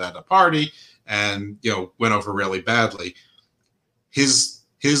did that at a party and went over really badly. His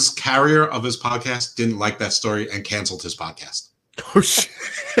carrier of his podcast didn't like that story and canceled his podcast. Oh shit!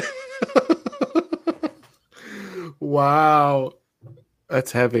 Wow,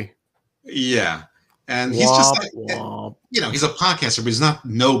 that's heavy. Yeah. And he's just like, he's a podcaster, but he's not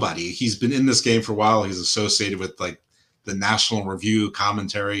nobody. He's been in this game for a while. He's associated with like the National Review,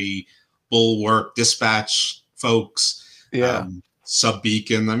 Commentary, Bulwark, Dispatch folks, Sub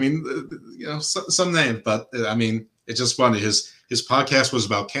Beacon. I mean, some names, but I mean, it's just funny. His podcast was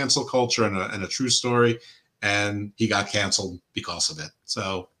about cancel culture and a true story, and he got canceled because of it.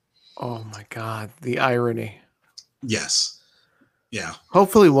 So, oh my God, the irony. Yes. Yeah.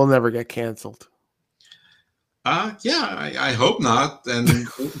 Hopefully we'll never get canceled. I hope not.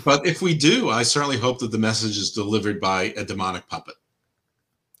 But if we do, I certainly hope that the message is delivered by a demonic puppet.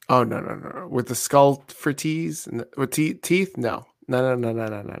 Oh, no. With the skull for teeth? With teeth? No. No.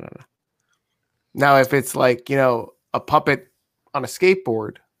 Now, if it's like, a puppet on a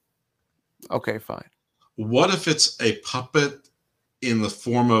skateboard, okay, fine. What if it's a puppet in the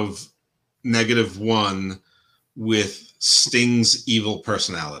form of -1 with Sting's evil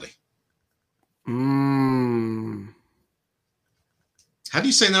personality? How do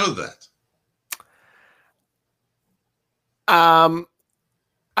you say no to that?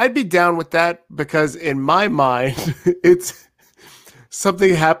 I'd be down with that, because in my mind, it's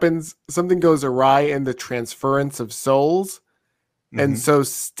something happens, something goes awry in the transference of souls. Mm-hmm. And so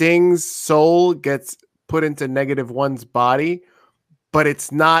Sting's soul gets put into -1's body, but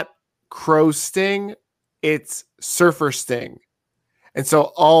it's not Crow Sting, it's Surfer Sting. And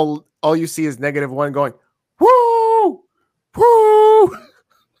so all you see is -1 going, woo, woo.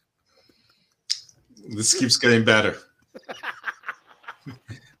 This keeps getting better.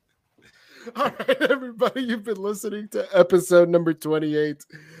 All right, everybody, you've been listening to episode number 28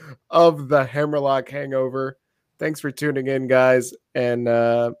 of the Hammerlock Hangover. Thanks for tuning in, guys. And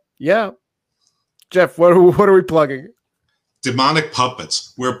Jeff, what are we plugging? Demonic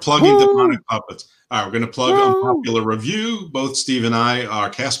puppets. We're plugging demonic puppets. All right, we're going to plug Unpopular Review. Both Steve and I are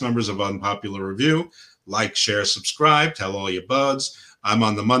cast members of Unpopular Review. Like, share, subscribe. Tell all your buds. I'm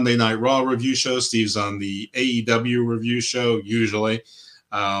on the Monday Night Raw review show. Steve's on the AEW review show, usually.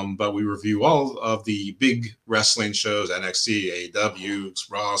 But we review all of the big wrestling shows, NXT, AEW,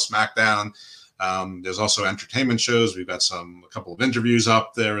 Raw, Smackdown. There's also entertainment shows. We've got a couple of interviews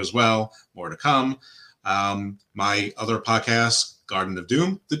up there as well. More to come. My other podcast, Garden of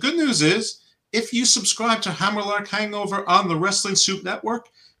Doom. The good news is, if you subscribe to Hammerlock Hangover on the Wrestling Soup Network,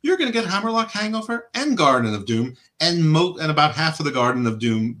 you're going to get Hammerlock Hangover and Garden of Doom and about half of the Garden of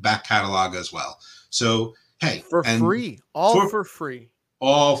Doom back catalog as well. So, hey. Free. All for free.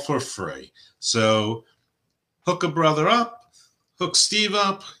 All for free. So, hook a brother up. Hook Steve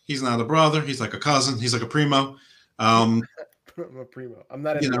up. He's not a brother. He's like a cousin. He's like a primo. I'm a primo. I'm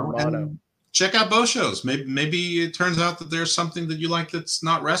not in hermano. Check out both shows. Maybe it turns out that there's something that you like that's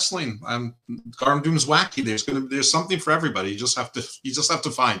not wrestling. Garden of Doom's wacky. There's something for everybody. You just have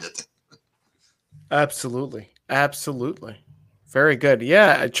to find it. Absolutely. Very good.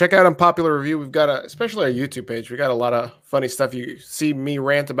 Yeah, check out Unpopular Review. We've got especially our YouTube page. We got a lot of funny stuff. You see me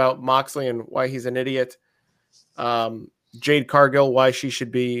rant about Moxley and why he's an idiot. Jade Cargill, why she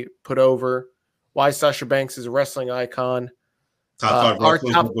should be put over. Why Sasha Banks is a wrestling icon. Top 5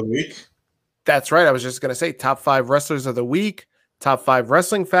 wrestlers of the week. That's right. I was just going to say top 5 wrestlers of the week, top 5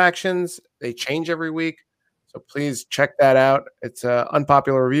 wrestling factions. They change every week. So please check that out. It's an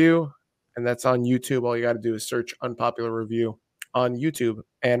Unpopular Review, and that's on YouTube. All you got to do is search Unpopular Review on YouTube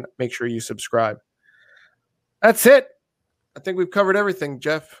and make sure you subscribe. That's it. I think we've covered everything,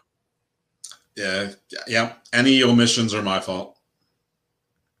 Jeff. Yeah. Any omissions are my fault.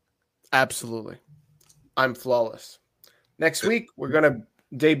 Absolutely. I'm flawless. Next week, we're going to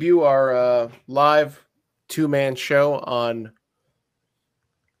debut our live 2-man show on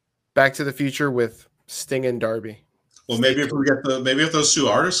Back to the Future with Sting and Darby. Well, maybe if those two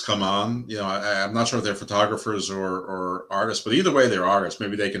artists come on, I'm not sure if they're photographers or artists, but either way, they're artists.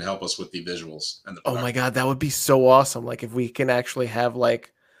 Maybe they can help us with the visuals and the. Oh my God, that would be so awesome! Like if we can actually have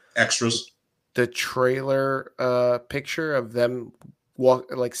like extras, the trailer picture of them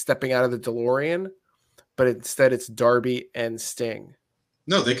stepping out of the DeLorean, but instead it's Darby and Sting.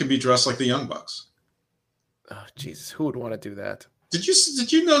 No, they can be dressed like the Young Bucks. Oh Jesus, who would want to do that? Did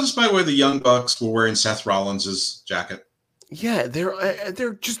you notice, by the way, the Young Bucks were wearing Seth Rollins' jacket? Yeah,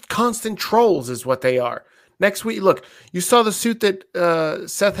 they're just constant trolls, is what they are. Next week, look, you saw the suit that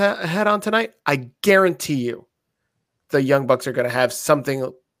Seth had on tonight. I guarantee you, the Young Bucks are going to have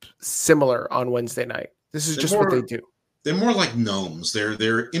something similar on Wednesday night. This is just what they do. They're more like gnomes.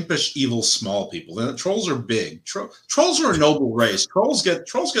 They're impish, evil, small people. The trolls are big. Trolls are a noble race. Trolls get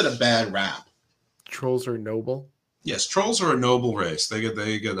a bad rap. Trolls are noble. Yes, trolls are a noble race. They get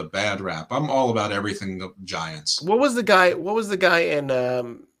a bad rap. I'm all about everything giants. What was the guy in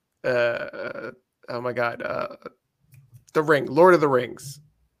oh my God, the Ring, Lord of the Rings?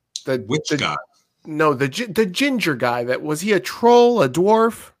 Which guy? No, the ginger guy. That was he a troll, a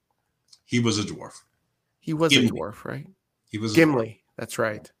dwarf? He was a dwarf. He was Gimli. A dwarf, right? He was Gimli. That's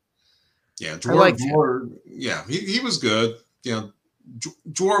right. Yeah, dwarf. Yeah, he was good.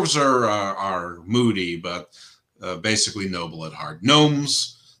 Dwarves are moody, but basically noble at heart.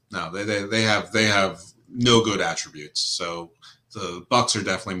 Gnomes, no, they have no good attributes. So the Bucks are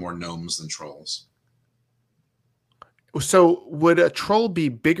definitely more gnomes than trolls. So would a troll be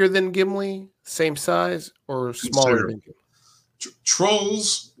bigger than Gimli, same size, or smaller than Gimli?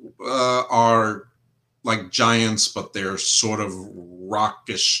 Trolls are like giants, but they're sort of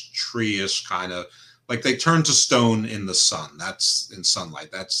rockish, tree-ish kind of. Like they turn to stone in the sun. That's in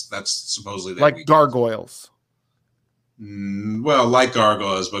sunlight. That's supposedly like gargoyles. Well, like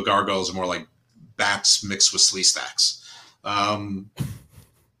gargoyles, but gargoyles are more like bats mixed with slee stacks. A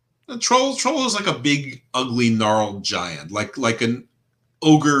troll is like a big, ugly, gnarled giant, like an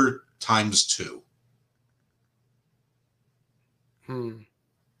ogre times 2. I'm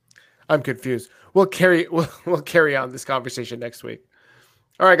confused. We'll carry on this conversation next week.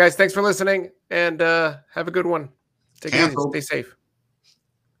 All right, guys. Thanks for listening, and have a good one. Take it easy. Stay safe.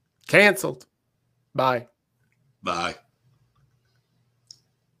 Canceled. Bye. Bye.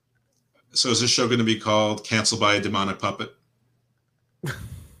 So is this show going to be called Canceled by a Demonic Puppet?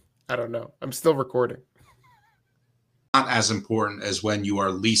 I don't know. I'm still recording. Not as important as when you are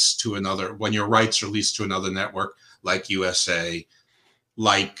leased to another, when your rights are leased to another network like USA,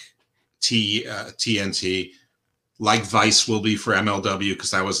 like TNT, like Vice will be for MLW,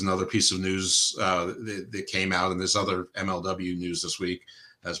 because that was another piece of news that came out, and there's other MLW news this week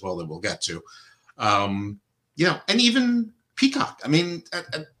as well that we'll get to. And even Peacock. I mean,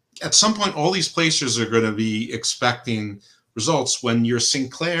 at some point, all these places are going to be expecting results. When you're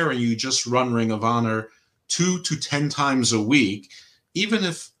Sinclair and you just run Ring of Honor 2 to 10 times a week, even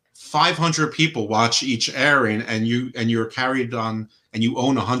if 500 people watch each airing, and you're carried on, and you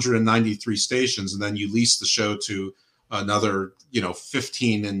own 193 stations, and then you lease the show to another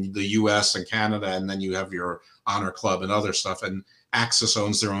 15 in the US and Canada, and then you have your Honor Club and other stuff, and Access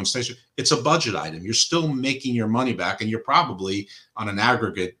owns their own station. It's a budget item. You're still making your money back, and you're probably on an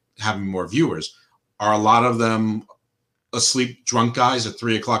aggregate having more viewers. Are a lot of them asleep drunk guys at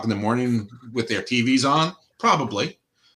 3 o'clock in the morning with their TVs on? Probably.